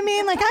know what I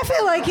mean? Like, I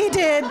feel like he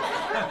did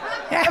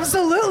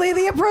absolutely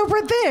the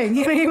appropriate thing.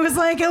 You know, he was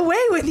like, away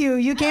with you.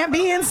 You can't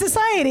be in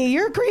society.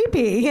 You're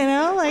creepy, you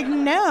know? Like,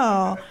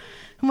 no.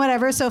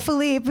 Whatever. So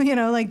Philippe, you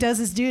know, like does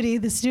his duty,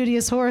 the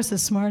studious horse, the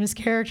smartest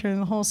character in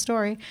the whole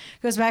story,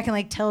 goes back and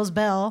like tells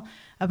Belle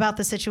about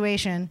the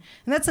situation.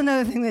 And that's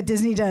another thing that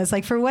Disney does.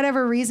 Like for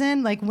whatever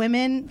reason, like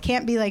women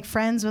can't be like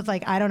friends with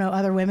like, I don't know,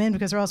 other women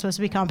because they're all supposed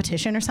to be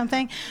competition or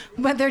something.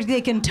 But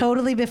they can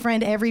totally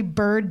befriend every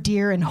bird,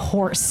 deer, and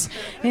horse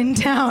in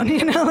town.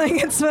 You know, like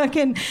it's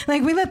fucking,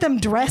 like we let them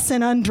dress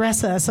and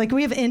undress us. Like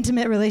we have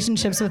intimate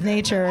relationships with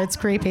nature. It's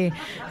creepy.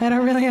 I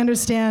don't really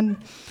understand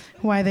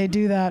why they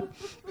do that.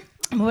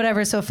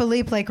 Whatever. So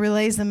Philippe like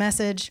relays the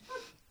message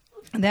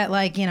that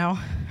like, you know,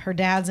 her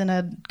dad's in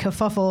a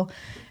kerfuffle.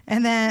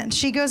 And then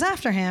she goes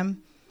after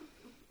him,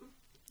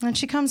 and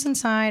she comes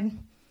inside,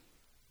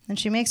 and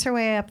she makes her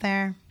way up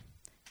there.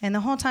 And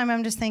the whole time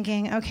I'm just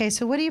thinking, okay,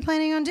 so what are you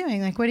planning on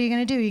doing? Like, what are you going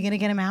to do? You're going to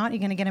get him out? You're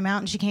going to get him out?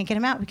 And she can't get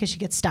him out because she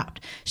gets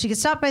stopped. She gets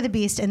stopped by the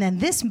Beast, and then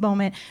this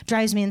moment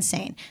drives me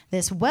insane.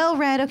 This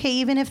well-read, okay,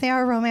 even if they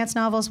are romance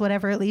novels,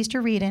 whatever, at least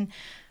you're reading,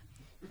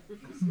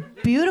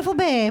 beautiful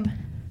babe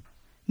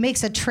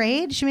makes a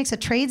trade. She makes a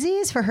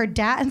tradesies for her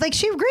dad. And like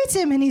she greets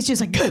him and he's just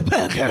like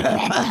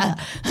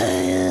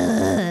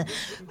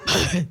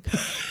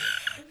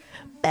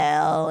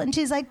Belle. And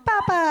she's like,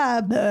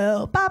 Papa,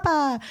 Belle,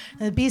 Papa.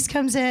 And the Beast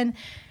comes in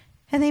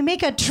and they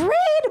make a trade.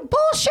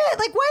 Bullshit.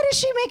 Like, why does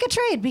she make a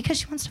trade? Because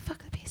she wants to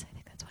fuck the Beast. I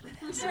think that's what it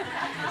is.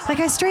 Like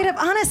I straight up,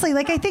 honestly,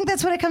 like I think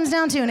that's what it comes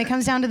down to. And it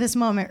comes down to this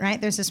moment,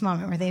 right? There's this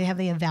moment where they have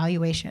the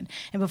evaluation.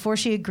 And before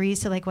she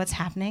agrees to like what's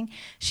happening,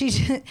 she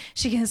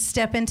can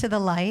step into the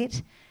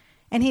light.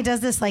 And he does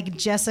this like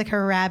Jessica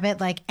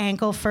Rabbit, like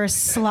ankle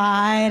first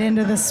slide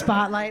into the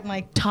spotlight and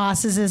like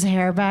tosses his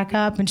hair back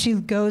up. And she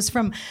goes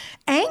from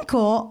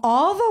ankle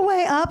all the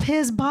way up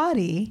his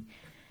body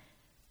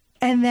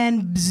and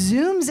then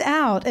zooms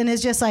out and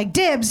is just like,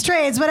 dibs,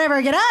 trades, whatever,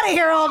 get out of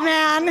here, old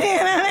man. You know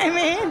what I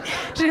mean?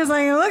 She's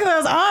like, look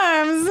at those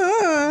arms.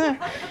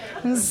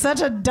 I'm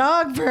such a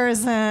dog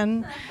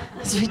person.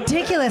 It's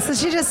ridiculous. So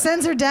she just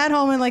sends her dad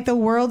home in like the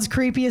world's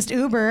creepiest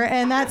Uber,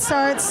 and that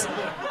starts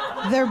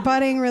their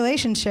budding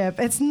relationship.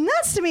 It's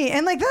nuts to me.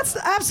 And like that's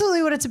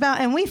absolutely what it's about.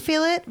 And we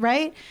feel it,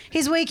 right?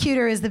 He's way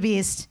cuter as the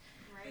Beast.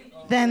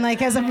 Then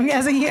like as a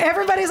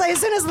everybody's like,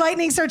 as soon as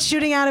lightning starts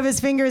shooting out of his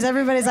fingers,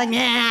 everybody's like, nah,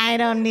 I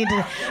don't need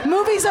to.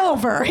 Movie's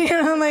over. You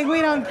know, like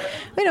we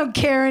don't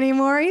care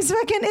anymore. He's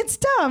fucking, it's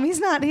dumb.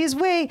 He's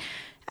way,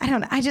 I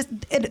don't know.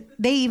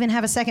 They even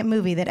have a second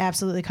movie that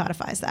absolutely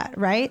codifies that,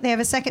 right? They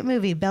have a second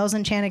movie, Belle's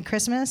Enchanted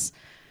Christmas.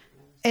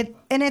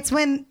 It's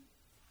when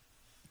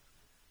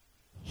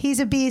he's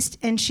a beast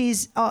and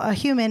she's a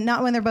human,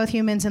 not when they're both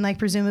humans and like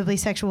presumably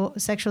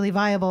sexually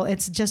viable.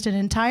 It's just an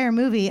entire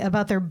movie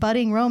about their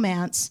budding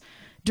romance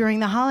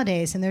during the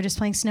holidays, and they're just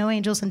playing snow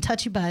angels and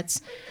touchy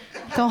butts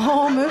the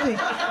whole movie.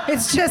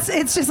 It's just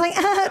like,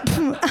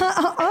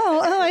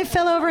 I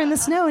fell over in the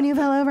snow and you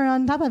fell over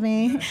on top of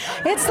me.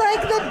 It's like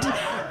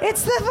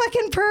it's the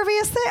fucking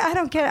pervious thing.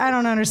 I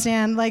don't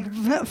understand. Like,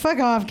 fuck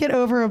off. Get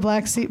over a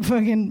black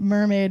fucking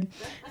mermaid.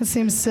 It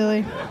seems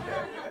silly.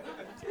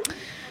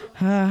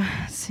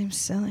 It seems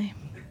silly.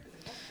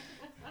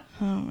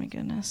 Oh my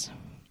goodness.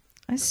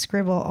 I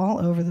scribble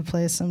all over the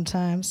place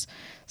sometimes.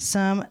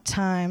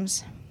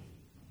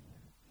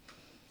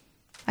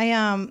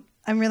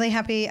 I'm really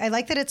happy. I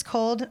like that it's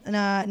cold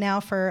now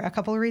for a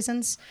couple of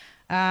reasons.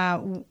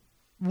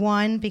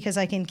 One, because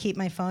I can keep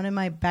my phone in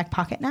my back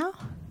pocket now.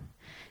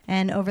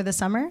 And over the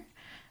summer,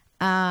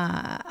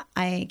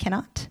 I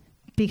cannot,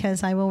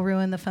 because I will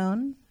ruin the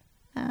phone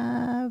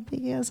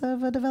because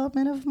of a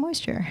development of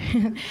moisture.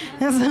 And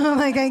so,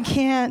 like, I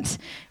can't.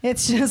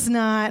 It's just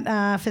not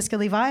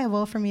fiscally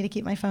viable for me to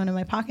keep my phone in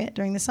my pocket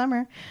during the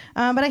summer.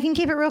 But I can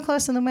keep it real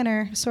close in the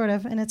winter, sort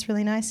of, and it's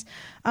really nice.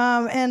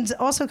 And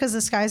also because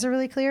the skies are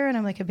really clear, and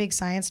I'm like a big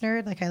science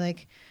nerd. Like,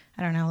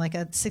 I don't know, like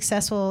a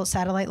successful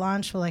satellite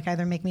launch will like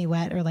either make me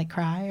wet or like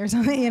cry or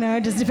something,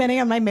 just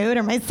depending on my mood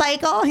or my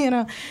cycle,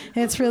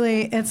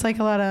 It's like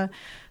a lot of,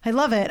 I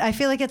love it. I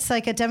feel like it's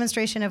like a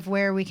demonstration of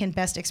where we can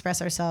best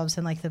express ourselves,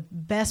 and like the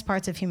best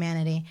parts of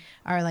humanity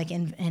are like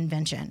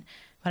invention.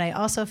 But I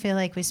also feel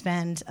like we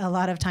spend a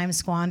lot of time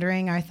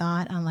squandering our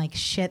thought on like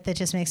shit that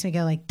just makes me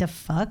go like, the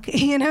fuck?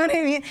 You know what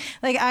I mean?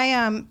 Like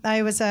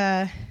I was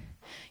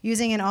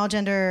using an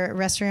all-gender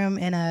restroom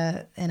in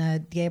a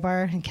gay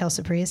bar in Kel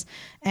Surprise,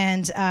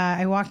 and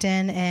I walked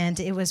in, and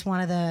it was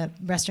one of the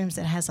restrooms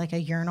that has like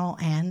a urinal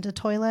and a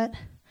toilet,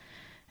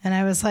 and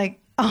I was like,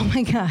 oh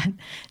my God,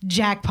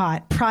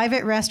 jackpot.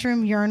 Private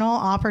restroom urinal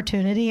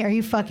opportunity. Are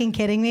you fucking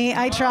kidding me?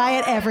 I try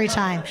it every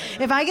time.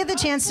 If I get the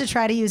chance to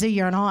try to use a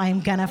urinal, I'm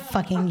gonna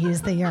fucking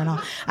use the urinal.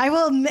 I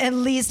will at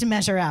least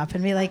measure up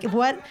and be like,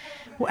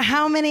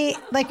 how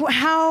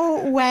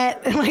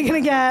wet am I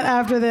gonna get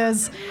after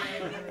this?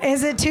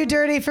 Is it too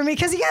dirty for me?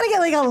 Because you gotta get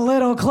like a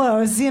little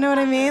close, you know what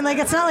I mean? Like,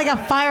 it's not like a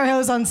fire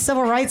hose on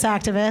civil rights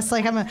activists.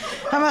 Like, I'm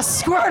a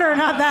squirter,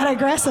 not that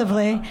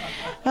aggressively.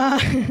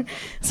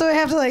 So I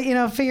have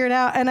to figure it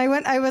out. And I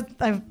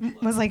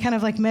was like kind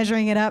of like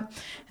measuring it up,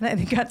 and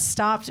I got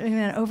stopped. And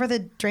then over the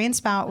drain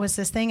spout was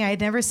this thing I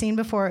had never seen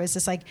before. It was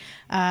this like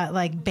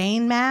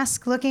Bane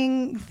mask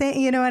looking thing,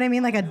 you know what I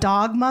mean? Like a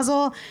dog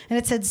muzzle, and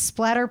it said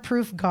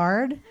splatterproof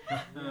guard.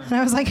 And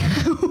I was like,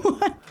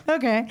 what?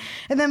 Okay.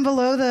 And then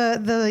below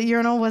the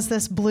urinal was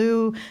this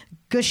blue,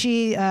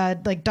 gushy,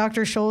 like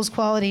Dr. Scholl's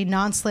quality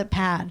non-slip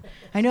pad.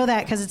 I know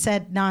that because it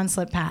said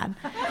non-slip pad.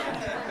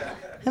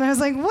 And I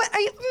was like, what are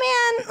you,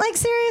 man, like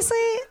seriously?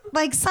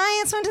 Like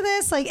science went to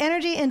this, like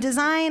energy and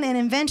design and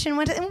invention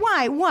went to, and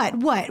why? What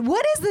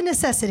is the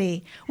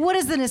necessity? What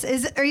is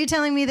the are you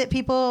telling me that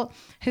people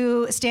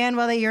who stand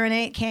while they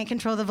urinate can't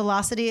control the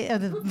velocity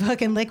of the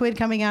fucking liquid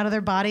coming out of their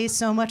bodies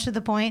so much to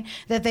the point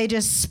that they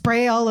just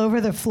spray all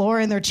over the floor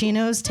in their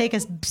chinos, take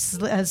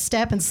a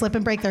step and slip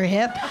and break their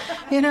hip?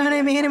 You know what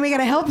I mean? And we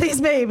gotta help these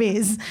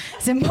babies.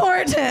 It's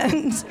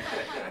important.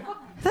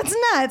 That's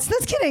nuts.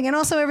 That's kidding. And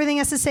also everything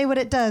has to say what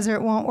it does or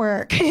it won't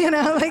work.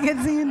 Like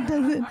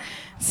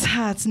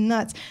it's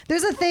nuts.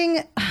 There's a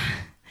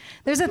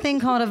thing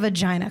called a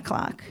vagina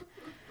clock.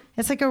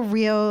 It's like a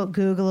real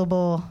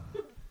Googleable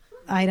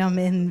item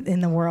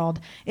in the world.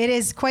 It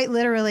is quite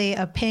literally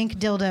a pink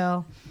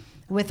dildo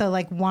with a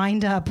like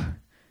wind up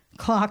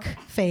clock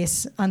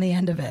face on the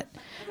end of it.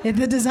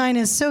 The design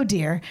is so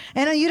dear.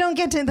 And you don't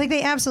get to, like,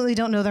 they absolutely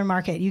don't know their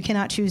market. You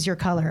cannot choose your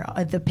color.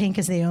 The pink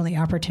is the only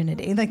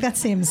opportunity. Like, that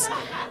seems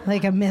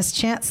like a missed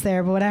chance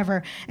there, but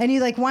whatever. And you,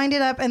 like, wind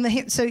it up,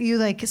 and so you,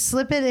 like,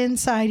 slip it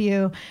inside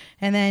you,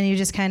 and then you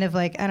just kind of,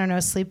 like, I don't know,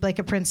 sleep like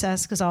a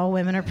princess, because all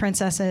women are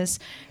princesses.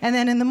 And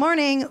then in the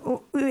morning,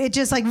 it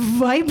just, like,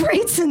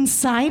 vibrates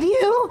inside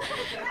you,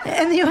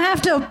 and you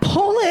have to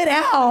pull it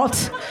out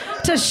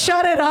to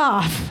shut it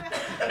off.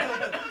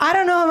 I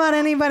don't know about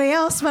anybody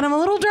else, but I'm a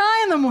little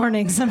dry in the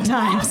morning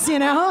sometimes,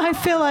 I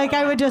feel like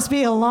I would just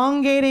be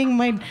elongating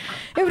it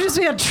would just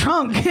be a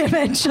trunk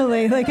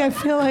eventually. Like, I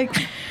feel like,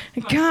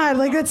 God,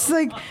 like, it's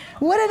like,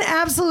 what an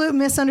absolute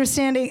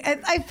misunderstanding.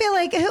 I feel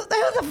like, who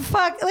the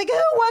fuck, like, who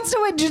wants to,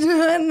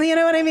 you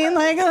know what I mean?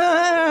 Like,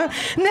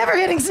 never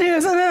hitting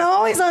snooze and then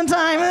always on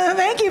time.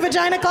 Thank you,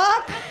 vagina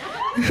clock.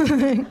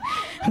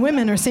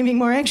 Women are seeming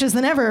more anxious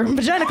than ever.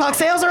 Vagina clock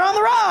sales are on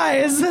the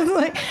rise.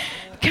 Like,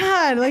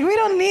 God, like, we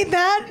don't need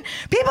that.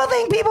 People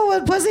think people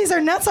with pussies are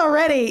nuts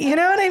already. You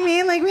know what I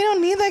mean? Like, we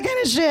don't need that kind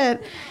of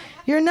shit.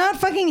 You're not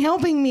fucking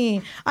helping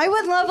me. I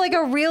would love, like,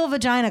 a real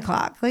vagina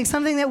clock. Like,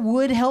 something that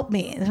would help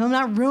me. If I'm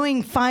not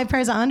ruining 5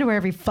 pairs of underwear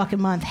every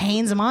fucking month.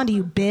 Hanes, I'm onto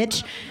you,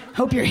 bitch.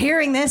 Hope you're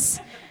hearing this.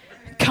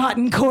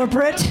 cotton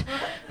corporate.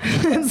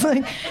 It's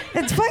like,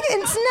 it's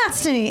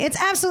nuts to me. It's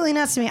absolutely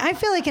nuts to me. I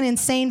feel like an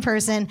insane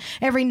person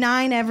every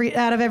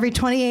out of every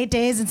 28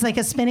 days. It's like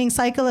a spinning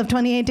cycle of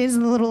 28 days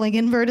in a little like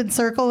inverted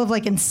circle of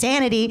like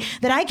insanity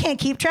that I can't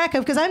keep track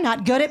of because I'm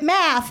not good at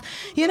math.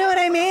 You know what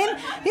I mean?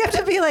 You have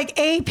to be like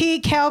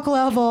AP Calc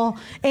level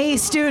A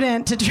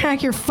student to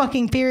track your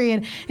fucking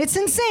period. It's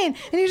insane.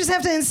 And you just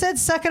have to instead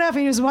suck it up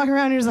and you just walk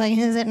around and you're just like,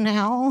 is it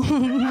now?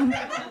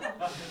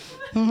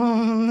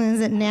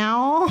 Is it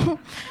now?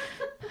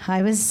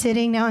 I was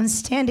sitting, now I'm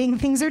standing.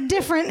 Things are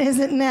different. Is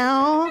it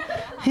now?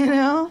 You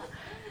know?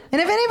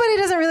 And if anybody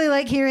doesn't really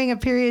like hearing a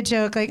period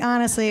joke, like,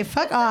 honestly,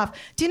 fuck off.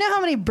 Do you know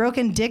how many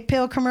broken dick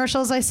pill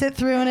commercials I sit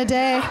through in a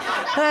day?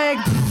 Like,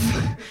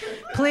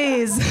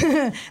 please.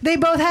 They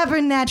both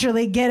happen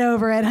naturally. Get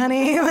over it,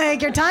 honey.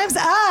 Like, your time's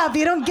up.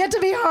 You don't get to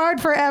be hard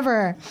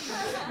forever.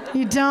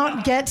 You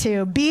don't get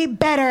to. Be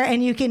better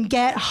and you can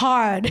get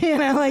hard. You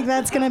know, like,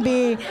 that's gonna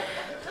be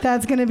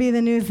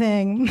the new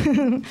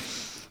thing.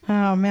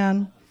 Oh,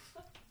 man.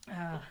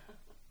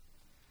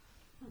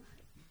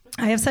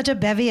 I have such a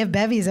bevy of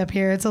bevies up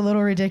here. It's a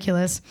little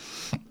ridiculous,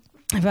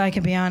 if I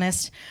can be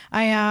honest.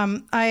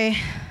 I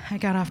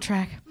got off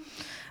track.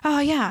 Oh,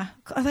 yeah.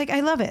 Like, I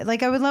love it.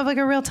 Like, I would love, like,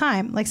 a real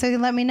time. Like, so you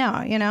let me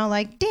know, you know?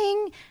 Like,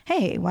 ding.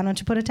 Hey, why don't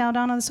you put it down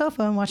on the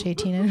sofa and watch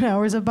 18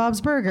 hours of Bob's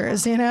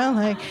Burgers, you know?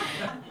 Like,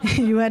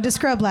 you had to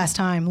scrub last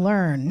time.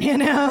 Learn, you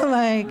know?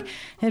 Like,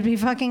 it'd be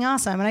fucking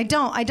awesome. And I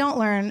don't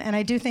learn. And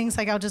I do things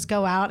like I'll just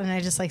go out and I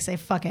just, like, say,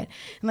 fuck it.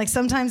 And, like,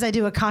 sometimes I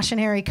do a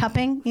cautionary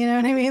cupping, you know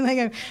what I mean? Like,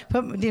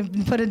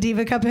 I put a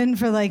diva cup in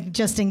for, like,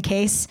 just in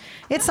case.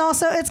 It's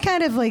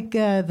kind of like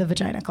the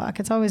vagina clock.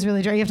 It's always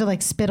really dry. You have to,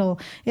 like, spittle.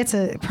 It's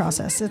a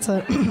process. It's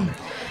a...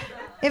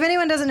 If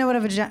anyone doesn't know what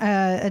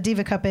a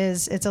diva cup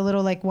is, it's a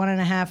little like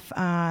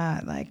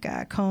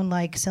 1.5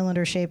 cone-like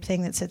cylinder-shaped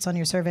thing that sits on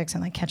your cervix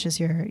and like catches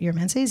your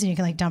menses, and you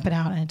can like dump it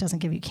out, and it doesn't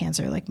give you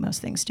cancer like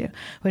most things do,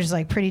 which is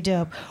like pretty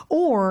dope.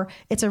 Or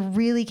it's a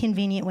really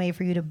convenient way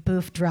for you to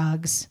boof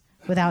drugs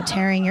without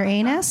tearing your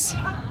anus.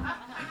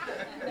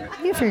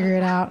 You figure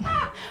it out.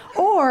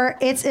 Or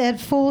it's at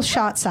full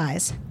shot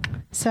size.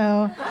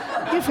 So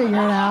you figure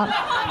it out.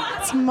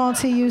 It's a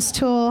multi-use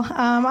tool.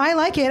 I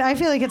like it. I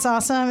feel like it's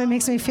awesome. It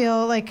makes me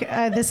feel like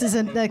this is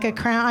like a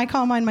crown. I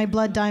call mine my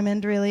blood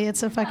diamond, really.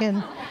 It's a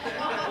fucking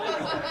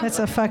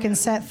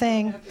set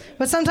thing.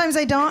 But sometimes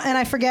I don't, and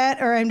I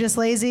forget, or I'm just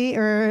lazy,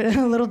 or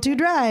a little too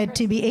dry,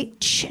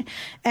 TBH.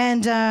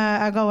 And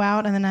I'll go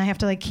out, and then I have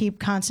to like keep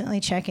constantly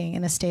checking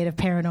in a state of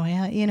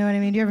paranoia. You know what I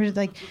mean? You have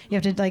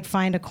to like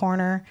find a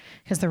corner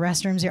because the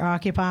restrooms are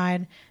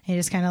occupied, and you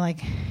just kind of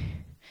like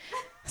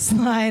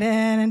slide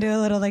in and do a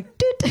little like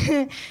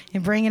doot. You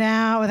bring it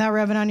out without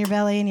rubbing on your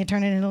belly, and you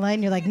turn it into light,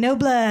 and you're like, no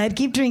blood,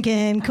 keep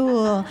drinking,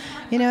 cool.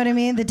 You know what I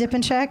mean? The dip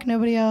and check.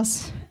 Nobody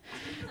else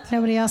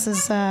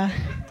is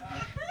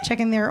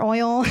checking their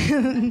oil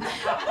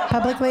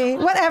publicly.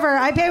 Whatever.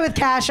 I pay with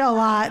cash a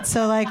lot,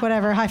 so like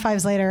whatever. High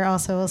fives later.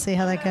 Also, we'll see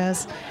how that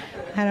goes.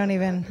 I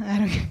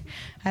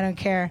don't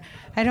care.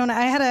 I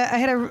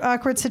had a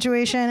awkward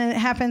situation, and it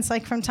happens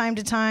like from time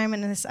to time,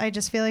 and I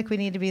just feel like we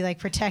need to be like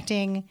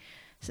protecting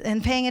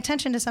and paying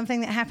attention to something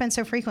that happens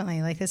so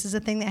frequently. Like, this is a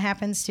thing that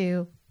happens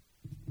to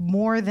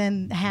more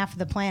than half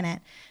the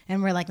planet.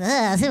 And we're like,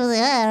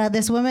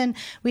 this woman,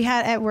 we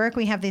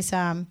have these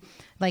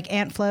like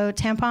Ant Flow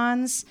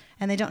tampons,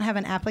 and they don't have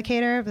an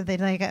applicator, but they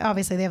like,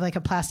 obviously they have like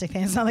a plastic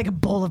thing. It's not like a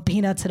bowl of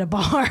peanuts at a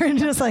bar and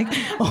just like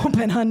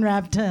open,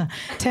 unwrapped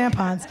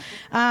tampons.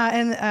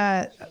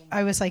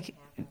 I was like,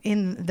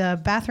 in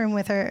the bathroom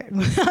with her,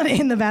 not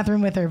in the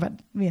bathroom with her, but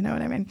you know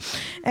what I mean.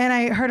 And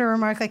I heard her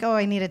remark like, oh,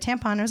 I need a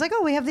tampon. And I was like,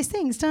 oh, we have these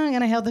things.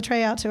 And I held the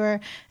tray out to her,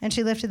 and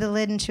she lifted the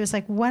lid, and she was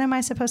like, what am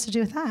I supposed to do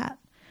with that?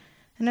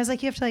 And I was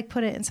like, you have to like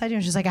put it inside you.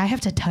 And she's like, I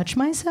have to touch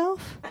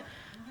myself?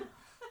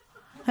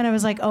 And I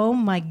was like, oh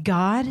my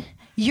God.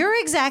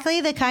 You're exactly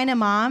the kind of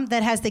mom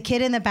that has the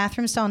kid in the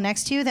bathroom stall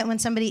next to you that when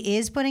somebody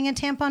is putting a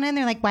tampon in,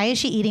 they're like, why is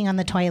she eating on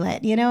the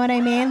toilet? You know what I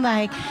mean?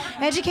 Like,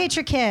 educate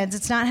your kids.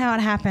 It's not how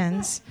it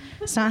happens.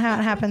 It's not how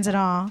it happens at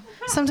all.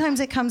 Sometimes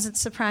it comes as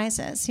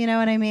surprises. You know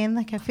what I mean?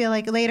 Like, I feel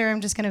like later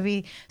I'm just going to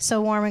be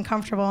so warm and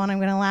comfortable, and I'm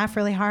going to laugh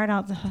really hard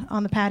out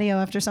on the patio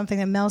after something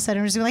that Mel said,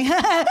 and I'm just going to be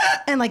like,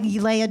 and like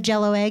lay a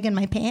Jello egg in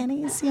my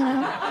panties, you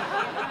know?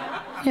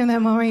 In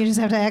that moment, you just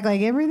have to act like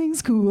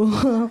everything's cool.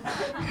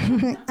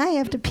 I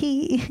have to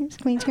pee.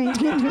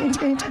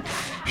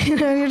 You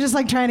know, you're just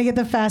like trying to get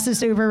the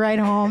fastest Uber ride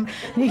home.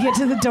 And you get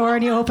to the door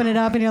and you open it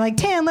up and you're like,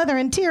 tan leather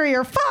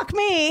interior, fuck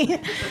me.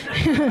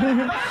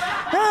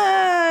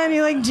 And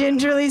you like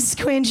gingerly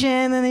squinch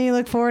in, and then you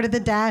look forward at the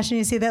dash and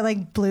you see that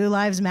like Blue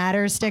Lives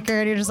Matter sticker,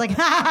 and you're just like,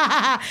 ha ha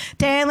ha,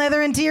 tan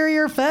leather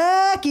interior,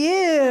 fuck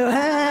you.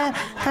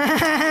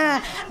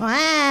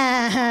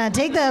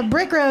 Take the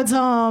brick roads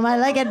home. I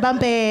like it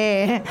bumpy.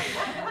 You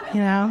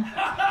know,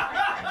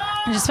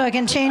 just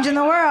fucking changing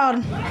the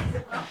world,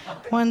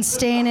 one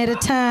stain at a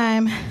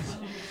time.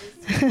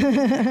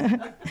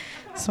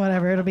 So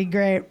whatever, it'll be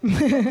great.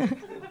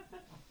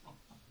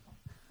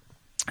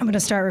 I'm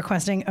gonna start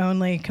requesting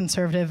only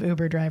conservative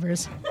Uber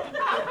drivers.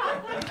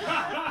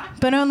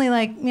 but only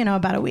like,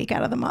 about a week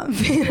out of the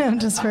month,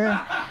 just for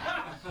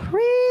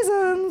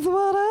reasons,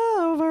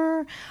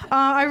 whatever.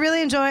 I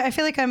really enjoy, I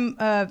feel like I'm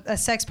a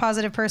sex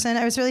positive person.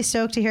 I was really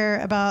stoked to hear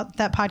about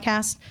that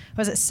podcast.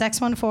 Was it Sex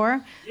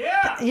 14?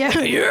 Yeah.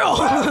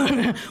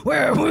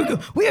 where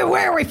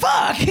we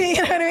fuck. You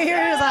know what I mean? You're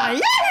just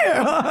like,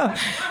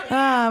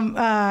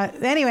 yeah.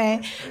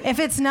 Anyway, if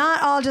it's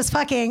not all just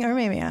fucking, or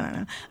maybe, I don't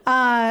know.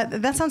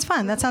 That sounds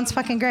fun. That sounds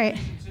fucking great.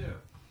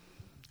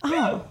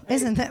 Oh,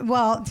 isn't that,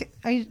 well,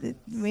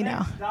 we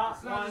know.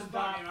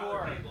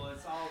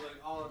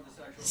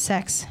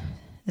 Sex.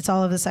 It's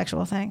all of the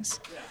sexual things.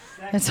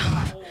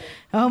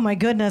 Oh my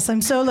goodness,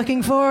 I'm so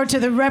looking forward to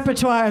the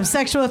repertoire of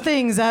sexual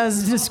things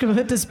as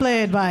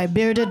displayed by a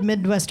bearded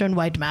Midwestern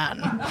white man.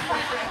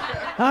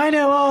 I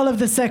know all of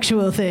the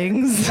sexual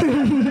things.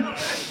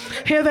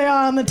 Here they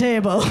are on the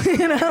table.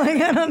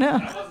 I don't know.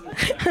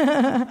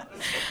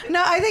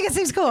 No, I think it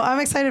seems cool. I'm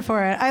excited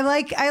for it.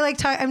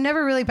 I'm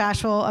never really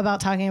bashful about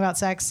talking about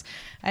sex.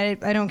 I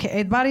don't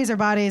care. Bodies are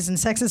bodies, and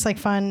sex is like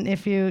fun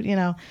if you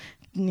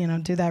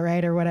do that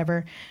right or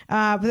whatever.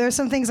 But there's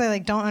some things I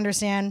don't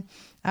understand.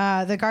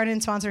 The Garden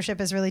sponsorship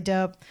is really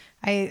dope.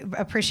 I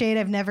appreciate.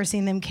 I've never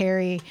seen them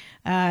carry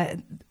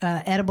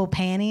edible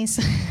panties.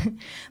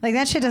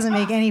 That shit doesn't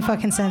make any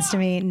fucking sense to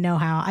me. No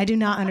how. I do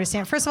not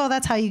understand. First of all,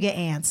 that's how you get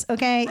ants.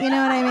 Okay, you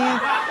know what I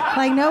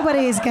mean?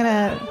 Nobody's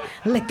gonna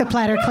lick the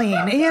platter clean.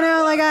 I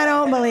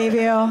don't believe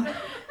you.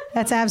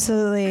 That's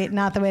absolutely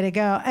not the way to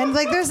go. And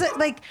there's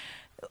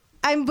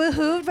I'm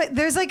behooved, but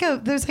there's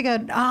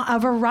a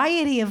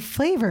variety of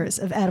flavors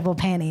of edible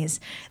panties.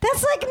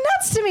 That's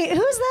nuts to me. Who's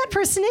that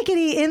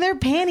persnickety in their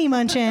panty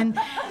munching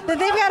that they've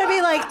got to be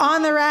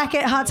on the rack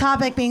at Hot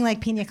Topic being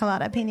pina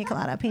colada, pina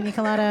colada, pina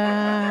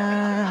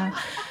colada,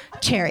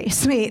 cherry,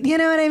 sweet. You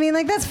know what I mean?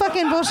 That's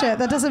fucking bullshit.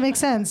 That doesn't make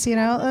sense, here's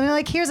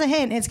a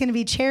hint. It's going to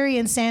be cherry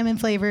and salmon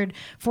flavored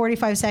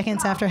 45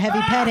 seconds after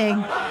heavy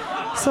petting.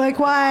 So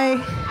why?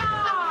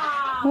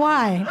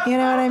 Why? You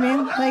know what I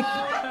mean?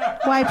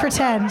 Why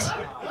pretend?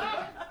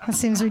 That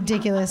seems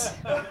ridiculous.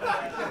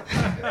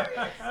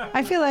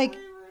 I feel like...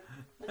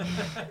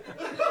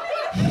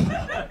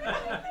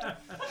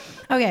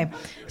 Okay,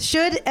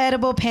 should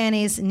edible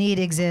panties need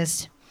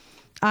exist?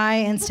 I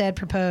instead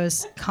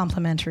propose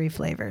complementary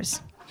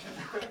flavors.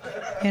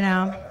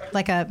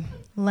 Like a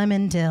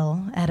lemon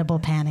dill edible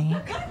panty.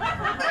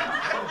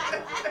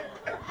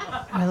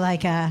 Or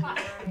like a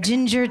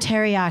ginger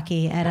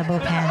teriyaki edible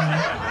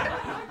panty.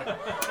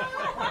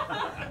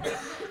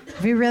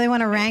 If you really want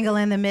to wrangle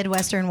in the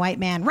Midwestern white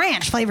man,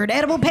 ranch flavored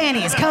edible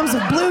panties comes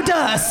with blue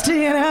dust,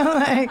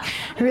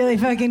 really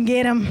fucking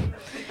get them.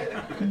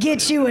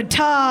 Get you a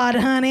Todd,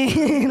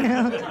 honey.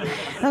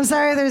 I'm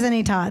sorry if there's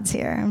any Todds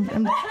here.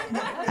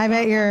 I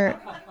bet you're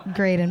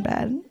great in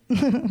bed.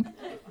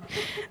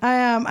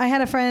 I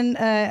had a friend,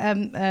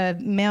 a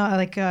male,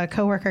 a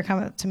coworker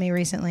come up to me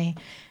recently,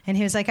 and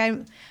he was like,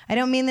 I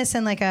don't mean this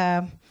in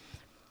a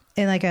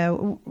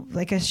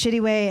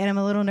shitty way, and I'm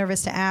a little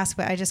nervous to ask,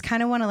 but I just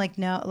kind of want to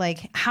know,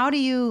 how do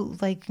you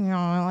make a girl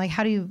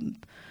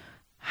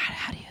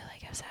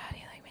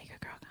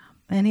come?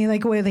 And he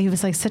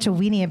was such a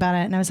weenie about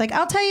it, and I was like,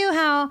 I'll tell you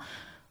how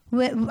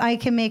I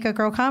can make a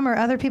girl come, or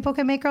other people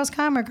can make girls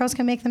come, or girls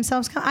can make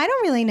themselves come. I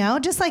don't really know.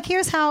 Just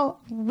here's how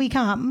we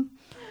come.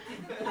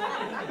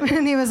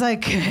 And he was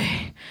like,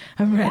 okay,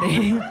 I'm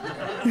ready.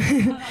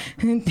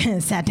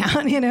 Sat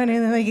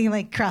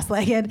down,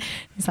 cross-legged.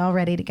 He's all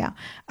ready to go.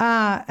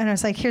 And I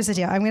was like, here's the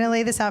deal. I'm going to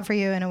lay this out for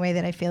you in a way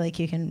that I feel like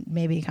you can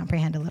maybe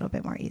comprehend a little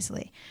bit more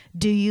easily.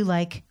 Do you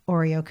like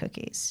Oreo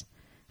cookies?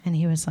 And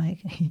he was like,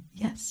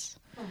 yes.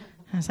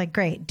 I was like,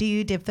 great. Do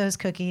you dip those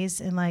cookies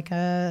in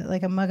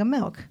a mug of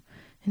milk?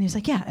 And he was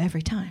like, yeah,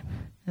 every time.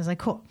 I was like,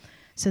 cool.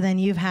 So then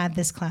you've had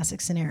this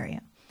classic scenario.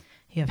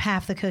 You have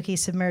half the cookie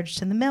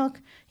submerged in the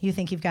milk. You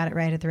think you've got it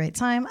right at the right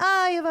time.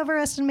 You've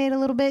overestimated a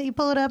little bit. You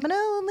pull it up, and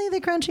only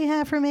the crunchy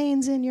half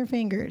remains in your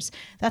fingers.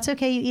 That's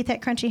okay. You eat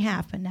that crunchy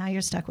half, but now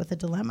you're stuck with a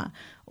dilemma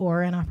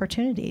or an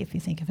opportunity, if you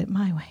think of it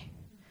my way.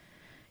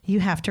 You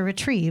have to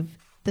retrieve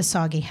the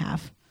soggy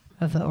half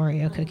of the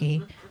Oreo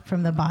cookie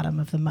from the bottom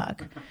of the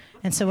mug.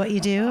 And so what you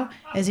do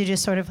is you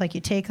just sort of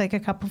you take a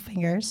couple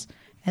fingers,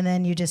 and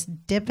then you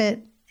just dip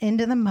it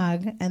into the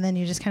mug, and then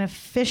you just kind of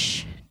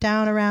fish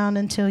down around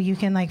until you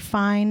can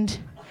find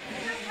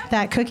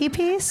that cookie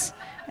piece.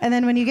 And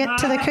then when you get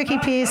to the cookie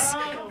piece,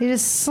 you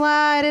just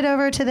slide it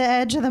over to the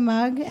edge of the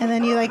mug, and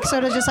then you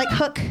sort of just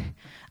hook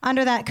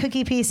under that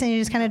cookie piece, and you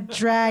just kind of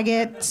drag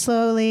it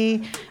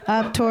slowly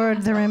up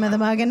toward the rim of the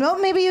mug. And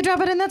maybe you drop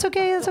it in. That's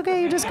okay. That's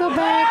okay. You just go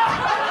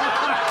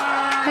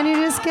back, and you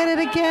just get it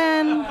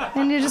again,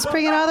 and you just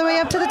bring it all the way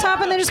up to the top,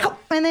 and then just go,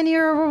 and then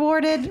you're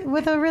rewarded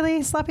with a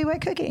really sloppy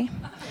wet cookie.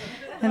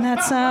 And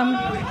that's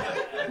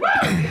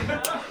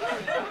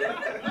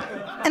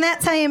and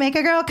that's how you make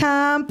a girl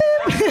come.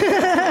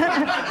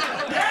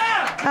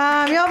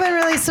 Y'all been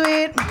really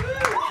sweet.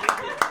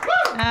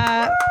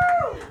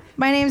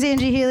 My name's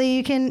Angie Healy.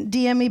 You can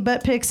DM me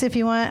butt pics if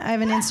you want. I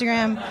have an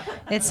Instagram.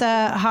 It's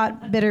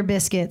hot bitter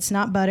biscuits,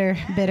 not butter,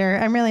 bitter.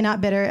 I'm really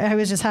not bitter. I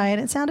was just high and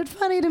it sounded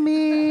funny to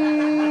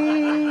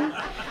me. All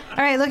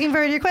right, looking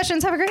forward to your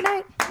questions. Have a great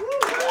night.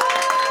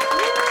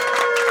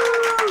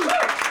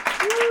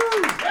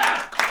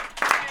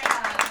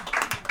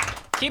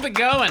 Keep it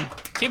going.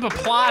 Keep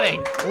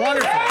applauding.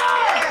 Wonderful.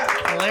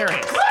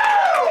 Hilarious.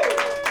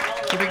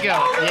 Keep it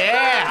going.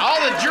 Yeah, all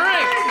the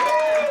drink.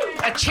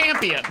 A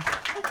champion.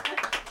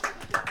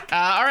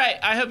 All right,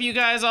 I hope you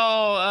guys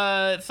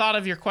all thought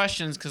of your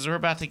questions because we're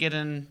about to get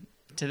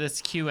into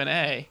this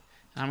Q&A.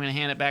 I'm going to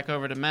hand it back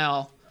over to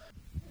Mel.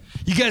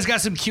 You guys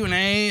got some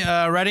Q&A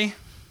ready?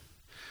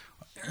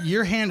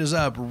 Your hand is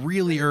up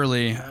really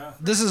early.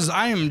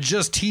 I am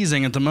just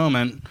teasing at the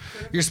moment.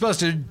 You're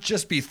supposed to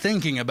just be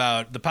thinking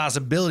about the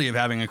possibility of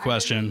having a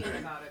question.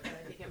 About it, but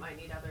I think it might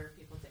need other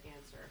people to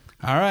answer.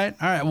 All right.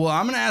 Well,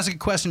 I'm going to ask a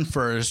question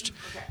first.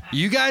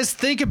 You guys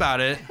think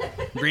about it.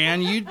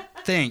 Brianne, you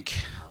think.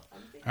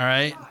 All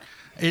right.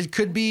 It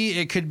could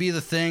be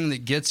the thing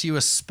that gets you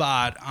a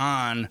spot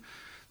on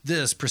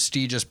this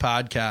prestigious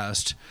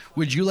podcast.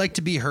 Would you like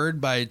to be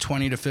heard by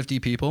 20 to 50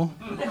 people?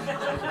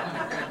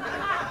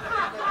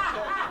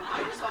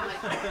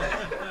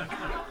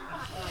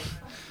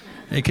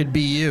 It could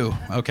be you,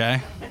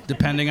 okay?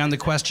 Depending on the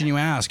question you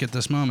ask at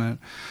this moment.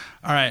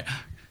 All right.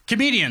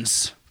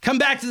 Comedians, come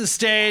back to the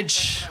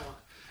stage.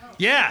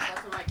 Yeah.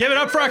 Give it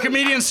up for our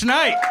comedians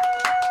tonight.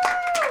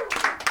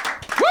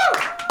 Woo!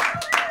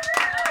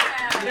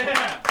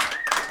 Yeah.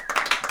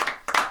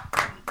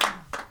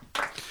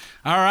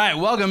 All right,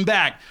 welcome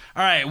back.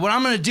 All right, what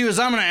I'm going to do is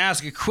I'm going to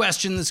ask a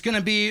question that's going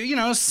to be,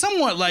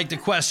 somewhat like the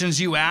questions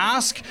you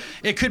ask.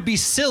 It could be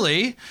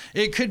silly.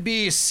 It could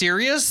be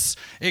serious.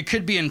 It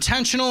could be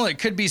intentional. It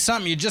could be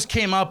something you just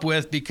came up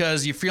with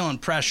because you're feeling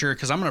pressure,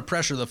 because I'm going to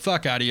pressure the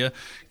fuck out of you,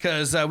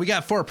 because we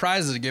got 4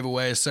 prizes to give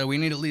away, so we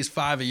need at least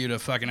 5 of you to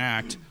fucking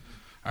act.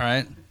 All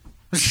right?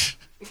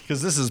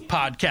 Because this is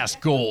podcast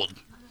gold.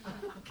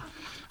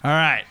 All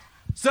right.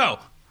 So,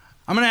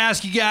 I'm going to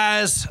ask you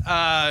guys,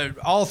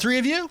 all 3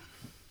 of you,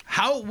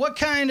 what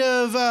kind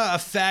of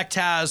effect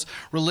has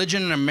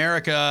religion in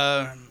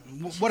America,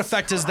 what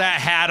effect has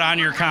that had on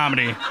your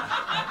comedy?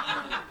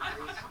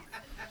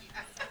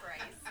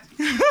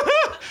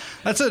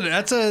 That's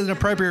an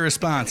appropriate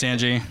response,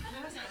 Angie.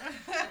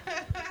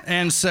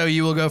 And so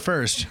you will go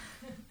first.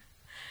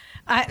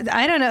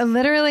 I don't know.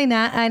 Literally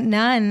none. I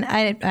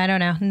don't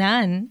know.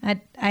 None.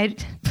 I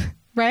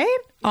right?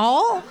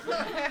 All?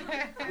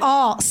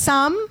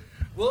 Some?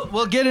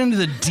 We'll get into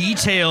the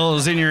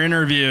details in your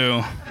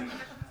interview.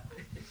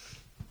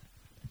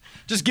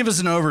 Just give us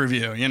an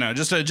overview,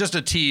 just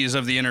a tease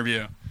of the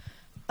interview.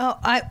 Oh,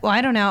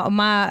 I don't know.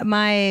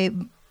 My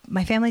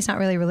family's not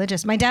really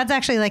religious. My dad's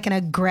actually like an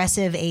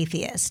aggressive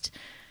atheist.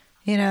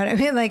 You know what I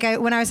mean? Like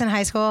when I was in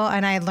high school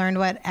and I learned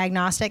what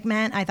agnostic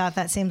meant, I thought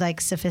that seemed like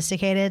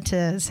sophisticated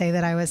to say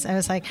that I was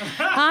like,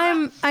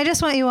 I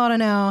just want you all to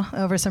know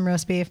over some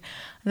roast beef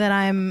that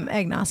I'm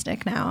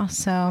agnostic now.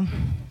 So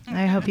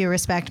I hope you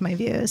respect my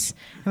views.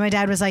 And my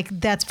dad was like,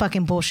 that's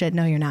fucking bullshit.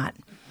 No, you're not.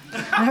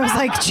 And I was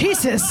like,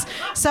 Jesus.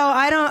 So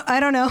I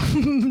don't know.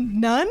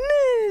 None?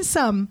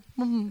 Some.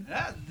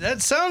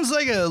 That sounds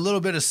like a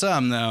little bit of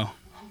some, though.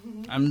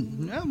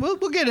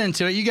 We'll get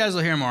into it. You guys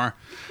will hear more.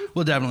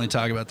 We'll definitely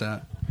talk about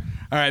that.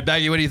 All right,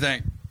 Baggy, what do you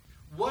think?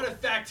 What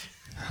effect?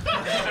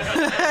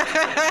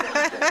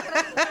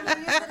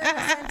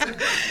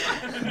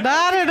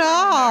 Not at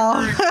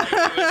all.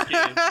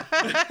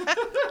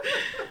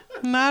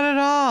 Not at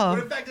all.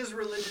 What effect has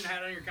religion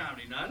had on your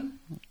comedy? None?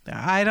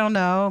 I don't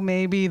know.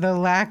 Maybe the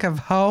lack of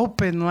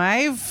hope in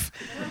life.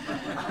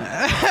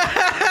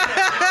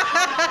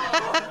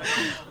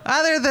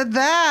 Other than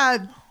that,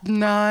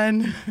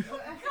 none.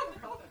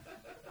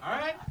 All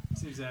right.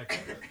 Seems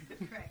accurate.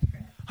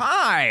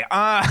 Hi.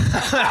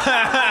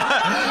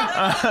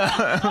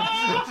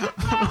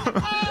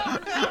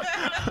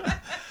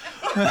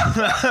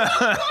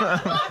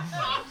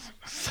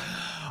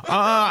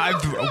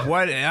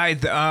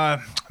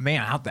 Man,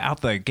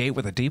 out the gate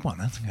with a deep one.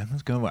 That's good.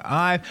 That's a good one.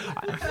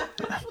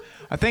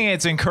 I think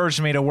it's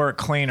encouraged me to work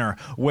cleaner,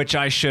 which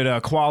I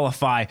should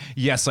qualify.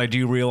 Yes, I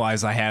do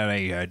realize I had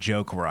a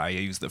joke where I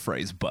used the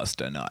phrase "bust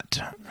a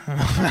nut."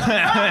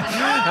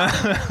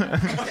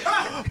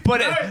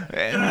 But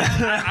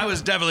I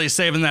was definitely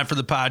saving that for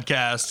the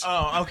podcast.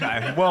 Oh,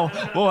 okay. Well,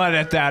 we'll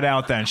edit that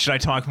out then. Should I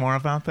talk more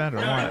about that or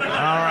what? All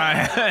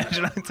right.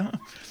 Should I talk?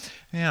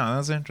 Yeah,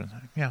 that's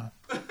interesting. Yeah.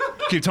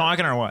 Keep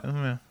talking or what?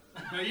 No,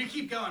 you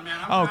keep going,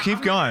 man.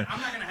 Keep going.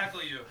 I'm not gonna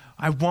heckle you.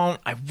 I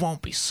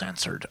won't be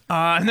censored.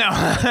 No.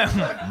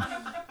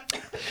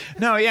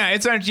 No, yeah, I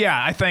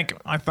think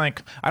I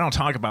don't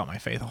talk about my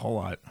faith a whole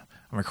lot.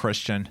 I'm a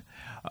Christian.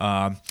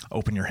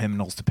 Open your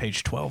hymnals to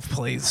page 12,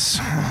 please.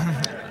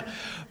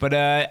 But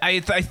I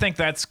think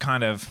that's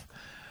kind of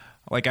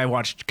like I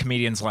watched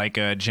comedians like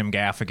Jim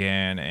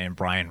Gaffigan and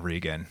Brian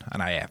Regan,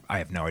 and I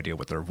have no idea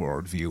what their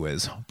worldview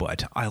is,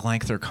 but I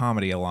like their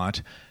comedy a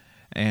lot,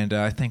 and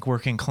I think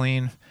working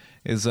clean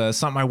is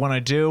something I want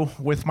to do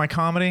with my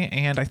comedy,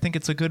 and I think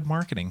it's a good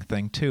marketing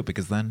thing too,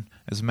 because then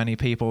as many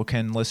people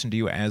can listen to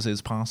you as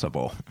is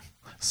possible.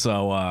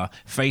 So,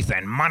 faith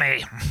and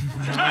money.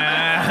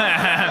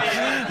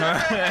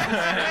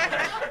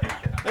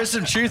 There's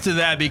some truth to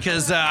that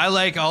because I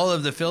like all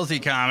of the filthy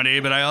comedy,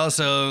 but I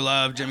also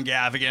love Jim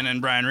Gaffigan and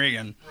Brian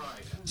Regan.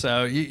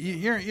 So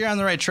you're on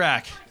the right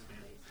track.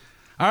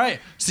 All right,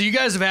 so you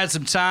guys have had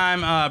some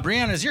time.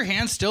 Brianna, is your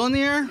hand still in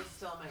the air?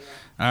 Still in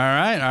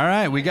my ear. All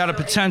right. We got a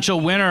potential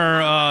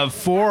winner of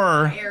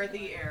 4.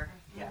 The air,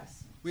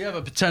 yes. We have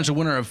a potential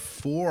winner of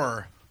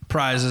 4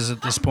 prizes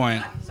at this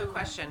point. So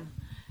question.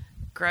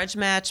 Grudge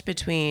match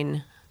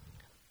between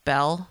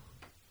Belle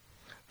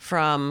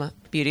from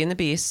Beauty and the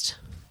Beast,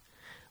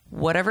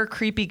 whatever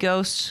creepy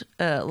ghost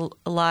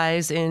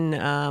lies in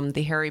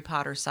the Harry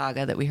Potter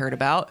saga that we heard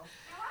about,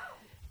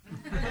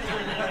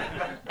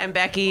 and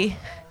Becky,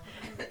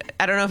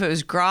 I don't know if it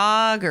was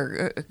Grog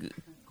or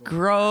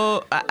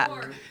Gorg.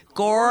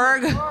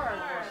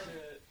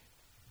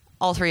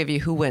 All 3 of you,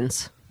 who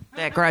wins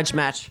that grudge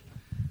match?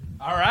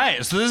 All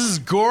right, so this is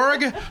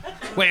Gorg.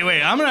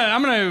 Wait, I'm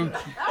gonna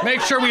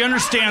make sure we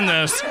understand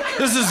this.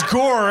 This is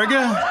Gorg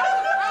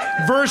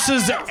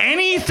versus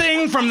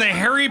anything from the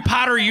Harry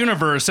Potter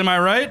universe. Am I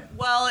right?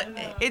 Well,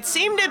 it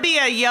seemed to be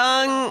a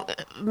young,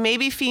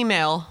 maybe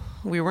female.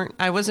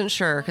 I wasn't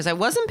sure because I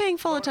wasn't paying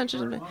full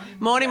attention to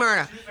Moaning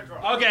Myrtle.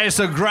 Okay,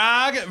 so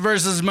Grog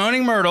versus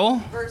Moaning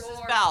Myrtle Versus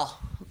Belle.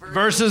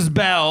 versus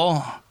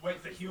Belle.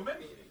 Wait, the human?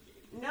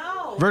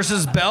 No.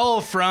 Versus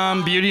Belle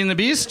from Beauty and the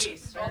Beast.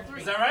 Is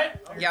that right?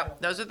 Yep,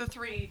 those are the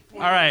 3 All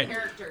right.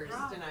 characters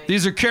tonight.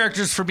 These are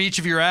characters from each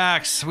of your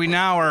acts. We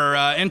now are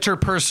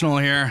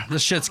interpersonal here.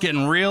 This shit's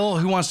getting real.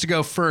 Who wants to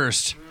go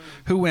first?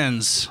 Who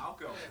wins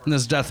in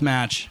this death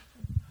match?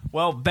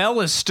 Well,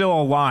 Belle is still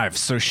alive,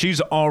 so she's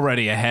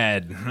already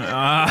ahead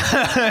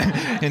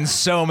in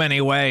so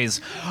many ways.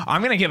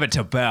 I'm going to give it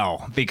to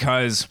Belle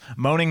because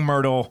Moaning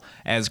Myrtle,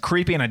 as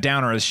creepy and a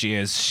downer as she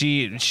is,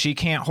 she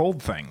can't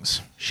hold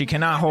things. She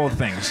cannot hold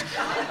things.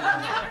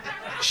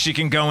 She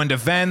can go into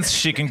vents.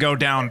 She can go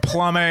down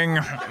plumbing.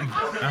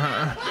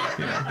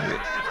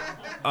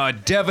 A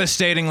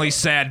devastatingly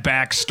sad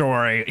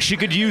backstory. She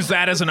could use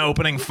that as an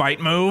opening fight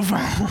move.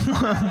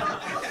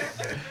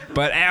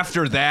 But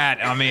after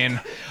that, I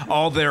mean,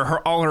 all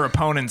her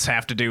opponents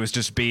have to do is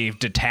just be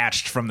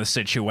detached from the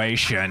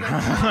situation.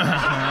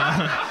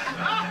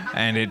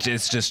 And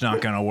it's just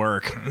not going to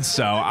work.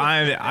 So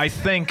I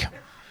think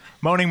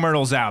Moaning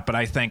Myrtle's out, but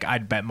I think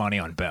I'd bet money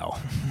on Belle.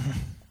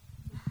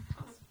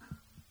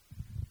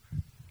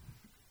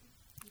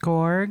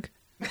 Gorg.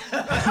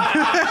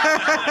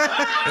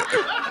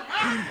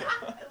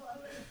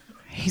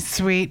 He's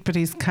sweet, but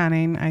he's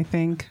cunning, I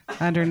think,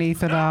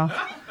 underneath it all.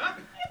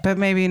 But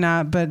maybe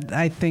not, but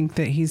I think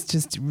that he's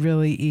just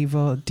really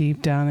evil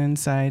deep down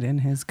inside in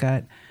his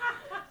gut.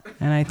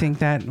 And I think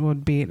that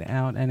would beat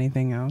out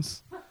anything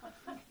else.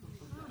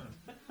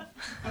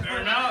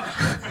 Fair enough.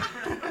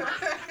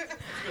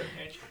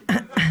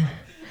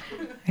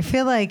 I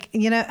feel like,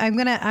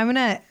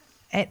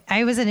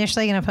 I was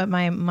initially going to put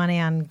my money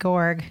on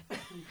Gorg.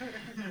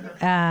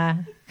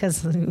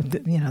 Because,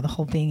 the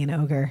whole being an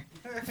ogre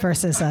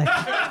versus a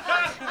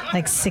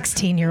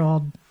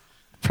 16-year-old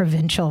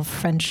provincial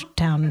French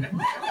town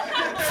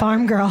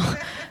farm girl.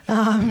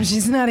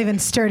 She's not even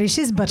sturdy.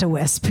 She's but a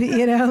wisp,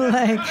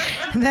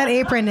 that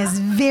apron is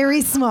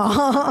very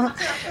small.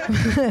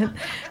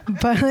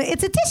 But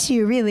it's a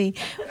tissue, really.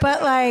 But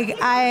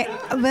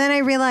then I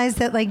realized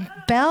that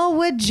Belle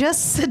would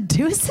just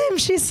seduce him.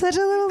 She's such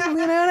a little,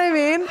 you know what I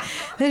mean?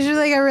 And she's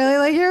like, I really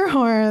like your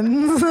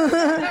horns.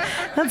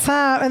 That's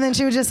how. And then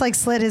she would just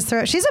slit his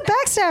throat. She's a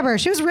backstabber.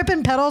 She was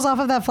ripping petals off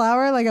of that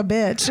flower like a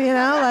bitch,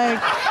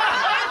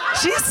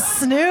 She's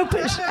Snoop.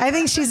 I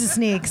think she's a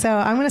sneak. So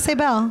I'm going to say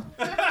Belle.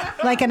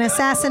 Like an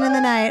assassin in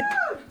the night.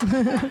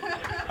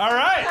 All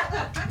right.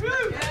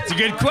 It's a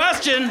good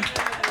question.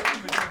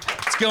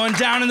 It's going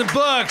down in the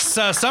books.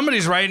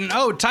 Somebody's writing,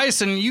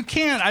 Tyson, you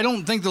can't. I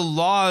don't think the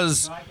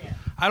laws.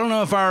 I don't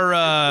know if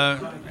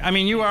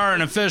you are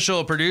an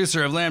official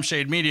producer of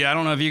Lampshade Media. I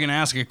don't know if you can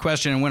ask a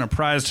question and win a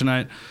prize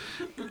tonight.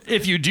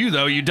 If you do,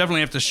 though, you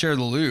definitely have to share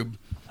the lube.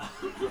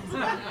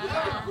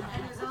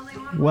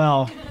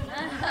 Well,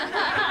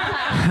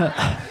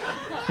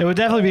 it would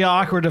definitely be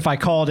awkward if I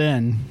called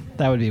in.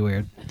 That would be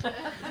weird.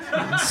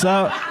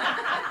 So,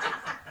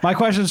 my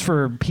question's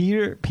for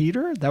Peter.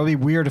 Peter? That would be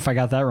weird if I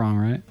got that wrong,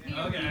 right?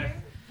 Okay.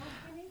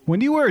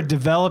 When you were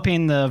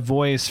developing the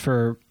voice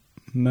for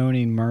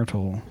Moaning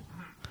Myrtle,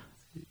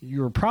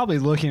 you were probably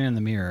looking in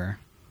the mirror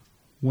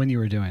when you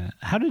were doing it.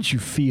 How did you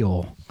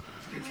feel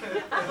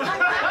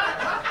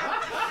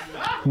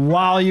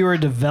while you were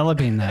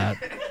developing that?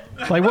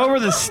 What were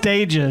the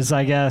stages,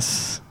 I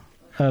guess,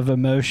 of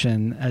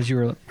emotion as you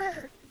were...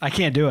 I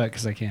can't do it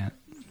because I can't,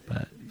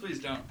 but... Please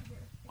don't.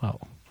 Wow.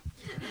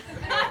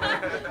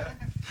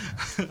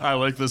 I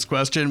like this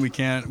question. We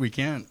can't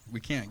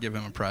give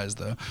him a prize,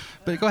 though.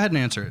 But go ahead and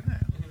answer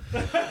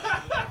it.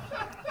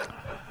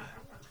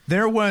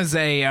 there was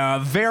a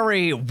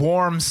very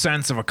warm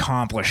sense of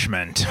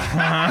accomplishment.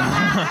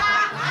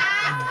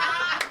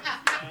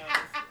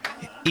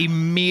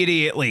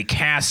 Immediately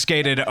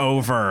cascaded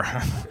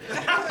over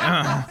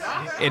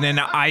in an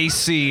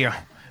icy,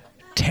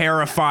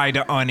 terrified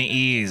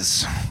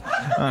unease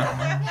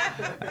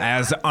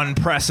as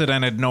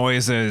unprecedented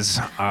noises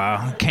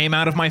came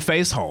out of my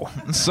face hole.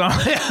 So,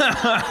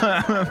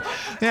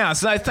 yeah,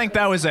 so I think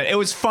that was it. It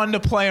was fun to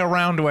play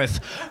around with,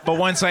 but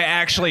once I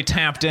actually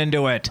tapped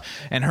into it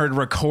and heard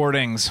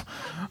recordings,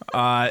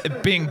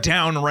 being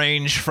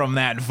downrange from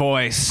that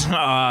voice,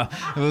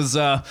 it was,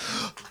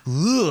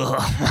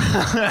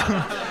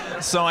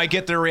 so I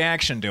get the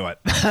reaction to it.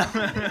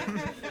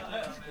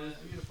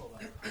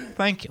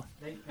 Thank you.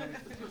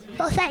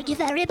 Well, thank you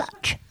very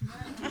much.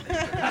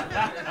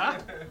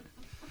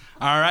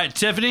 All right,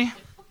 Tiffany,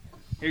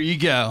 here you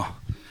go.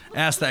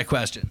 Ask that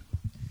question.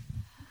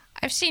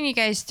 I've seen you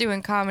guys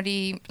doing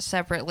comedy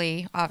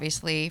separately,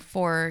 obviously,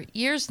 for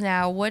years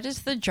now. What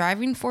is the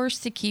driving force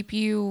to keep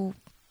you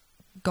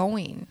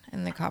going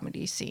in the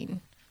comedy scene?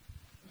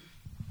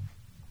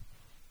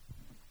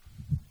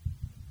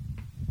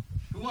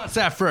 Who wants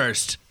that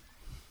first?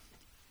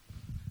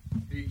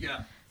 Here you go.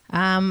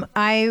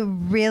 I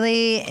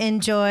really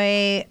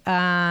enjoy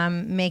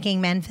making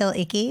men feel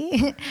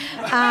icky,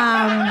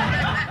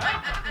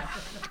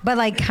 but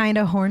like kind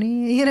of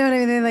horny. You know what I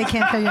mean? They like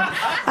can't figure.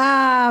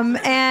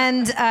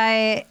 And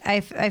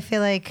I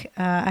feel like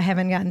I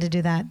haven't gotten to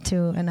do that to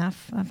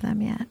enough of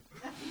them yet.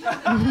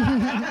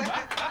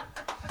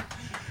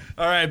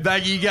 All right,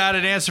 Becky, you got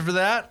an answer for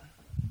that?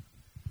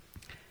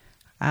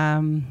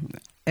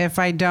 If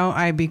I don't,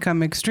 I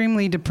become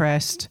extremely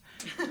depressed.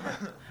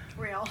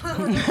 Real.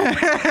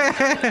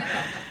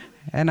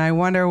 And I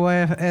wonder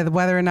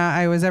whether or not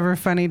I was ever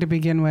funny to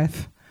begin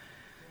with.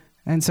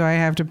 And so I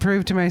have to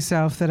prove to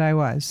myself that I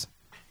was.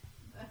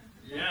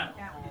 Yeah.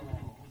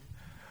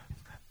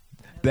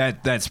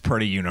 That's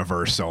pretty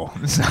universal.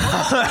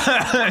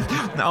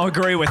 I'll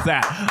agree with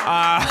that.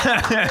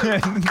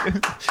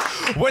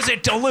 Was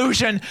it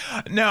delusion?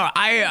 No,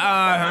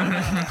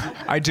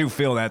 I do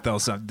feel that though.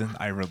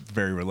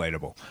 Very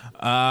relatable.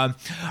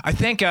 I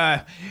think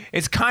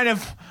it's kind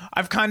of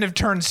I've kind of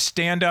turned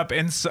stand-up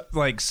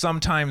like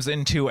sometimes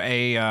into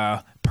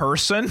a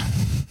person,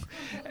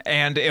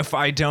 and if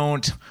I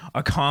don't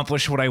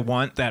accomplish what I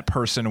want, that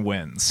person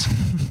wins.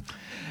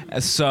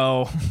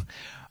 So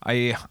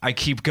I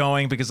keep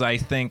going because I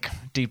think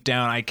deep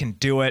down I can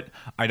do it.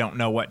 I don't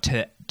know what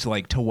to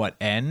what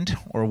end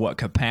or what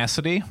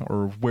capacity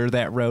or where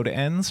that road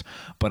ends,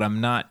 but I'm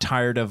not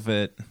tired of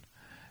it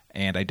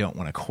and I don't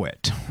want to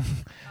quit.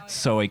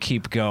 So I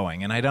keep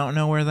going and I don't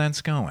know where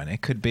that's going.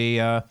 It could be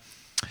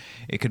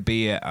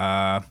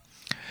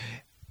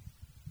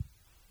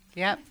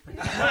Yep.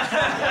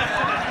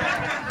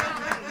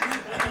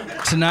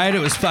 Tonight it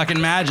was fucking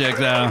magic,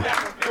 though.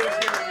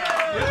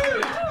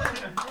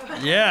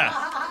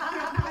 Yeah.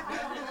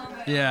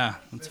 Yeah,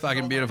 it's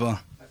fucking beautiful.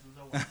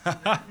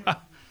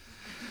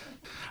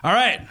 All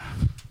right,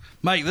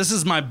 Mike, this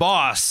is my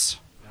boss.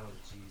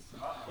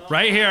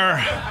 Right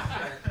here.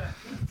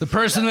 The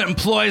person that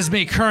employs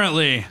me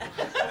currently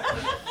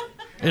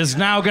is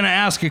now going to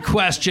ask a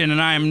question,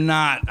 and I'm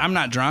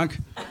not drunk.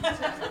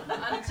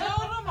 Until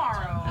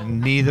tomorrow.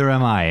 Neither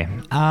am I.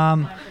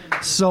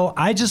 So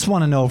I just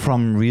want to know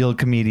from real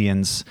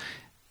comedians,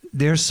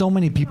 there's so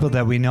many people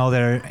that we know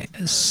that are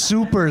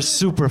super,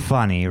 super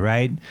funny,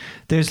 right?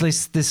 There's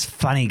this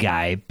funny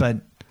guy,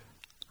 but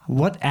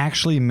what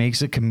actually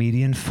makes a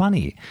comedian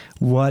funny?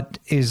 What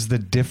is the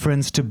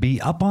difference to be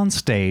up on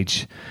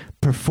stage,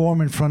 perform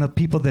in front of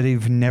people that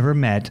you've never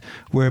met,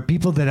 where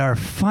people that are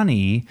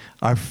funny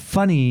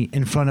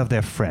in front of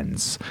their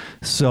friends?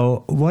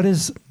 So what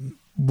is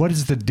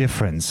the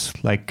difference?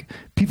 Like,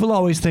 people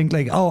always think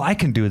like, oh, I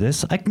can do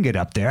this. I can get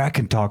up there. I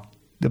can talk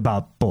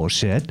about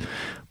bullshit.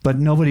 But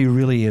nobody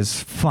really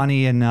is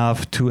funny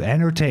enough to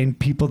entertain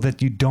people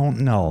that you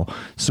don't know.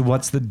 So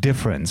what's the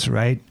difference,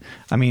 right?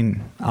 I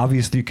mean,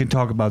 obviously you can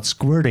talk about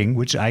squirting,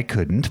 which I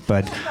couldn't,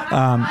 but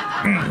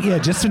yeah,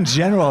 just in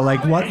general,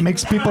 like what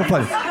makes people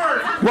funny?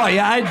 Well,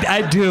 yeah,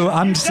 I do.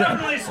 I'm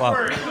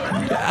sorry.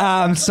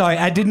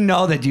 I didn't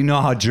know that you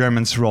know how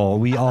Germans roll.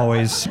 We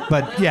always,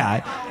 but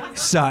yeah.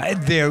 So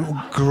they're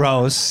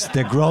gross,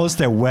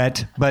 they're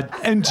wet, but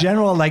in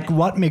general, like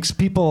what makes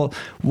people,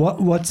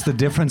 what's the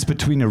difference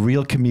between a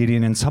real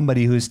comedian and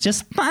somebody who's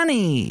just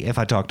funny if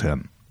I talk to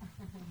him?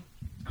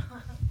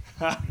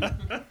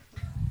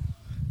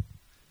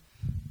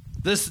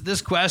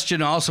 This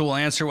question also will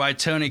answer why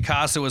Tony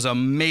Costa was an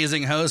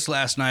amazing host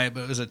last night,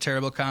 but was a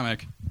terrible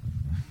comic.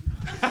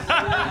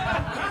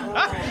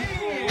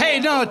 Hey,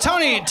 no,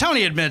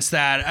 Tony admits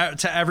that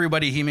to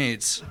everybody he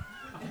meets.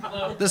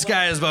 This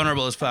guy is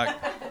vulnerable as fuck.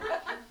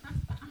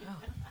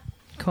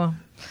 Cool.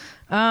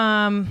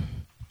 I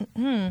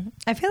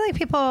feel like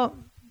people...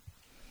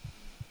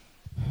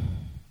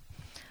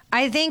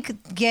 I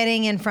think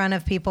getting in front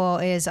of people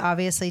is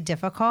obviously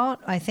difficult.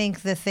 I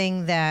think the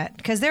thing that...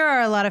 Because there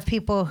are a lot of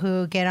people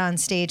who get on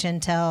stage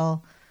and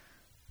tell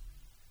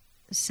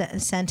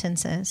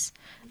sentences.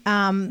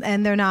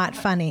 and they're not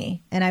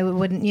funny. And I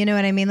wouldn't, you know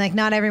what I mean? Like,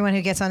 not everyone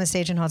who gets on a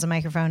stage and holds a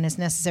microphone is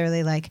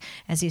necessarily, like,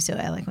 as you so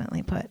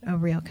eloquently put, a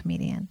real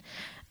comedian.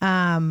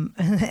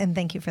 And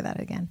thank you for that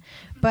again.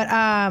 But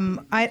I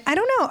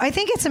don't know. I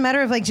think it's a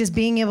matter of, like, just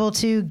being able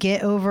to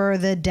get over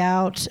the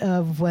doubt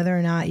of whether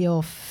or not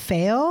you'll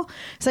fail.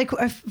 It's like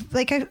I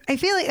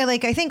feel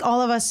like I think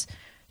all of us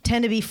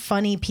tend to be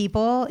funny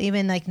people,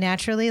 even, like,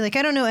 naturally. Like,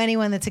 I don't know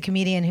anyone that's a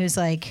comedian who's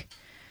like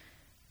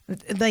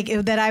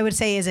that I would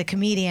say is a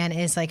comedian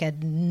is like a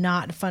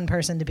not fun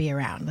person to be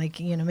around. Like,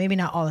 you know, maybe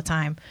not all the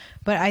time,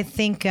 but I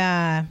think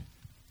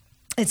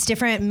it's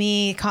different.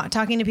 Me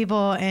talking to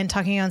people and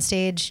talking on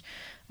stage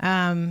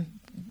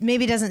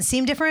maybe doesn't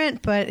seem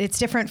different, but it's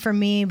different for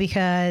me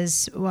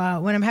because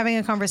when I'm having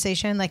a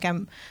conversation, like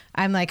I'm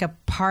like a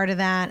part of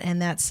that,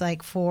 and that's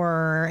like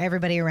for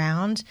everybody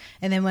around.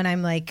 And then when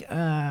I'm like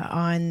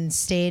on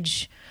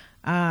stage,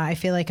 I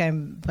feel like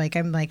I'm like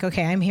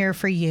okay, I'm here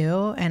for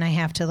you, and I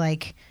have to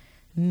like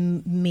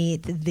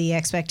meet the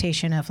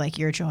expectation of like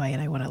your joy,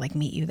 and I want to like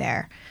meet you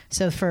there.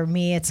 So for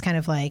me, it's kind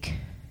of like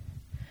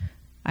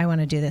I want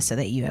to do this so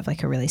that you have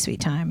like a really sweet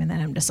time, and then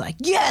I'm just like,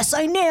 yes,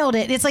 I nailed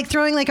it. It's like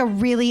throwing like a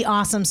really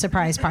awesome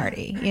surprise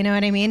party. You know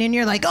what I mean? And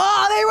you're like,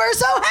 oh, they were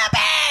so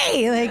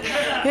happy. Like,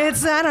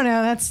 it's, I don't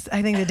know. That's,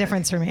 I think, the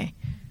difference for me.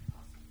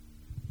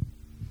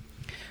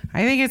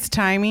 I think it's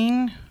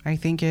timing. I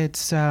think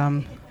it's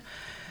a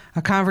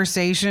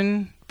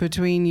conversation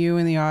between you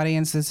and the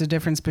audience. There's a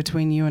difference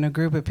between you and a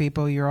group of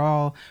people. You're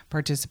all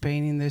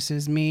participating. This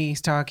is me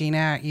talking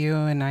at you,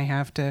 and I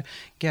have to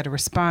get a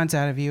response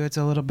out of you. It's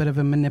a little bit of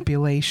a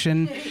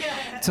manipulation.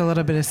 It's a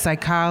little bit of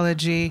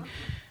psychology.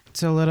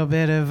 It's a little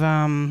bit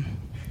of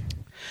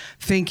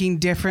thinking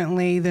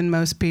differently than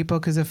most people,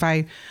 because if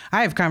I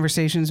have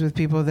conversations with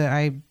people that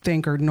I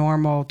think are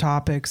normal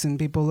topics, and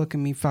people look at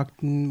me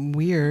fucking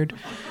weird.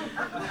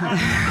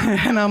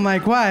 And I'm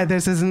like, what?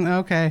 This isn't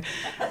okay.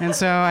 And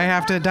so I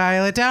have to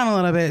dial it down a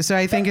little bit. So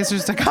I think it's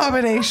just a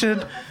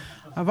combination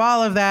of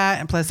all of that,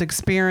 and plus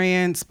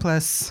experience,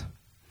 plus,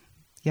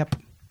 yep.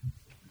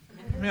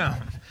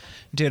 Yeah.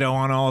 Ditto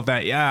on all of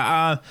that.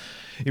 Yeah.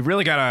 You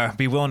really gotta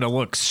be willing to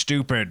look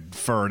stupid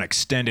for an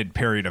extended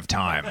period of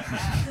time.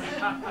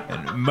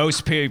 And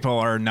most people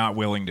are not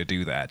willing to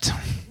do that.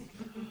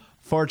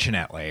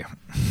 Fortunately,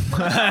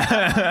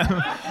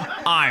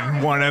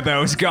 I'm one of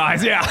those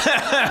guys. Yeah.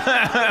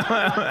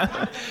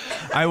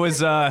 I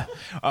was, I've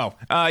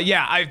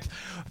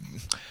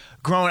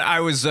grown,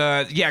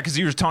 because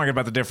you were talking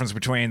about the difference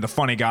between the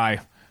funny guy,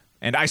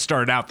 and I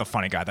started out the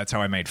funny guy. That's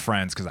how I made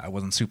friends, because I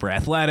wasn't super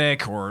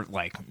athletic, or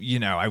like, you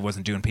know, I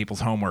wasn't doing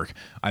people's homework.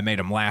 I made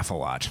them laugh a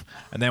lot.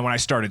 And then when I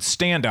started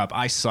stand-up,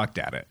 I sucked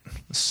at it.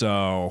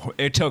 So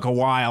it took a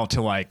while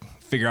to like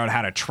figure out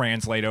how to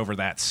translate over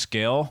that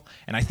skill.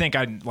 And I think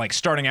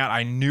starting out,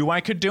 I knew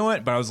I could do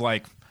it, but I was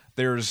like,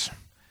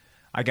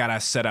 I gotta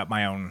set up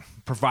my own,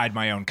 provide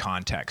my own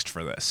context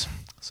for this.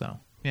 So,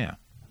 yeah.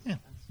 All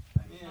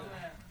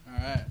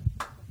right.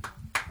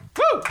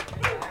 Woo!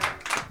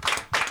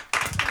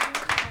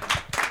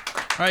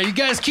 All right, you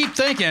guys keep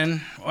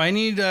thinking. I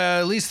need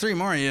at least 3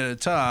 more of you to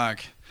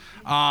talk.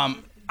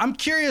 I'm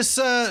curious.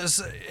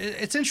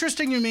 It's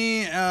interesting to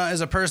me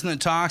as a person that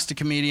talks to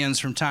comedians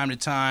from time to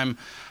time,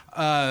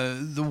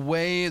 the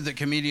way that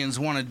comedians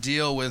want to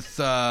deal with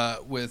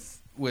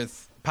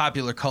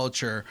popular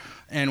culture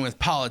and with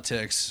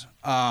politics,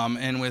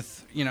 and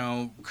with, you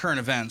know, current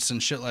events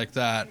and shit like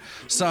that.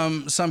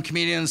 Some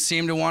comedians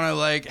seem to want to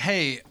like,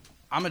 hey,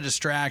 I'm a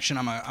distraction.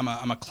 I'm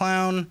a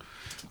clown.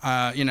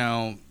 You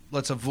know,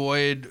 let's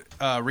avoid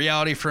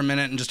reality for a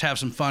minute and just have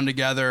some fun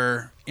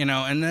together. You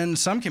know, and then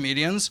some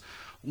comedians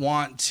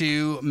want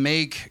to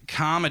make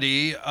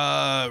comedy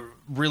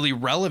really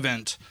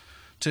relevant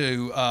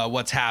to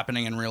what's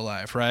happening in real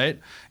life, right?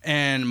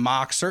 And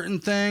mock certain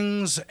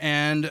things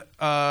and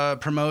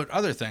promote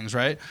other things,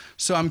 right?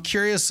 So I'm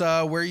curious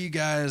where you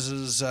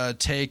guys'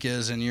 take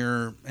is in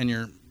your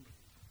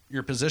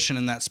position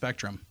in that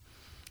spectrum.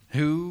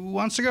 Who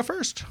wants to go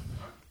first?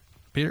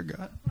 Peter, go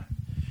ahead.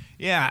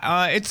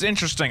 Yeah, it's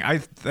interesting. I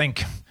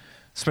think,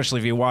 especially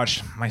if you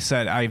watch my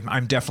set,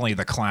 I'm definitely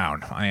the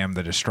clown. I am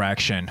the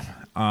distraction.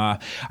 I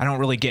don't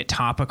really get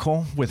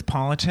topical with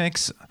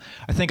politics.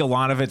 I think a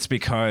lot of it's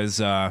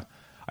because I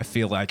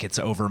feel like it's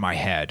over my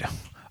head.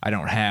 I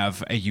don't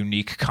have a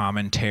unique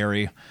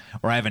commentary,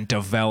 or I haven't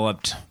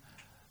developed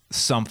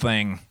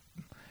something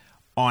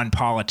on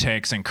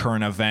politics and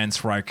current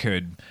events where I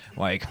could,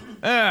 like,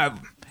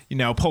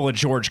 pull a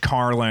George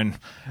Carlin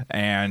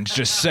and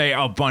just say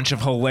a bunch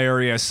of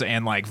hilarious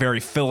and like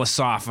very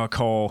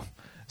philosophical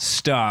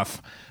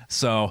stuff.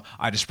 So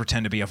I just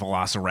pretend to be a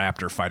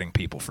velociraptor fighting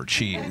people for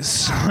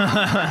cheese.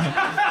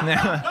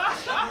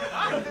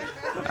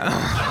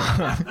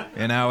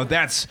 You know,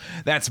 that's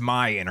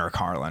my inner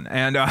Carlin,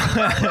 and I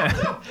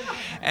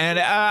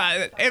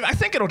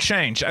think it'll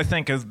change. I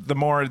think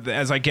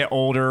as I get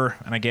older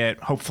and I get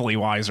hopefully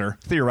wiser,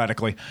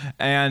 theoretically,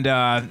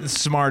 and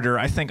smarter,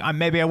 I think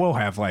maybe I will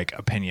have like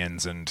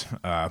opinions and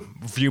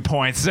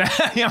viewpoints.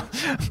 You know,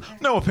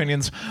 no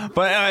opinions,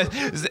 but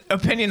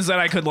opinions that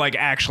I could like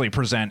actually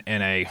present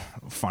in a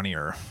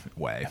funnier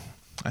way.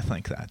 I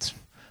think that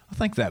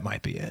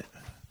might be it.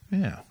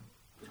 Yeah.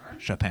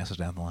 Should I pass it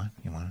down the line?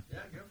 You want it? Yeah,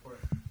 go for it.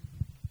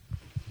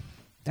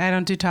 I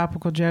don't do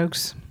topical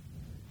jokes.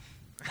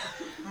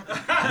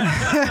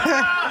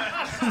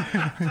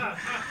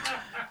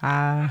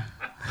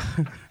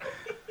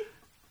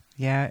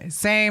 Yeah,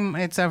 same.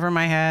 It's over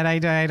my head.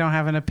 I don't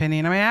have an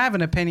opinion. I mean, I have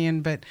an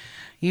opinion, but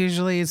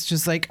usually it's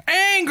just like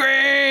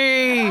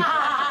angry,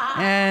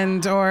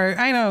 or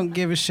I don't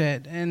give a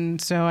shit,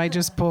 and so I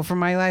just pull from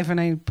my life and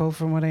I pull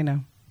from what I know.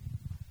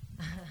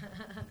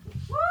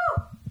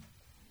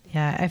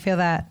 Yeah, I feel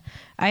that.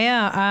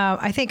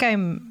 I think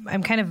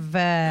I'm kind of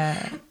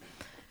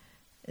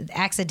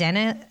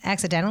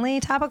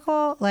accidentally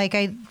topical. Like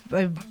I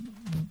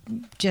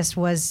just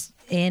was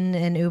in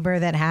an Uber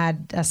that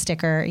had a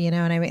sticker, you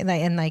know what I mean?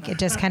 Like, and like it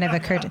just kind of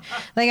occurred.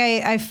 Like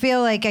I feel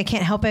like I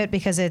can't help it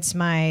because it's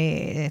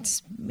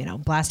you know,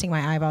 blasting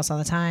my eyeballs all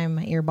the time,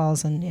 my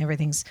earballs, and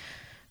everything's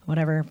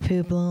whatever,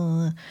 poop,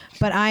 blah.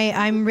 But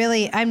I'm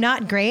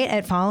not great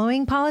at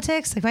following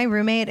politics. Like my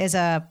roommate is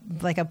a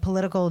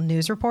political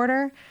news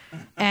reporter,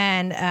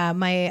 and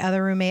my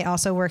other roommate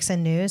also works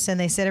in news, and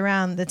they sit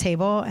around the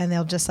table and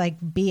they'll just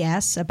like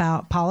BS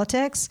about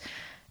politics,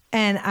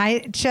 and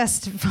I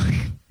just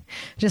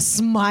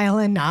smile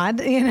and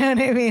nod, you know what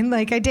I mean?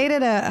 Like I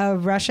dated a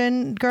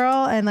Russian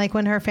girl, and like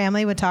when her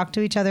family would talk to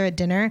each other at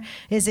dinner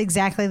is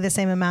exactly the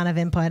same amount of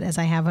input as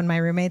I have when my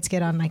roommates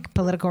get on like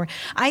political.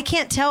 I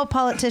can't tell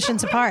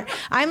politicians apart.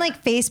 I'm like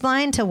face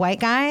blind to white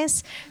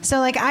guys. So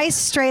like I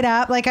straight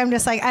up, like I'm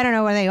just like, I don't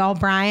know, are they all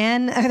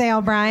Brian? Are they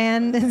all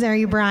Brian? Are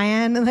you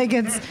Brian? Like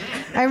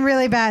I'm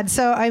really bad.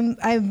 So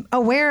I'm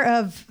aware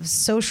of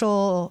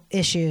social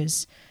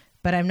issues,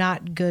 but I'm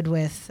not good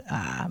with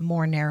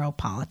more narrow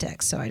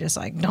politics. So I just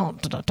like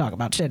don't talk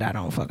about shit I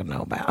don't fucking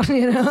know about,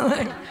 you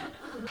know?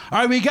 All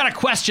right, we got a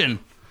question.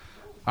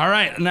 All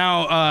right,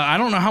 now I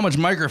don't know how much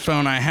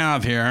microphone I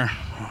have here.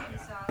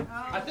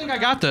 I think I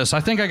got this. All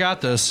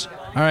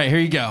right, here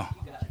you go.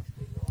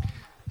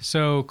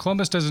 So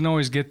Columbus doesn't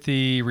always get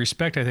the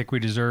respect I think we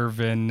deserve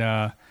in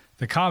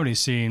the comedy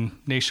scene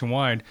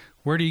nationwide.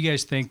 Where do you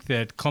guys think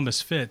that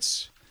Columbus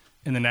fits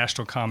in the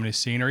national comedy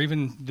scene, or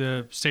even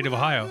the state of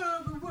Ohio?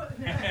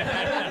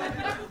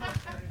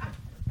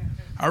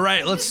 All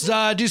right, let's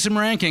do some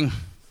ranking.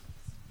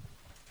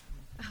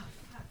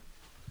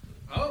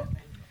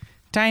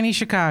 Tiny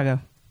Chicago.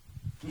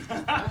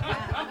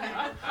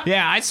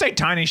 Yeah, I'd say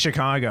tiny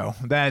Chicago.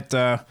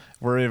 That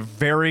we're a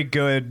very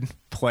good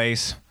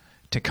place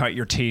to cut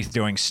your teeth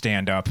doing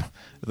stand-up.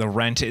 The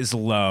rent is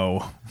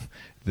low.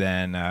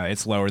 Then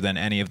it's lower than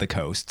any of the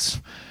coasts.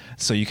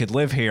 So you could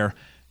live here,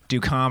 do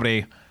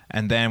comedy,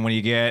 and then when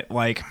you get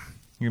like,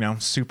 you know,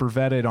 super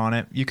vetted on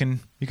it, you can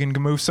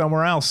move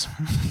somewhere else.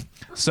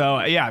 So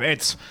yeah,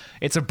 it's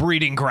a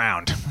breeding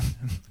ground.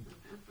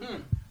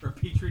 For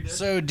Petri dish?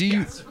 So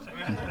do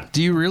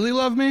you really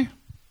love me?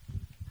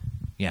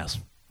 Yes.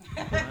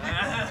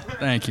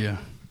 Thank you.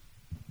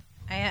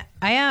 I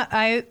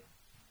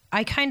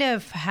kind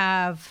of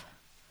have.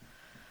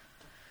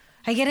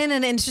 I get in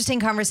an interesting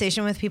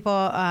conversation with people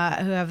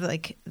who have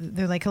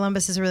they're like,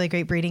 Columbus is a really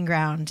great breeding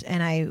ground,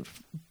 and I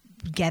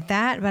get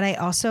that, but I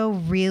also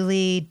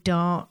really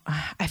don't.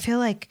 I feel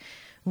like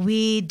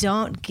we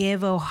don't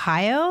give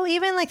Ohio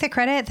even like the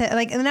credit that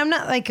like, and I'm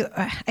not like,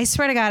 I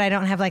swear to God, I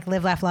don't have like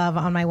Live, Laugh, Love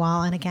on my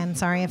wall. And again,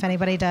 sorry if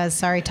anybody does,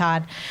 sorry,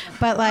 Todd.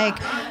 But like,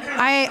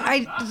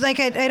 I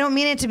don't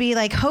mean it to be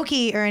like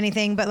hokey or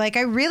anything, but like,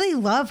 I really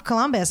love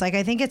Columbus. Like,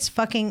 I think it's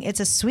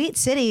a sweet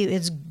city.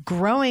 It's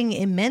growing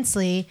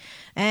immensely.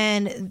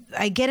 And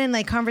I get in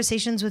like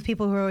conversations with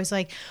people who are always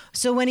like,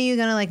 so when are you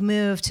going to like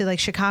move to like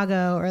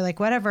Chicago or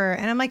like whatever?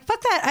 And I'm like, fuck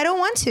that. I don't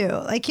want to.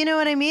 Like, you know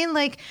what I mean?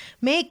 Like,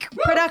 make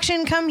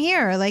production come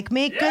here. Like,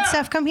 make good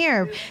stuff come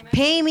here.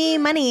 Pay me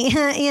money.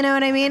 You know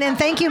what I mean? And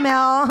thank you,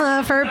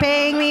 Mel, for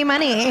paying me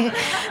money.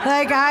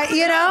 Like,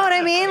 you know what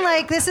I mean?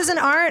 Like, this is an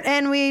art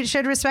and we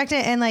should respect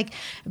it. And like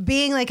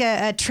being like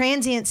a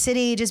transient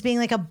city, just being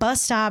like a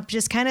bus stop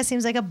just kind of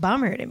seems like a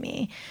bummer to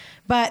me.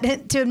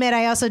 But to admit,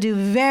 I also do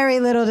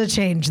very little to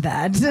change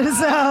that. So,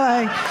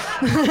 like.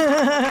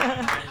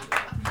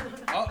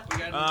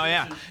 Oh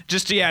yeah,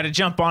 just to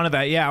jump onto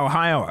that. Yeah,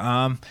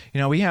 Ohio. You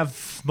know, we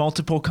have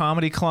multiple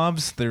comedy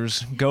clubs.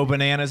 There's Go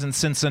Bananas in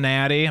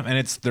Cincinnati,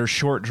 and they're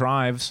short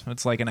drives.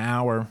 It's like an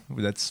hour.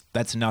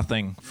 That's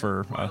nothing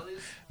for.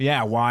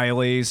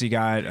 Wiley's. You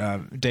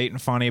got Dayton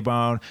Funny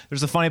Bone.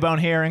 There's a Funny Bone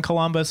here in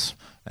Columbus.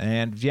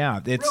 And yeah,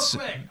 it's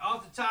real quick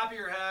off the top of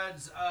your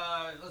heads.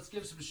 Let's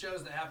give some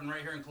shows that happen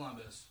right here in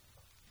Columbus.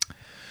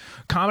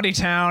 Comedy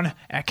Town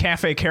at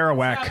Cafe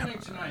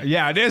Kerouac. Tonight.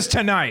 Yeah, it is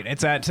tonight.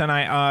 It's at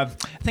tonight. I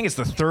think it's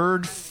the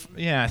third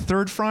Yeah,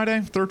 third Friday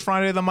of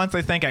the month,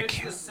 I think.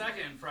 It's the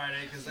second Friday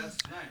because that's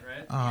tonight,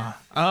 right?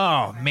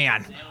 Oh,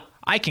 man.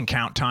 I can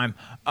count time.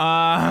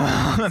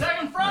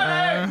 Second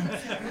Friday!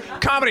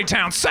 Comedy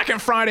Town,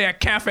 second Friday at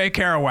Cafe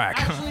Kerouac.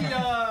 Actually,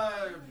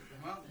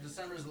 well,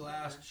 December's the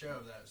last show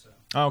of that, so.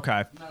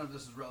 Okay. None of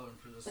this is relevant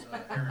for this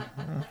era.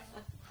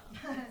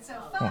 So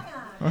fuck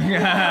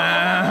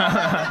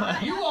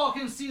You all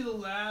can see the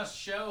last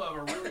show of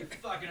a really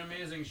fucking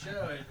amazing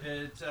show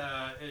at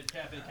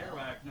Cafe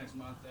Kerouac next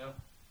month, though.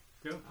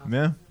 Cool.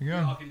 Yeah. You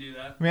all can do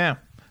that. Yeah.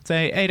 It's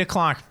 8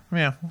 o'clock.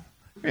 Yeah.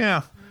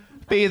 Yeah.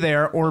 Be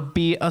there or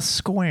be a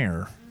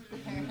square.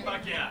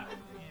 Fuck yeah.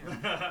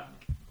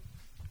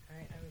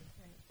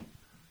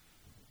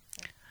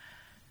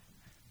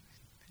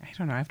 I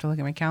don't know. I have to look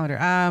at my calendar.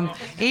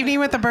 Evening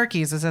with the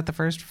Berkeys. Is that the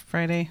first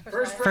Friday?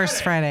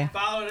 First Friday.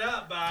 Followed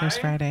up by... First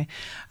Friday.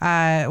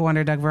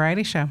 Wonder Dog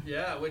Variety Show.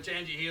 Yeah, which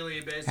Angie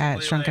Healy basically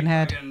At Shrunken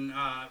Head. fucking,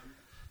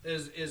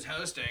 is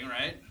hosting,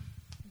 right?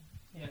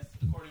 Yes,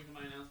 according to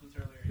my announcements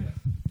earlier.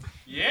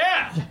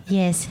 Yeah.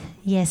 Yes,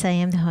 I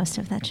am the host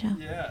of that show.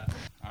 Yeah.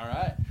 All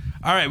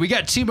right. We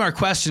got 2 more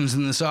questions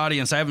in this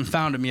audience. I haven't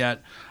found them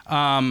yet.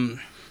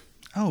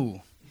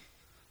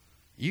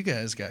 You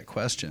guys got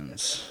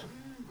questions.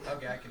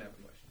 Okay, I can have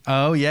a question.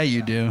 Oh, yeah,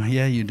 you do.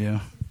 Yeah, you do.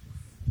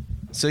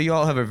 So you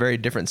all have a very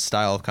different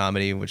style of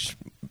comedy, which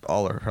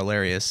all are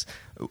hilarious.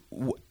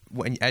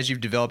 As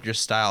you've developed your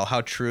style,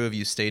 how true have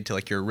you stayed to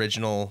like your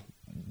original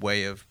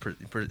way of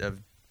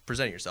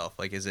presenting yourself?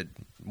 Like, is it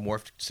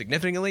morphed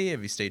significantly?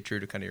 Have you stayed true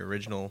to kind of your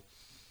original?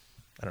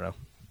 I don't know.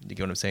 You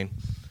get what I'm saying?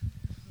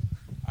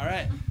 All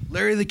right,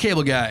 Larry the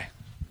Cable Guy.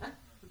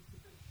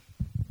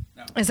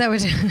 Is that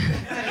what?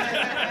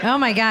 Oh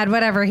my God!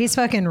 Whatever. He's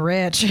fucking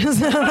rich.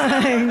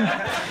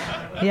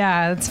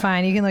 Yeah, that's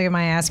fine. You can look at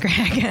my ass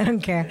crack. I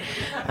don't care.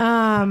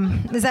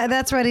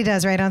 That's what he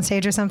does, right, on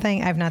stage or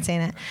something? I've not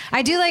seen it.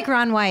 I do like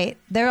Ron White.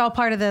 They're all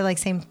part of the like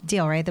same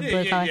deal, right? The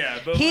blue collar.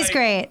 He's like,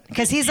 great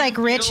because he's like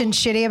rich and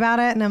shitty about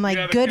it, and I'm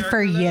like, good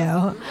for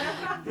you.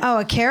 Oh,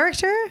 a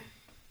character?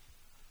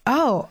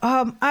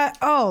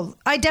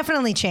 I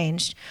definitely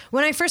changed.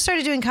 When I first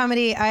started doing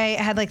comedy, I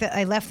had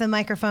I left the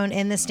microphone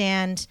in the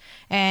stand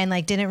and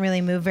like didn't really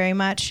move very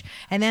much.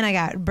 And then I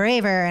got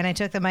braver and I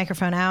took the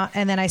microphone out,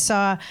 and then I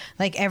saw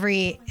like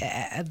every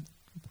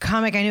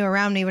comic I knew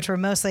around me, which were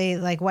mostly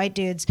like white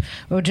dudes,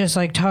 would just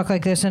like talk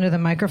like this into the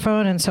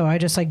microphone. And so I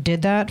just like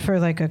did that for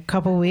like a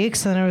couple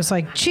weeks, and I was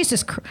like,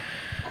 Jesus Christ,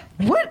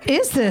 what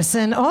is this?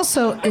 And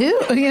also,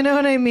 ew, you know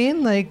what I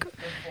mean? Like,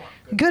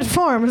 good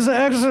form. It's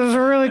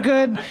really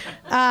good.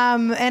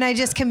 And I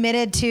just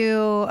committed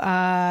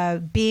to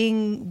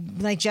being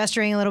like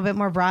gesturing a little bit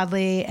more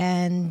broadly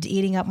and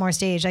eating up more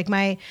stage. Like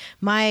my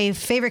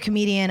favorite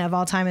comedian of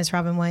all time is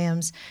Robin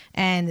Williams,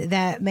 and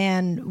that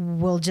man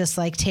will just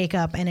like take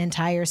up an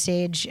entire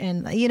stage,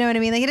 and you know what I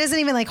mean? Like he doesn't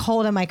even like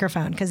hold a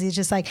microphone because he's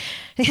just like,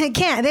 he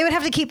can't. They would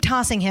have to keep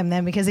tossing him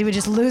then because he would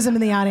just lose him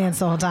in the audience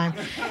the whole time.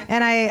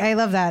 And I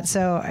love that.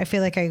 So I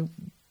feel like I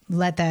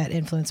let that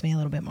influence me a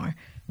little bit more.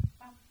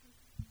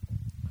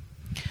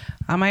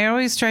 I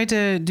always tried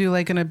to do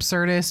like an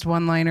absurdist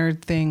one-liner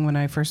thing when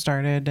I first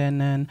started,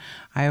 and then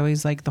I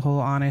always liked the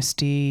whole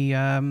honesty,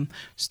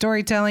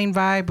 storytelling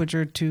vibe, which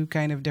are 2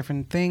 kind of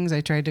different things.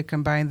 I tried to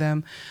combine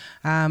them,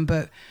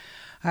 but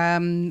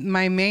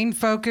my main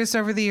focus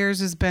over the years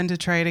has been to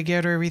try to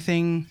get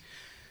everything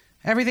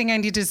I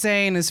need to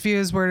say in as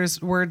few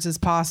words as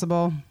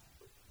possible,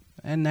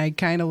 and I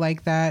kind of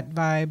like that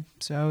vibe.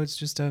 So it's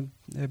just a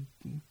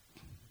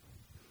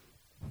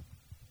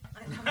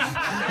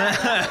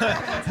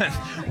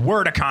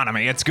Word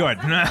economy, it's good.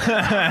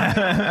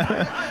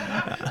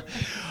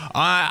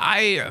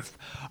 I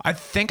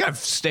think I've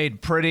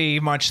stayed pretty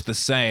much the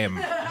same.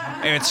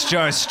 It's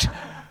just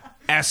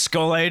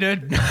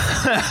escalated.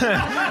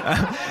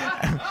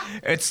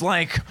 It's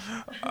like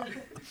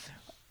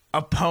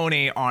a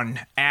pony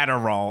on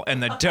Adderall,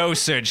 and the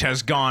dosage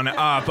has gone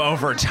up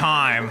over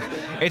time.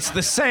 It's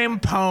the same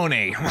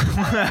pony.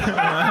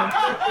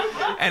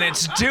 And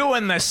it's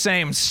doing the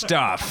same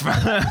stuff.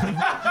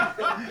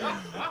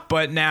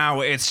 But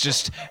now it's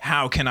just,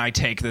 how can I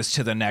take this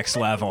to the next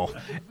level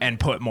and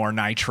put more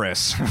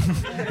nitrous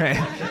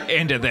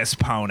into this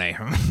pony?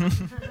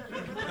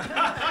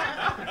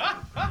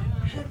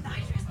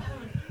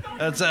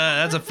 That's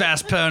a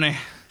fast pony.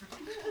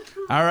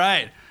 All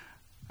right.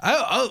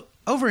 Oh,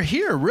 over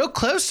here, real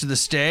close to the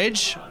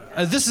stage.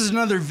 This is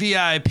another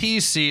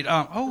VIP seat.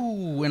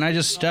 And I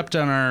just stepped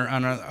on our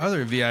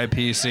other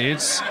VIP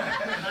seats.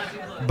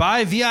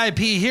 By VIP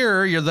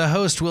here, the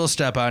host will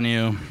step on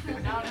you.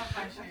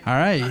 All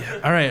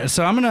right.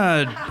 So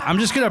I'm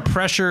just gonna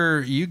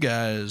pressure you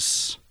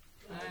guys.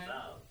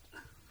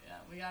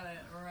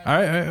 All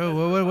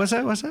right. What's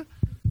that?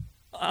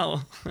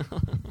 Oh.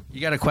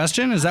 You got a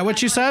question? Is that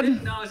what you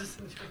said? No, I was just.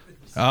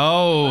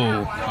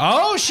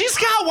 Oh, she's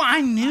got one.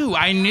 I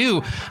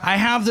knew. I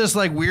have this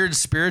like weird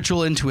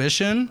spiritual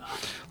intuition.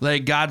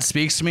 Like God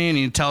speaks to me and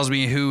he tells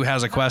me who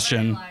has a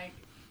question.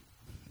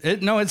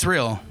 No, it's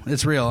real.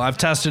 It's real. I've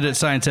tested it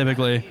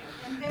scientifically.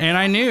 And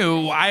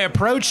I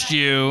approached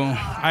you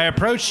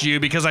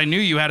because I knew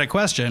you had a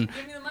question.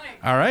 Give me the mic.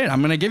 All right, I'm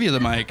going to give you the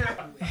mic.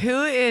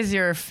 Who is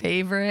your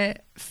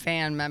favorite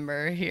fan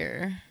member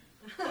here?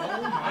 Oh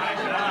my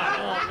God.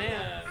 Oh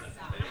man.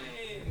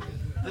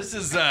 This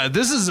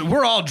is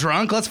we're all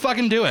drunk. Let's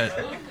fucking do it.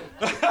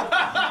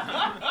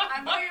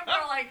 I'm looking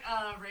for like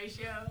a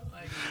ratio.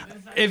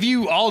 If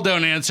you all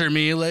don't answer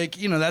me,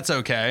 that's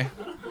okay.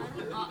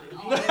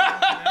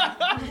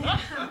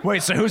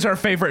 Wait, so who's our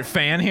favorite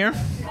fan here?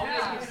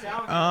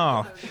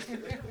 Oh.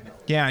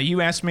 Yeah, you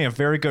asked me a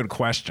very good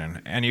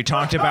question, and you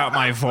talked about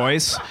my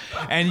voice,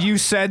 and you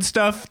said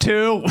stuff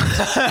too,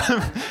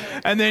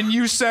 and then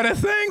you said a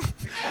thing,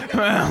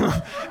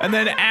 and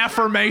then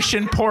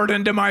affirmation poured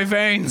into my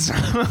veins.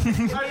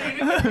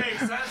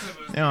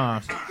 Yeah,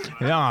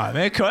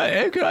 it could.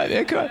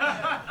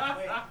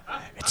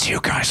 It's you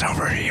guys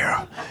over here.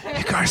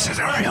 You guys are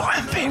the real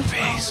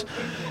MVPs.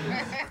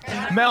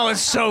 Mel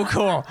is so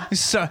cool.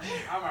 It's you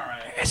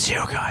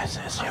guys.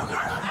 It's you in the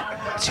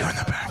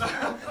back.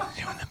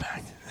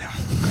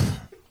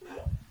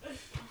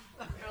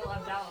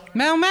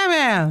 Mel.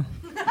 I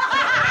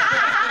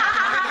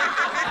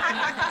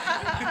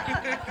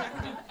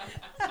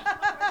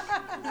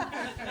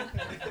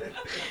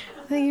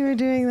think you were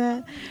doing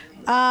that.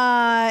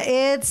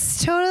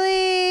 It's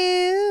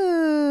totally.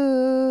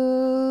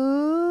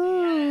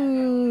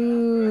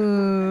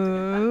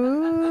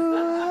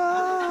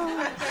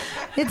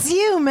 It's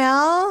you,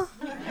 Mel.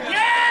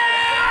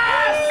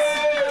 Yes!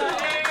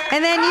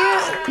 And then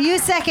you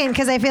second,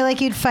 because I feel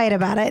like you'd fight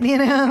about it, you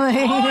know?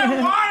 Like, all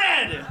I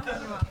wanted!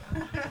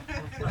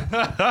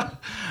 All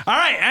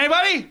right,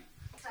 anybody?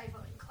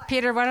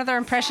 Peter, what other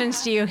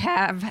impressions do you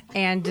have,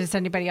 and does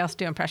anybody else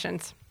do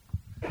impressions?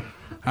 All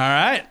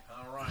right.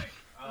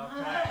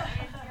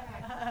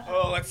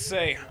 Oh, let's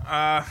see.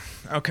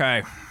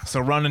 Okay. So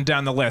running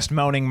down the list,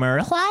 Moaning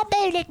Myrtle. Why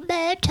Moaning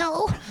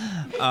Myrtle?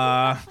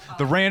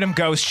 The Random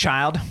Ghost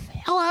Child.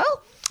 Hello?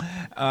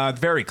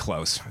 Very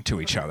close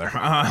to each other.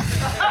 I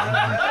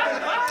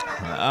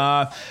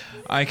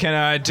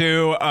can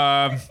do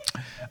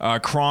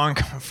Kronk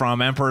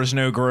from Emperor's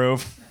New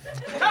Groove.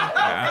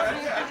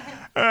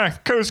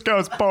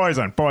 Cusco's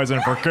poison.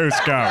 Poison for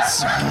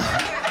Cusco's.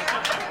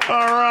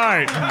 All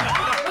right.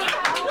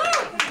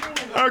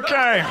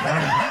 Okay.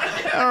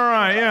 All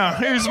right, yeah.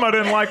 Yzma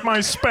didn't like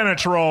my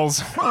spinach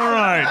rolls. All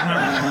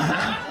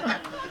right.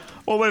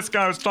 Well, this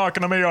guy was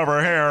talking to me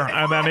over here,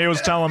 and then he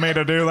was telling me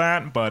to do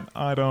that, but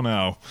I don't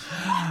know.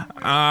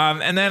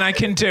 And then I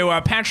can do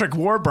Patrick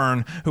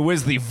Warburton, who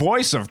is the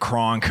voice of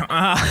Kronk.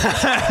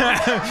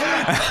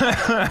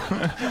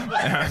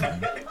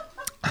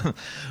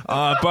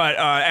 But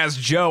as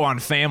Joe on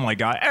Family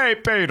Guy, hey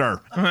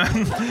Peter.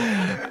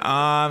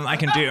 I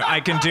can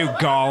do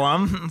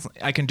Gollum.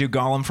 I can do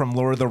Gollum from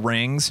Lord of the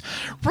Rings.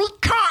 We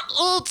can't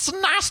eat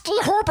Nasty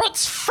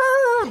Herbert's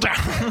food.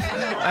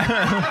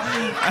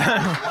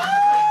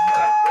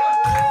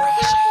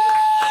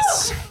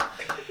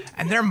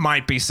 And there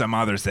might be some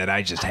others that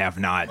I just have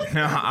not.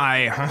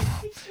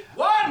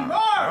 One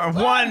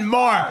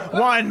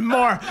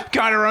more.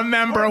 Gotta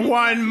remember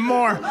one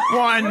more.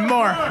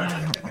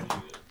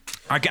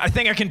 I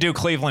think I can do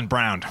Cleveland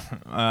Brown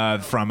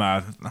from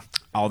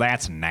Oh,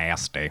 That's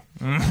Nasty.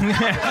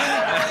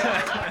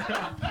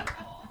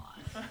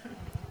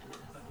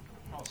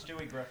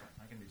 Stewie Griffin.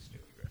 I can do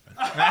Stewie Griffin.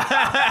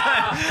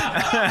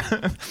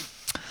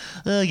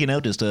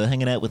 Just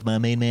hanging out with my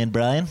main man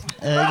Brian. Just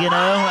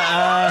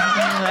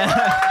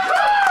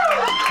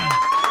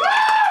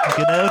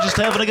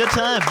having a good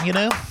time.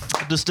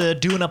 Just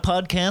doing a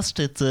podcast.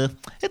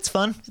 It's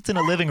fun. It's in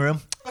a living room.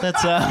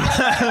 That's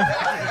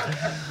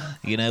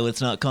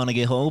it's not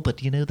Carnegie Hall, but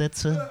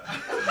that's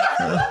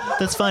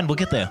fine. We'll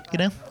get there.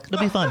 It'll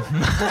be fun.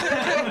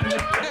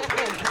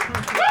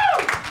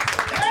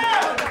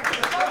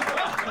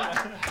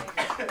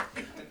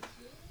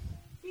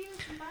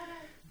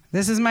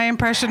 This is my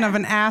impression of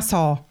an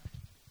asshole.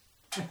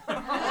 Very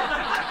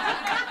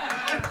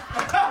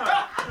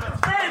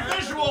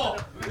visual.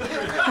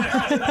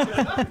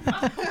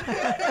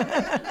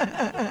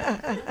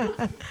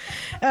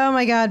 oh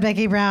my God,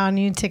 Becky Brown,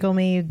 you tickle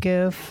me, you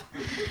goof.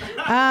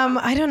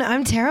 I don't know.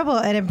 I'm terrible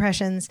at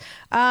impressions.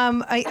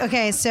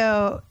 Okay,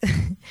 so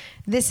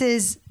this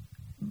is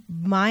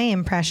my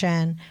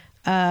impression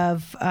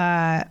of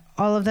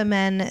all of the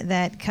men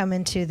that come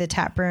into the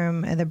tap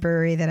room at the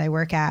brewery that I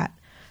work at.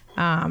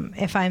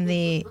 If I'm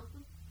the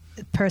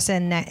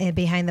person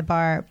behind the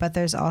bar, but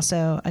there's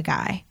also a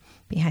guy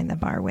behind the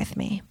bar with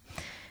me.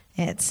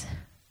 It's,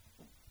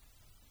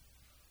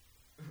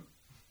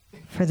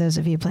 for those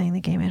of you playing the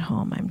game at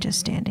home, I'm just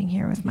standing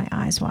here with my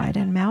eyes wide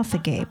and mouth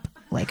agape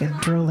like a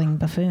drooling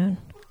buffoon.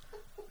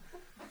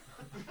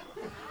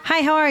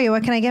 Hi, how are you?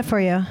 What can I get for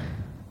you?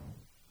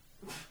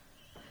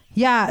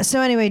 Yeah,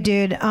 so anyway,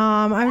 dude,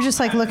 I'm just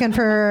looking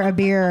for a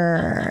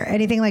beer,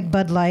 anything like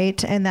Bud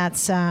Light, and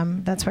that's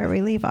where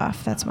we leave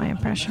off. That's my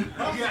impression.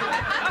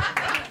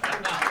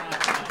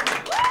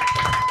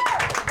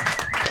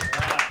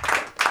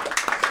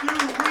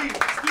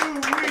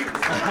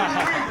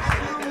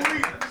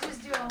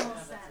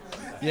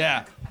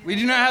 Yeah. We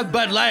do not have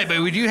Bud Light,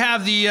 but we do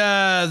have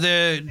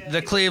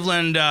the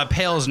Cleveland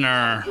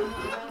Pilsner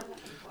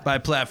by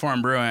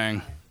Platform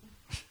Brewing.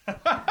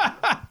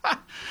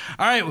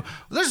 All right,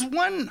 there's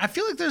one. I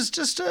feel like there's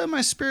just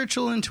my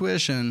spiritual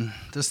intuition.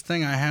 This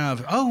thing I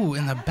have. Oh,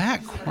 in the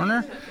back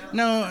corner.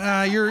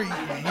 No, you're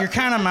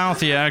kind of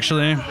mouthy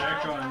actually. All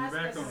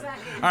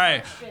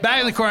right, back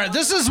in the corner.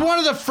 This is one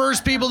of the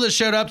first people that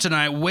showed up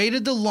tonight.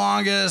 Waited the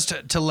longest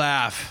to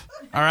laugh.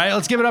 All right,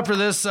 let's give it up for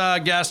this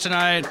guest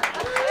tonight.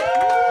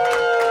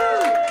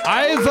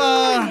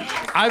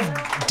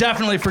 I've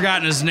definitely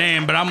forgotten his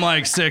name, but I'm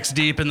like 6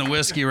 deep in the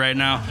whiskey right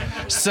now.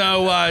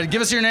 So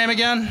give us your name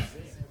again.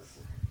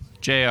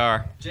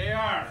 JR.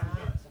 JR.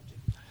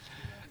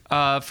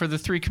 For the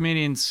 3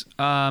 comedians,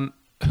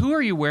 who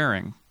are you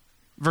wearing?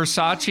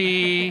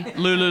 Versace,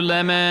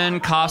 Lululemon,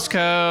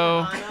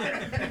 Costco.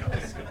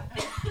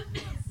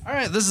 All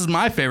right, this is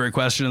my favorite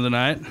question of the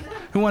night.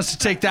 Who wants to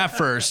take that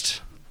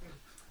first?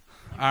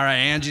 All right,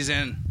 Angie's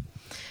in.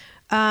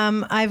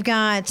 I've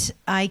got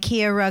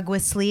IKEA rug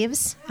with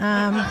sleeves.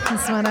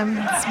 That's what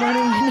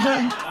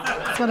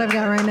I've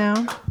got right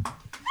now.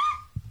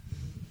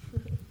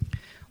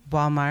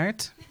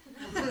 Walmart.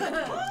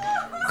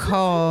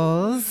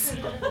 Kohl's.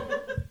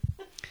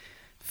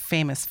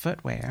 Famous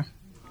Footwear.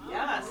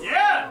 Yes.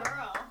 Yeah.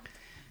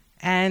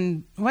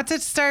 And what's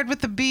it start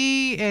with the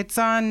B? It's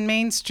on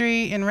Main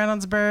Street in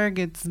Reynoldsburg.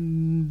 It's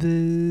the...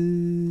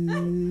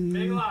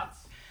 Big Lots.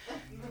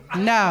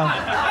 No.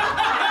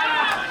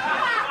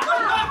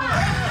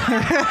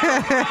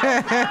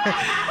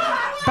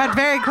 But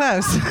very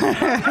close.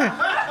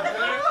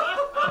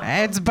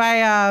 It's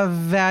by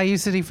Value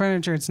City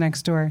Furniture. It's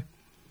next door.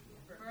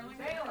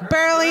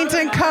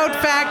 Burlington Coat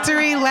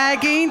Factory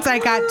leggings. I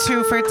got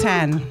 2 for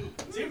 $10.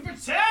 2 for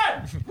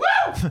 $10.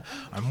 Woo!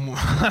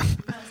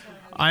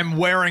 I'm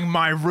wearing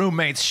my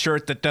roommate's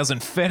shirt that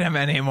doesn't fit him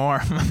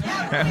anymore.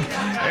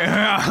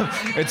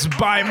 It's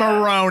by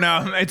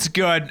Morona. It's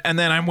good. And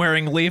then I'm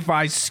wearing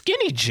Levi's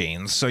skinny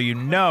jeans, so you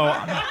know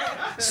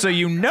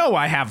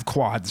I have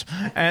quads.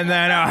 And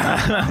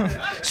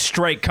then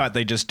straight cut,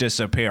 they just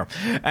disappear.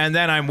 And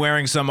then I'm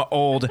wearing some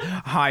old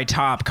high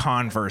top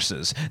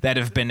Converses that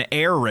have been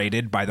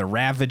aerated by the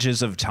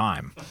ravages of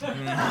time.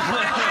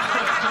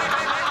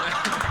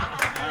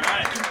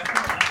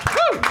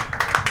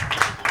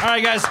 All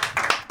right, guys.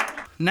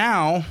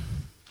 Now,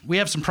 we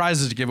have some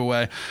prizes to give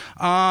away.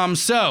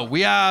 So,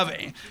 we have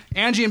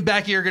Angie and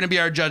Becky are going to be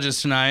our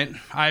judges tonight.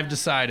 I've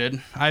decided.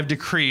 I've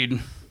decreed.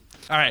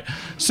 All right.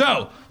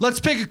 So, let's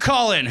pick a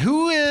call-in.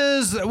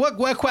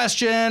 What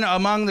question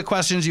among the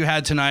questions you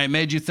had tonight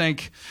made you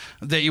think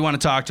that you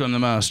want to talk to him the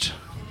most?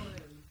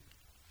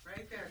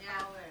 Right there.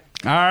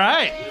 All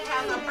right.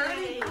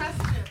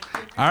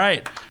 All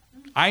right.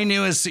 I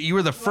knew you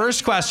were the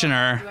first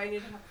questioner. Do I need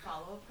to have a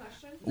follow-up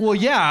question? Well,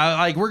 yeah,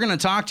 like we're going to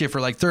talk to you for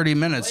like 30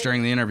 minutes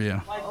during the interview.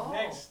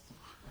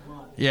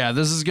 Yeah,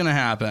 this is going to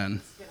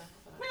happen.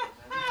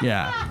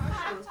 Yeah.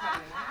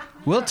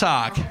 We'll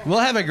talk. We'll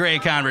have a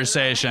great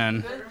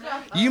conversation.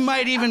 You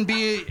might even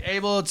be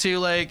able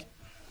to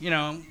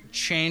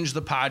change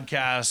the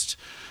podcast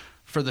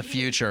for the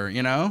future,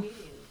 you know?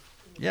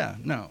 Yeah,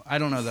 no, I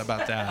don't know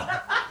about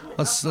that.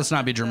 Let's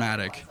not be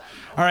dramatic.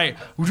 All right,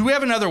 do we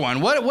have another one?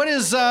 What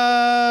is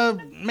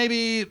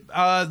maybe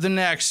the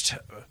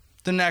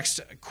next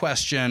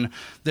question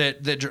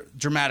that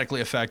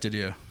dramatically affected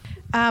you?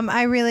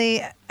 I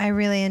really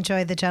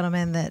enjoyed the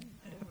gentleman that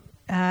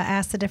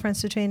asked the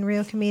difference between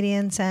real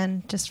comedians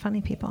and just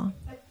funny people.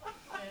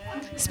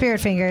 Spirit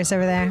fingers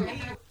over there.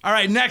 All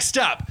right, next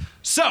up.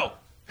 So,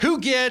 who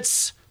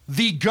gets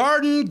the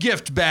garden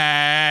gift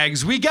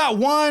bags? We got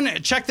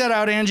one. Check that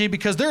out, Angie,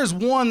 because there's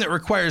one that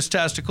requires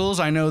testicles.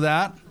 I know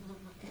that.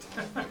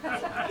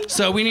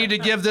 So we need to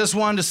give this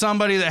one to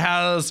somebody that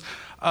has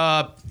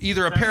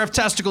either a pair of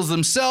testicles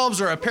themselves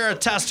or a pair of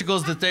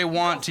testicles that they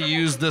want to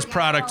use this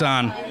product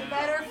on.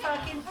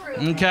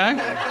 Okay?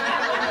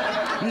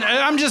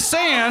 I'm just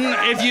saying,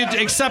 if you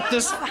accept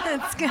this.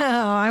 Let's go.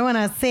 I want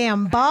to see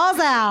them balls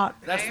out.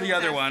 That's the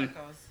other one.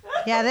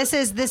 Yeah, this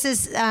is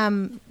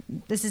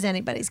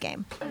anybody's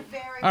game.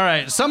 All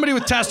right, somebody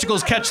with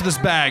testicles catch this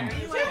bag.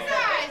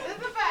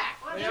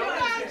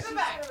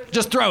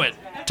 Just throw it.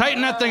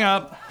 Tighten that thing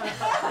up.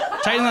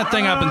 Tighten that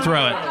thing up and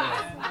throw it.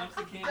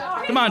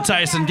 Come on,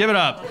 Tyson, give it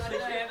up.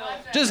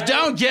 Just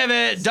don't give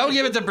it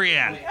to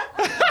Brienne.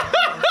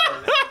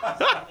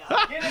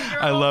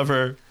 I love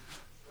her.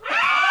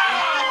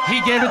 He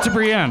gave it to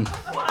Brienne.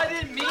 I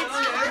didn't mean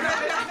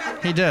to.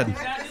 He did.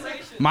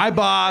 My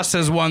boss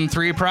has won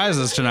 3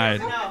 prizes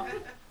tonight.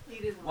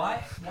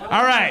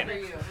 All right.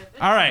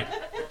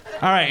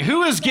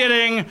 Who is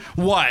getting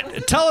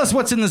what? Tell us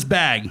what's in this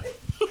bag.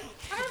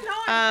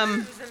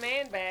 It's a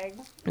man bag.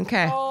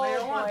 Okay.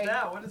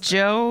 Oh,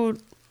 Joe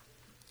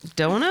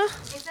Dona?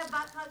 It's a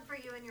butt hug for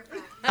you and your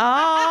friend. Oh.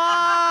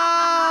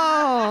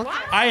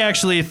 I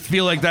actually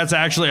feel like that's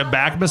actually a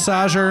back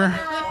massager.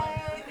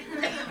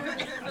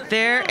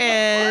 There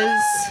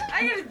is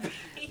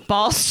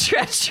ball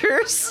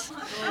stretchers.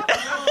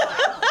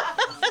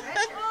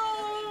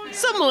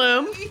 some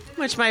lube,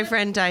 which my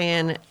friend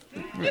Diane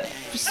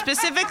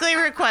specifically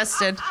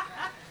requested.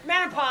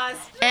 Menopause.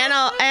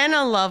 And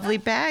a lovely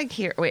bag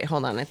here. Wait,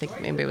 hold on. I think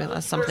maybe we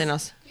lost something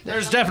else.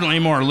 There's definitely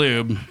more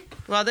lube.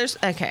 Well,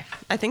 okay.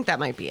 I think that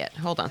might be it.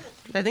 Hold on.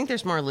 I think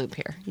there's more lube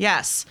here.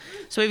 Yes.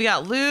 So we've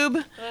got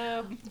lube,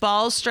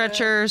 ball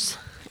stretchers,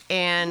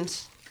 and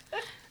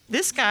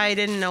this guy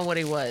didn't know what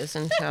he was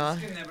until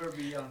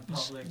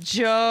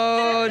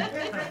Joe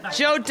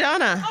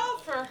Donna.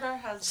 Oh, for her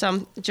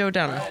husband. Joe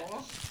Donna.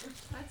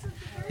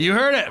 You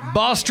heard it.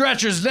 Ball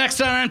stretchers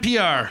next on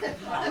NPR.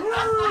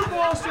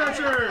 Ball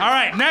stretchers. All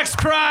right, next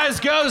prize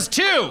goes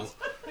to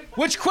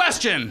which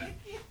question?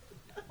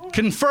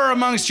 Confer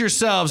amongst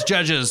yourselves,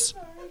 judges.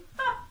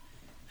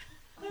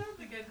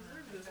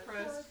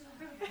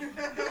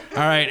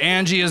 All right,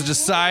 Angie has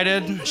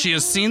decided. She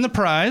has seen the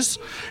prize,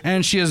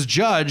 and she has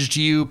judged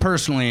you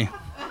personally.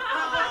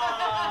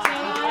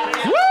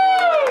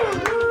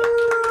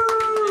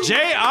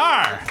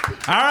 JR.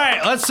 All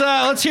right,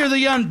 let's hear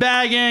the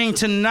unbagging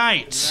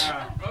tonight.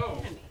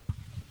 All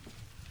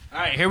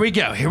right, here we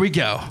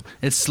go.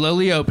 It's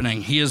slowly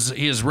opening. He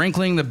is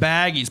wrinkling the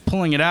bag. He's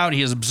pulling it out.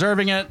 He is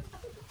observing it.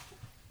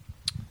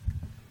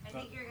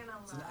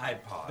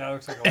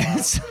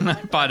 It's an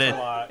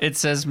iPod. It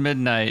says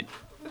midnight,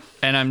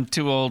 and I'm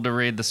too old to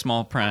read the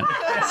small print.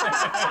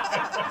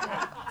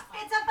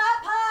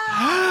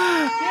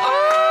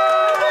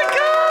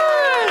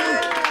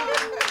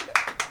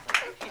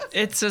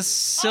 It's a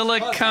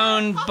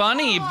silicone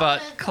bunny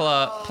butt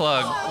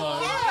plug.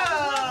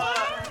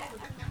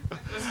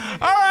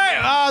 All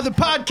right, the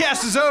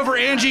podcast is over.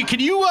 Angie,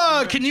 can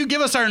you give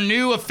us our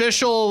new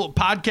official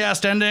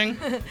podcast ending?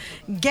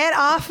 Get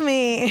off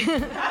me.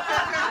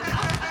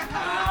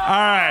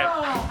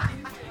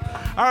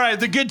 All right,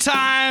 the good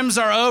times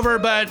are over,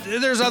 but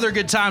there's other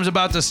good times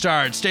about to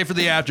start. Stay for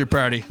the after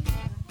party.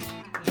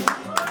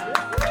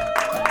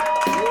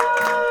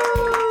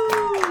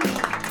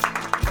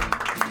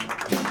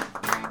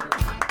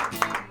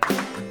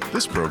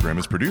 This program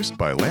is produced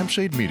by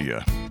Lampshade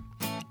Media.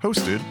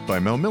 Hosted by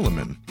Mel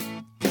Milliman.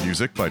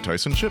 Music by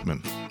Tyson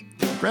Shipman.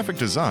 Graphic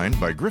design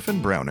by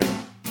Griffin Browning.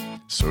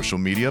 Social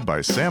media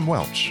by Sam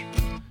Welch.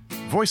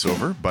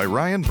 Voiceover by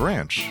Ryan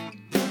Branch.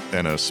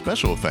 And a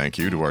special thank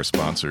you to our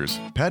sponsors,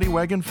 Paddy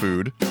Wagon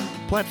Food,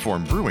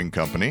 Platform Brewing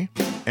Company,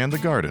 and The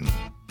Garden.